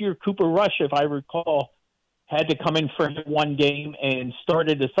 Last year Cooper Rush, if I recall, had to come in for one game and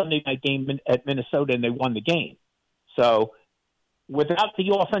started a Sunday night game at Minnesota, and they won the game. So without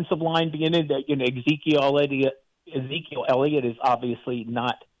the offensive line being in there, Ezekiel Elliott is obviously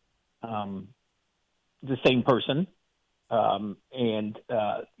not the same person. He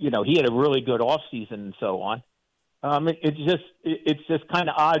had a really good offseason and so on. It's just kind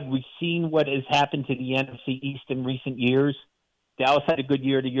of odd. We've seen what has happened to the NFC East in recent years. Dallas had a good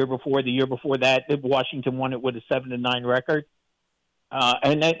year the year before. The year before that, Washington won it with a 7-9 record.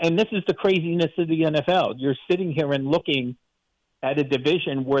 And this is the craziness of the NFL. You're sitting here and looking at a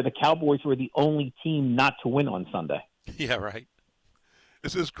division where the Cowboys were the only team not to win on Sunday. Yeah, right.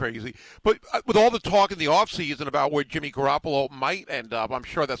 This is crazy. But with all the talk in the offseason about where Jimmy Garoppolo might end up, I'm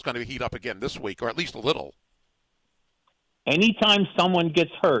sure that's going to heat up again this week, or at least a little. Anytime someone gets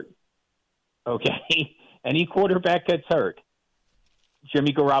hurt, any quarterback gets hurt,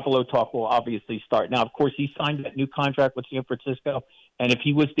 Jimmy Garoppolo talk will obviously start. Now, of course, he signed that new contract with San Francisco, and if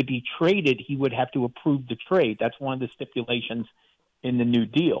he was to be traded, he would have to approve the trade. That's one of the stipulations in the new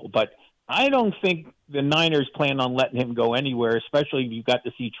deal. But I don't think the Niners plan on letting him go anywhere, especially if you got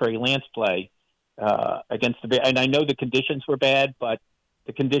to see Trey Lance play against the Bears. And I know the conditions were bad, but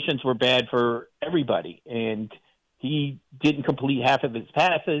the conditions were bad for everybody. And he didn't complete half of his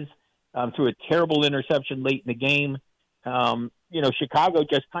passes, threw a terrible interception late in the game. Chicago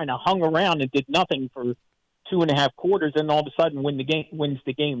just kind of hung around and did nothing for 2.5 quarters, and all of a sudden wins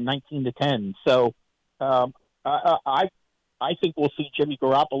the game 19-10. So I think we'll see Jimmy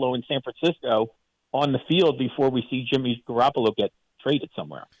Garoppolo in San Francisco on the field before we see Jimmy Garoppolo get traded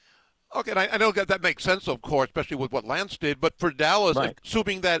somewhere. Okay, and I know that makes sense, of course, especially with what Lance did. But for Dallas, right,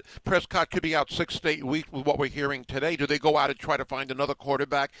 assuming that Prescott could be out 6 to 8 weeks with what we're hearing today, do they go out and try to find another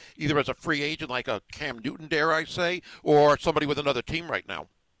quarterback, either as a free agent like a Cam Newton, dare I say, or somebody with another team right now?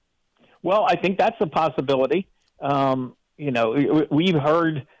 Well, I think that's a possibility. We've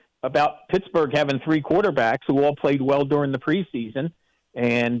heard about Pittsburgh having 3 quarterbacks who all played well during the preseason.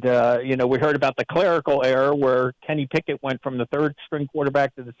 And, we heard about the clerical error where Kenny Pickett went from the 3rd-string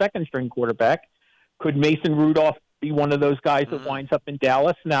quarterback to the 2nd-string quarterback. Could Mason Rudolph be one of those guys that winds up in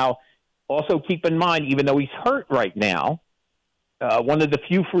Dallas? Now, also keep in mind, even though he's hurt right now, one of the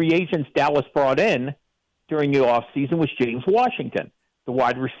few free agents Dallas brought in during the offseason was James Washington, the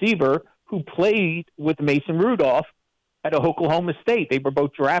wide receiver who played with Mason Rudolph at Oklahoma State. They were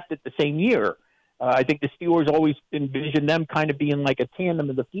both drafted the same year. I think the Steelers always envisioned them kind of being like a tandem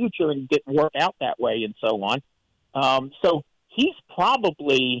in the future, and didn't work out that way and so on. So he's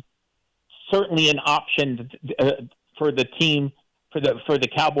probably certainly an option for the team, for the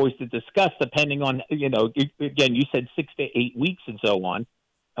Cowboys to discuss, depending on, again, you said 6 to 8 weeks and so on.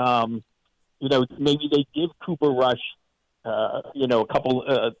 Maybe they give Cooper Rush, a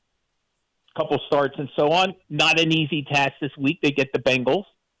couple couple starts and so on. Not an easy task this week. They get the Bengals.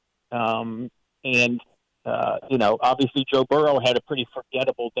 Obviously Joe Burrow had a pretty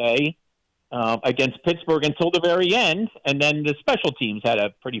forgettable day against Pittsburgh until the very end, and then the special teams had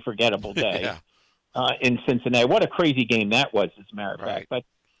a pretty forgettable day in Cincinnati. What a crazy game that was, as a matter of fact. But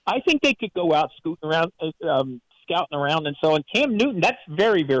I think they could go out scooting around, scouting around and so on. Cam Newton, that's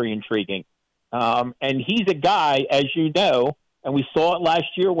very, very intriguing. And he's a guy, as you know, and we saw it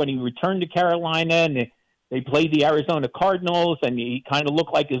last year when he returned to Carolina and they played the Arizona Cardinals, and he kind of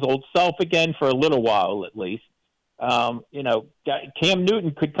looked like his old self again for a little while at least. Cam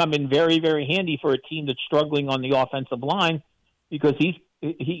Newton could come in very, very handy for a team that's struggling on the offensive line because he's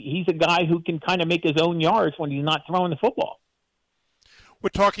a guy who can kind of make his own yards when he's not throwing the football. We're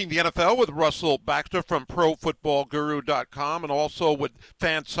talking the NFL with Russell Baxter from ProFootballGuru.com and also with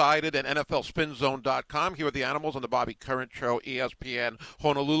FanSided and NFLSpinZone.com. Here are the Animals on the Bobby Curran Show, ESPN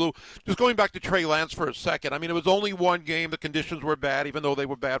Honolulu. Just going back to Trey Lance for a second. I mean, it was only one game. The conditions were bad, even though they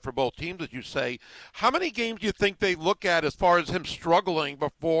were bad for both teams, as you say. How many games do you think they look at as far as him struggling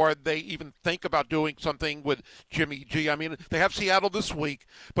before they even think about doing something with Jimmy G? I mean, they have Seattle this week,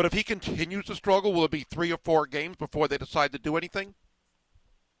 but if he continues to struggle, will it be 3 or 4 games before they decide to do anything?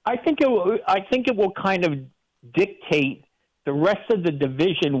 I think it will kind of dictate the rest of the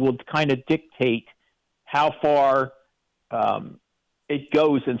division. Will kind of dictate how far it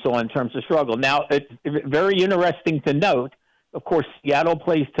goes and so on in terms of struggle. Now, it's very interesting to note. Of course, Seattle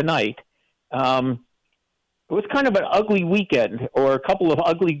plays tonight. It was kind of an ugly weekend or a couple of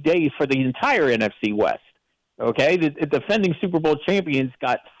ugly days for the entire NFC West. Okay, the defending Super Bowl champions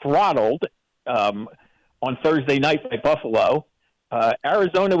got throttled on Thursday night by Buffalo.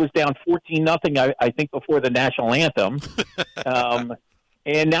 Arizona was down 14-0, I think, before the national anthem.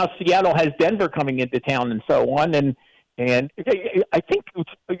 And now Seattle has Denver coming into town and so on. And I think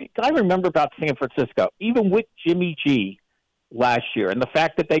I remember about San Francisco, even with Jimmy G last year, and the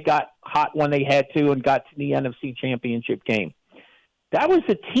fact that they got hot when they had to and got to the NFC Championship game. That was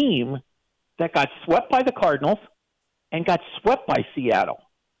a team that got swept by the Cardinals and got swept by Seattle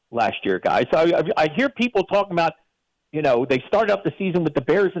last year, guys. So I hear people talking about, they started up the season with the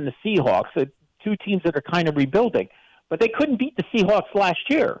Bears and the Seahawks, two teams that are kind of rebuilding. But they couldn't beat the Seahawks last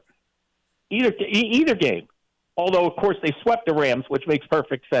year, either game. Although, of course, they swept the Rams, which makes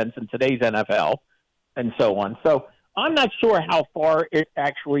perfect sense in today's NFL, and so on. So I'm not sure how far it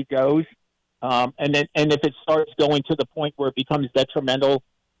actually goes, and if it starts going to the point where it becomes detrimental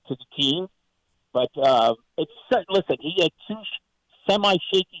to the team. But listen, he had 2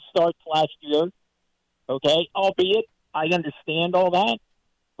 semi-shaky starts last year, okay, albeit I understand all that,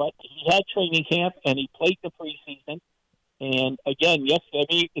 but he had training camp and he played the preseason. And again,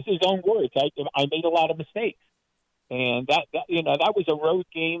 yesterday, it's his own words. I made a lot of mistakes, and that was a road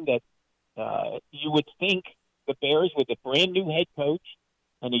game that you would think the Bears, with a brand new head coach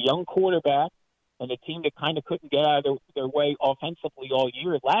and a young quarterback and a team that kind of couldn't get out of their way offensively all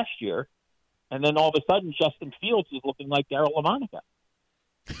year last year, and then all of a sudden Justin Fields is looking like Darryl LaMonica.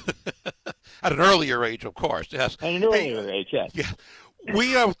 At an earlier age, of course, yes. At an earlier age, yes. Yeah.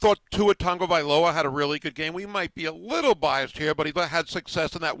 We thought Tua Tagovailoa had a really good game. We might be a little biased here, but he had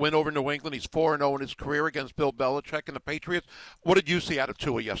success in that win over New England. He's 4-0 in his career against Bill Belichick and the Patriots. What did you see out of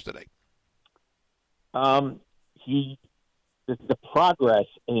Tua yesterday? The progress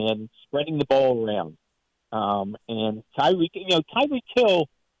and spreading the ball around. And Tyreek Hill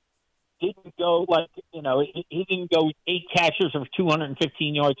didn't go he didn't go 8 catches of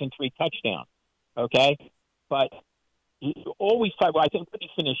 215 yards and 3 touchdowns. Okay, but he always tried. Well, I think he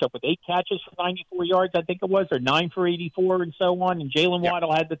finished up with 8 catches for 94 yards. I think it was, or 9 for 84, and so on. And Jalen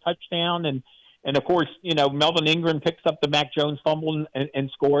Waddle had the touchdown, and of course, Melvin Ingram picks up the Mac Jones fumble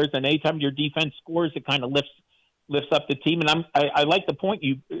and scores. And anytime your defense scores, it kind of lifts up the team. And I like the point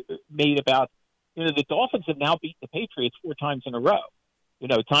you made about the Dolphins have now beat the Patriots 4 times in a row.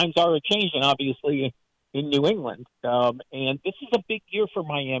 Times are a-changing, obviously, in New England. And this is a big year for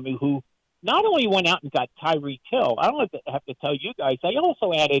Miami, who not only went out and got Tyreek Hill, I don't have to tell you guys, they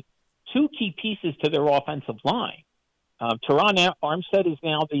also added 2 key pieces to their offensive line. Teron Armstead is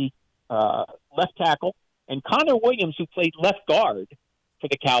now the left tackle, and Connor Williams, who played left guard for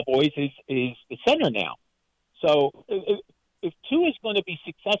the Cowboys, is the center now. So if Tua is going to be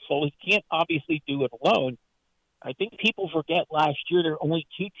successful, he can't obviously do it alone. I think people forget last year there are only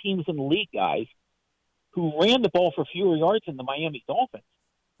 2 teams in the league, guys, who ran the ball for fewer yards than the Miami Dolphins.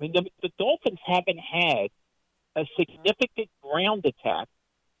 I mean, the Dolphins haven't had a significant ground attack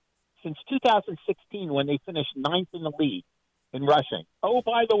since 2016 when they finished 9th in the league in rushing. Oh,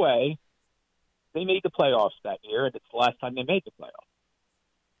 by the way, they made the playoffs that year, and it's the last time they made the playoffs.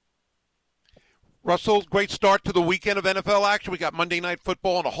 Russell, great start to the weekend of NFL action. We got Monday Night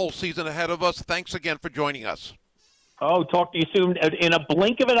Football and a whole season ahead of us. Thanks again for joining us. Oh, talk to you soon. In a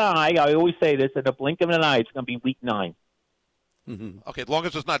blink of an eye, I always say this, in a blink of an eye, it's going to be week 9. Mm-hmm. Okay, as long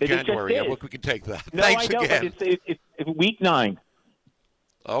as it's not It January, just is. we can take that. No, Thanks I know, again. but it's week 9.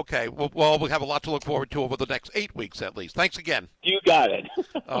 Okay, well, we have a lot to look forward to over the next 8 weeks at least. Thanks again. You got it.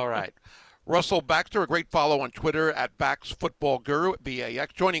 All right. Russell Baxter, a great follow on Twitter at Bax Football Guru,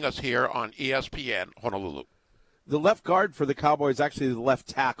 BAX, joining us here on ESPN Honolulu. The left guard for the Cowboys, actually the left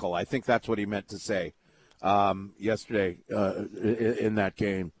tackle. I think that's what he meant to say yesterday in that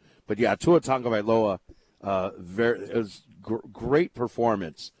game. But, yeah, Tua Tagovailoa, it was great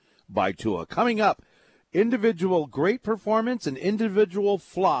performance by Tua. Coming up, individual great performance and individual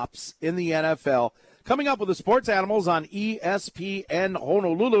flops in the NFL. Coming up with the Sports Animals on ESPN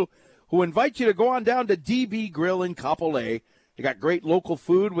Honolulu, who invite you to go on down to DB Grill in Kapolei. They got great local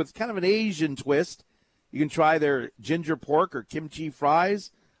food with kind of an Asian twist. You can try their ginger pork or kimchi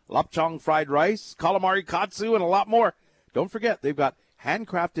fries, lapchang fried rice, calamari katsu, and a lot more. Don't forget, they've got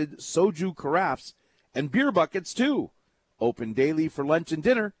handcrafted soju carafes and beer buckets, too. Open daily for lunch and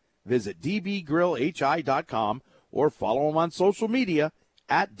dinner. Visit dbgrillhi.com or follow them on social media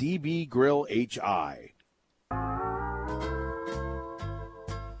at dbgrillhi.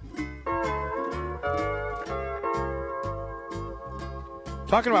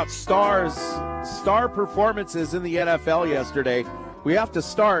 Talking about star performances in the NFL yesterday, we have to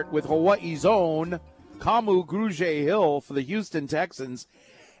start with Hawaii's own Kamu Grugier-Hill for the Houston Texans.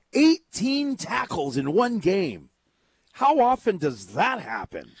 18 tackles in one game. How often does that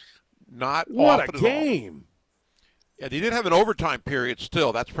happen? Not what often a game. Yeah, they did have an overtime period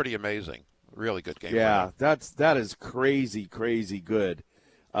still. That's pretty amazing. Really good game. Yeah, that is crazy good.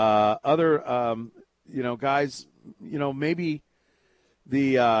 Other guys, maybe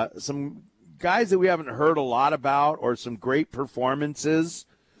some guys that we haven't heard a lot about or some great performances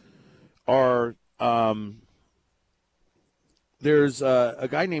are there's a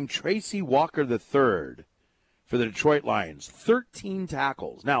guy named Tracy Walker III for the Detroit Lions, 13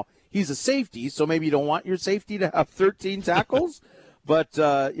 tackles. Now, he's a safety, so maybe you don't want your safety to have 13 tackles, but,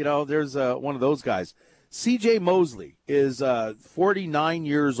 there's one of those guys. C.J. Mosley is 49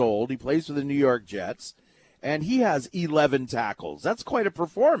 years old. He plays for the New York Jets, and he has 11 tackles. That's quite a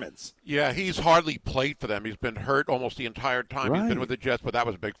performance. Yeah, he's hardly played for them. He's been hurt almost the entire time he's been with the Jets, but that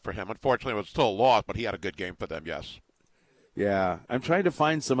was big for him. Unfortunately, it was still a loss, but he had a good game for them, yes. Yeah, I'm trying to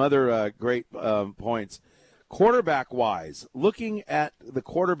find some other great points. Quarterback-wise, looking at the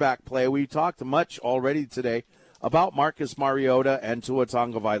quarterback play, we talked much already today about Marcus Mariota and Tua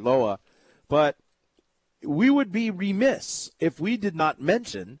Tagovailoa, but we would be remiss if we did not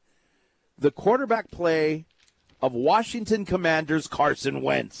mention the quarterback play of Washington Commanders' Carson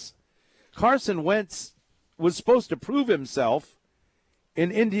Wentz. Carson Wentz was supposed to prove himself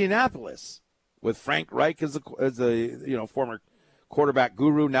in Indianapolis with Frank Reich as a former quarterback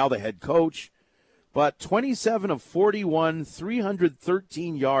guru, now the head coach. But 27 of 41,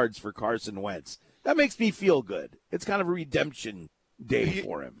 313 yards for Carson Wentz. That makes me feel good. It's kind of a redemption day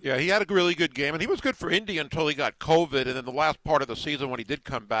for him. Yeah, he had a really good game, and he was good for Indy until he got COVID. And then the last part of the season when he did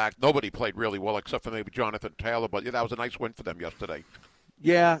come back, nobody played really well except for maybe Jonathan Taylor. But yeah, that was a nice win for them yesterday.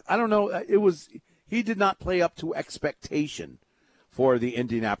 Yeah, I don't know. He did not play up to expectation for the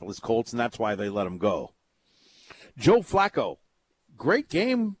Indianapolis Colts, and that's why they let him go. Joe Flacco, great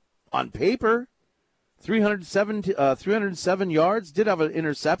game on paper. 307 yards, did have an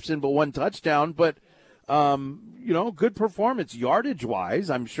interception but one touchdown, but good performance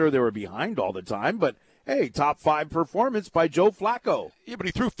yardage-wise. I'm sure they were behind all the time, but hey, top 5 performance by Joe Flacco. Yeah, but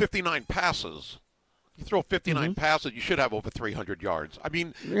he threw 59 passes. You throw 59 passes, you should have over 300 yards. I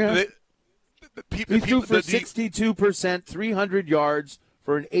mean, he threw for 62%, 300 yards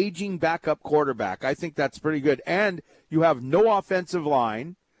for an aging backup quarterback. I think that's pretty good. And you have no offensive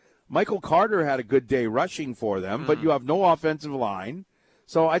line. Michael Carter had a good day rushing for them, but you have no offensive line.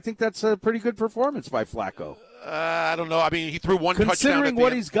 So I think that's a pretty good performance by Flacco. I don't know. I mean, he threw one touchdown. Considering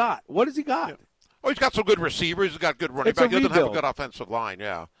what he's got. What has he got? Yeah. Oh, he's got some good receivers. He's got good running back. He doesn't have a good offensive line,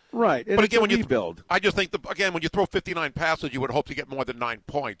 yeah. Right. And but again, when I just think, when you throw 59 passes, you would hope to get more than 9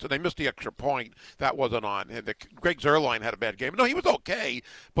 points. And they missed the extra point. That wasn't on. And Greg Zuerlein had a bad game. No, he was okay,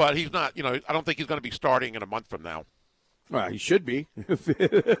 but he's not, I don't think he's going to be starting in a month from now. Well, he should be.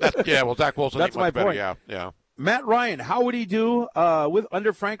 Zach Wilson. That's my point. Yeah. Matt Ryan, how would he do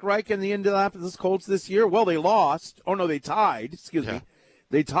under Frank Reich and the Indianapolis Colts this year? Well, they lost. Oh, no, they tied. Excuse me.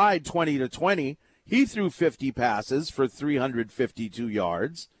 They tied 20-20. He threw 50 passes for 352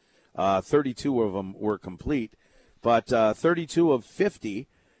 yards. 32 of them were complete, but 32 of 50.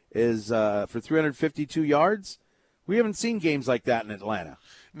 is for 352 yards. We haven't seen games like that in Atlanta.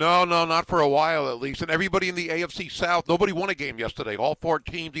 No, not for a while at least. And everybody in the AFC South, nobody won a game yesterday. All 4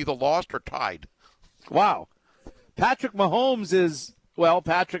 teams either lost or tied. Wow. Patrick Mahomes,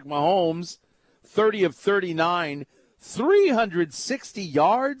 30 of 39, 360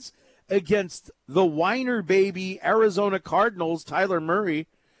 yards against the whiner baby Arizona Cardinals, Tyler Murray.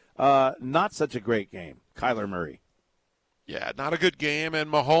 Not such a great game, Kyler Murray. Yeah, not a good game.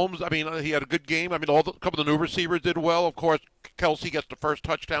 And Mahomes, I mean, he had a good game. I mean, a couple of the new receivers did well. Of course, Kelsey gets the first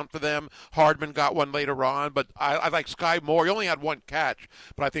touchdown for them. Hardman got one later on. But I like Sky Moore. He only had 1 catch,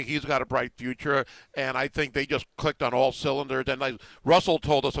 but I think he's got a bright future. And I think they just clicked on all cylinders. And like Russell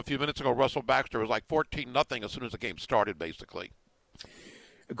told us a few minutes ago, Russell Baxter was like 14-0 as soon as the game started, basically.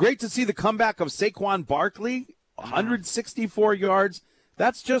 Great to see the comeback of Saquon Barkley, 164 yards.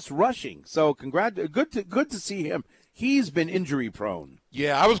 That's just rushing. So good to see him. He's been injury prone.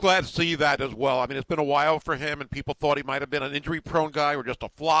 Yeah, I was glad to see that as well. I mean, it's been a while for him, and people thought he might have been an injury-prone guy or just a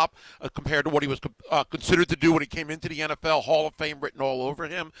flop compared to what he was considered to do when he came into the NFL. Hall of Fame written all over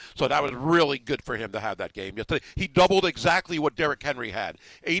him. So that was really good for him to have that game yesterday. He doubled exactly what Derrick Henry had.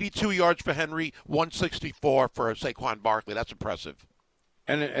 82 yards for Henry, 164 for Saquon Barkley. That's impressive.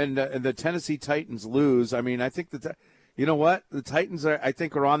 And the Tennessee Titans lose. I mean, I think you know what? The Titans are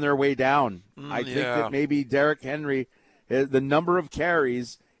on their way down. I think that maybe Derrick Henry, the number of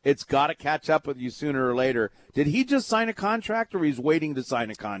carries, it's got to catch up with you sooner or later. Did he just sign a contract, or he's waiting to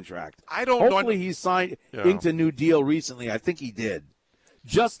sign a contract? I don't know. Hopefully he signed inked a new deal recently. I think he did.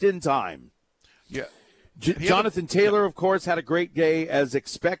 Just in time. Yeah. Jonathan Taylor, of course, had a great day as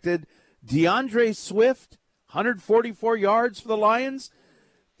expected. DeAndre Swift, 144 yards for the Lions.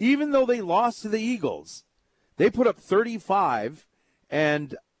 Even though they lost to the Eagles, they put up 35,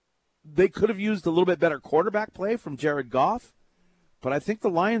 and they could have used a little bit better quarterback play from Jared Goff. But I think the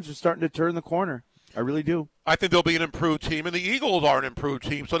Lions are starting to turn the corner. I really do. I think they'll be an improved team, and the Eagles are an improved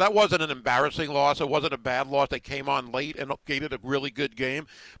team. So that wasn't an embarrassing loss. It wasn't a bad loss. They came on late and gave it a really good game.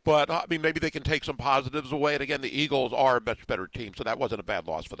 But, I mean, maybe they can take some positives away. And, again, the Eagles are a much better team, so that wasn't a bad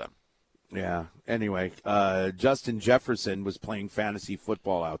loss for them. Yeah. Anyway, Justin Jefferson was playing fantasy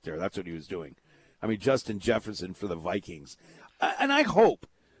football out there. That's what he was doing. I mean, Justin Jefferson for the Vikings. And I hope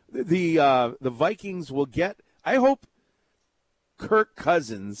the Vikings will get – I hope Kirk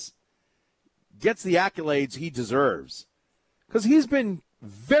Cousins gets the accolades he deserves, because he's been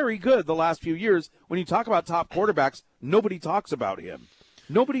very good the last few years. When you talk about top quarterbacks, nobody talks about him.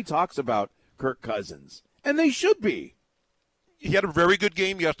 Nobody talks about Kirk Cousins, and they should be. He had a very good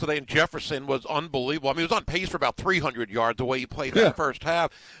game yesterday, and Jefferson was unbelievable. I mean, he was on pace for about 300 yards the way he played that first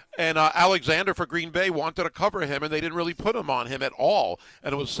half. And Alexander for Green Bay wanted to cover him, and they didn't really put him on him at all.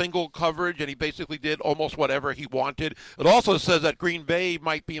 And it was single coverage, and he basically did almost whatever he wanted. It also says that Green Bay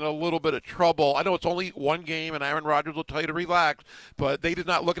might be in a little bit of trouble. I know it's only one game, and Aaron Rodgers will tell you to relax, but they did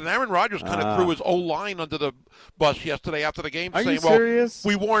not look at it. Aaron Rodgers kind of threw his O-line under the bus yesterday after the game, saying, you serious?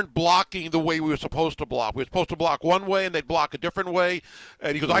 Well, we weren't blocking the way we were supposed to block. We were supposed to block one way, and they'd block a different way.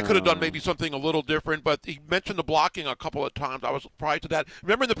 And he goes, I could have done maybe something a little different, but he mentioned the blocking a couple of times. I was surprised at that.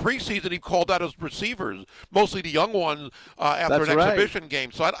 Remember in the preseason, he called out his receivers, mostly the young ones, after an exhibition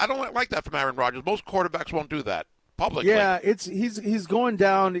game. So I don't like that from Aaron Rodgers. Most quarterbacks won't do that publicly. Yeah, he's going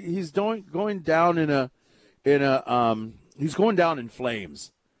down. He's going down he's going down in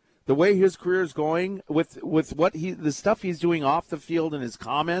flames. The way his career is going with what the stuff he's doing off the field and his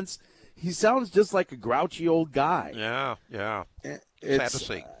comments, he sounds just like a grouchy old guy. Yeah. It's sad to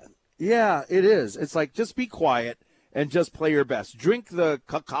see. Yeah, it is. It's like, just be quiet and just play your best. Drink the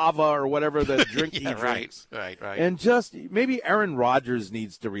cacava or whatever the drink he drinks. Right. And just maybe Aaron Rodgers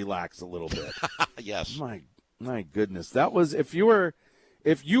needs to relax a little bit. Yes. My goodness. That was, if you were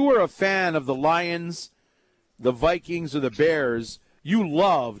a fan of the Lions, the Vikings, or the Bears, you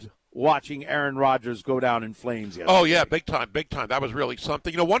loved watching Aaron Rodgers go down in flames yesterday. Oh, yeah, big time. That was really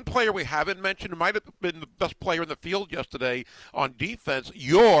something. You know, one player we haven't mentioned who might have been the best player in the field yesterday on defense,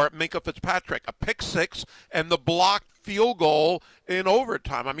 your Minkah Fitzpatrick, a pick six and the blocked field goal in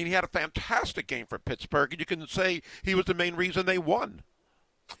overtime. I mean, he had a fantastic game for Pittsburgh, and you can say he was the main reason they won.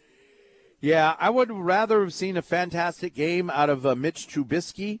 Yeah, I would rather have seen a fantastic game out of Mitch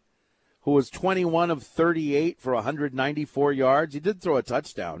Trubisky, who was 21 of 38 for 194 yards. He did throw a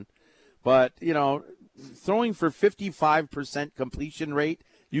touchdown. But, you know, throwing for 55% completion rate,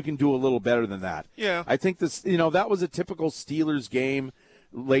 you can do a little better than that. Yeah. I think that was a typical Steelers game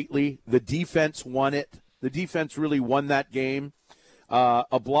lately. The defense won it. The defense really won that game.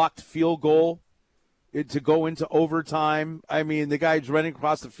 A blocked field goal to go into overtime. I mean, the guy running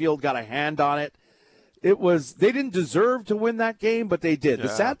across the field got a hand on it. they didn't deserve to win that game, but they did. Yeah. The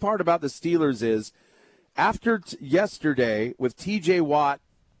sad part about the Steelers is after yesterday with TJ Watt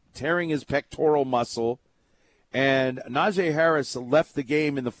tearing his pectoral muscle and Najee Harris left the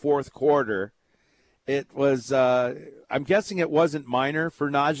game in the fourth quarter, it was I'm guessing it wasn't minor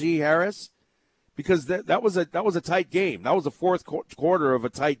for Najee Harris because that was a tight game. That was the fourth quarter of a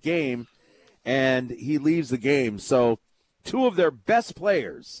tight game, and he leaves the game. So two of their best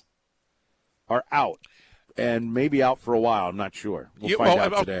players are out, and maybe out for a while. I'm not sure. We'll find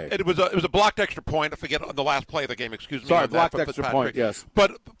out today. It was a blocked extra point. I forget on the last play of the game. Excuse me. Sorry, blocked extra point. Yes.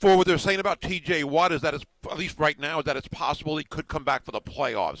 But for what they're saying about T.J. Watt is that it's, at least right now, is that it's possible he could come back for the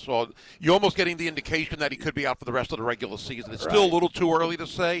playoffs. So you're almost getting the indication that he could be out for the rest of the regular season. It's still a little too early to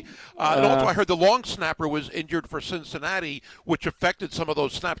say. And also, I heard the long snapper was injured for Cincinnati, which affected some of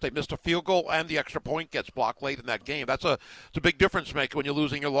those snaps. They missed a field goal, and the extra point gets blocked late in that game. It's a big difference maker when you're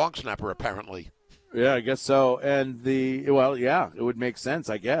losing your long snapper, apparently. Yeah, I guess so. And it would make sense,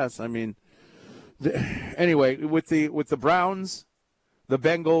 I guess. I mean, anyway, with the Browns, the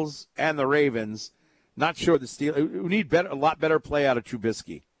Bengals, and the Ravens, not sure the Steelers. We need a lot better play out of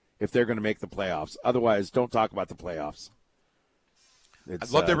Trubisky if they're going to make the playoffs. Otherwise, don't talk about the playoffs. I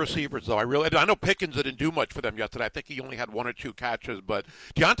love their receivers, though. I know Pickens didn't do much for them yesterday. I think he only had 1 or 2 catches, but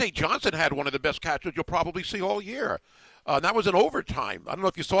Deontay Johnson had one of the best catches you'll probably see all year. That was in overtime. I don't know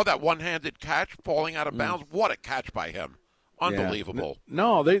if you saw that one-handed catch falling out of bounds. What a catch by him! Unbelievable. Yeah.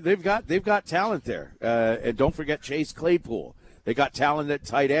 No, they've got talent there, and don't forget Chase Claypool. They got talent at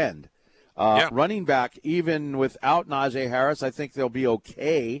tight end. Running back, even without Najee Harris, I think they'll be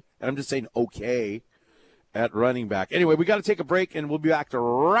okay. And I'm just saying okay at running back. Anyway, we got to take a break, and we'll be back to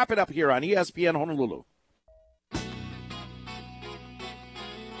wrap it up here on ESPN Honolulu.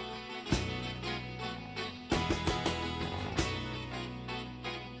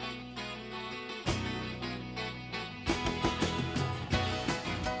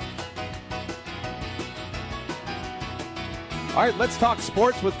 All right, let's talk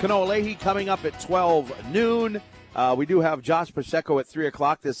sports with Kanoa Leahy coming up at 12 noon. We do have Josh Pacheco at 3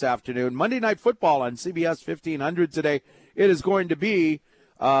 o'clock this afternoon. Monday Night Football on CBS 1500 today. It is going to be,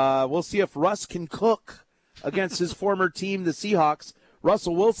 we'll see if Russ can cook against his former team, the Seahawks.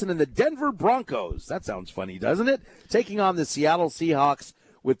 Russell Wilson and the Denver Broncos. That sounds funny, doesn't it? Taking on the Seattle Seahawks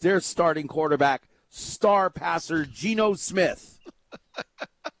with their starting quarterback, star passer Geno Smith.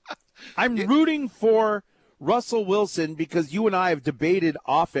 I'm rooting for Russell Wilson because you and I have debated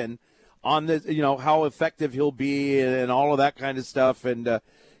often on this, how effective he'll be and all of that kind of stuff. And, I'm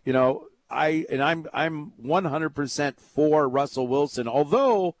 100% for Russell Wilson,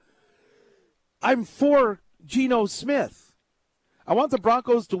 although I'm for Geno Smith. I want the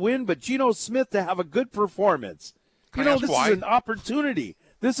Broncos to win, but Geno Smith to have a good performance. This is an opportunity.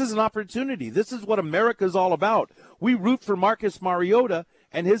 This is an opportunity. This is what America's all about. We root for Marcus Mariota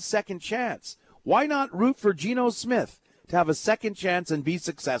and his second chance. Why not root for Geno Smith to have a second chance and be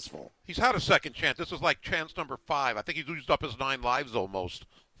successful? He's had a second chance. This is like chance number 5. I think he's used up his 9 lives almost.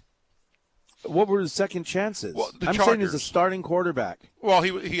 What were his second chances? Well, I'm saying as a starting quarterback. Well,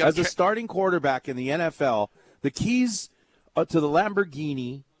 he as a starting quarterback in the NFL, the keys to the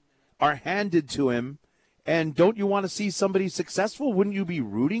Lamborghini are handed to him. And don't you want to see somebody successful? Wouldn't you be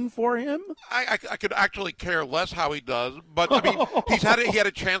rooting for him? I could actually care less how he does, but I mean, he had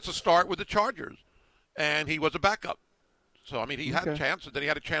a chance to start with the Chargers, and he was a backup. So I mean, he had chances. Then he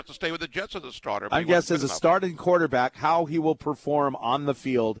had a chance to stay with the Jets as a starter. I guess as a starting quarterback, how he will perform on the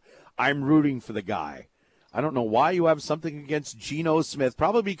field, I'm rooting for the guy. I don't know why you have something against Geno Smith.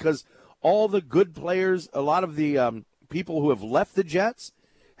 Probably because all the good players, a lot of the people who have left the Jets,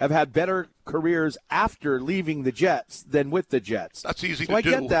 have had better careers after leaving the Jets than with the Jets. That's easy to do. So I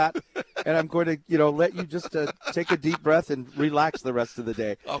get that, and I'm going to, let you just take a deep breath and relax the rest of the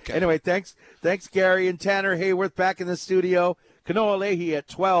day. Okay. Anyway, thanks, Gary and Tanner Hayworth back in the studio. Kanoa Leahy at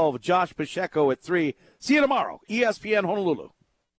 12, Josh Pacheco at 3. See you tomorrow, ESPN Honolulu.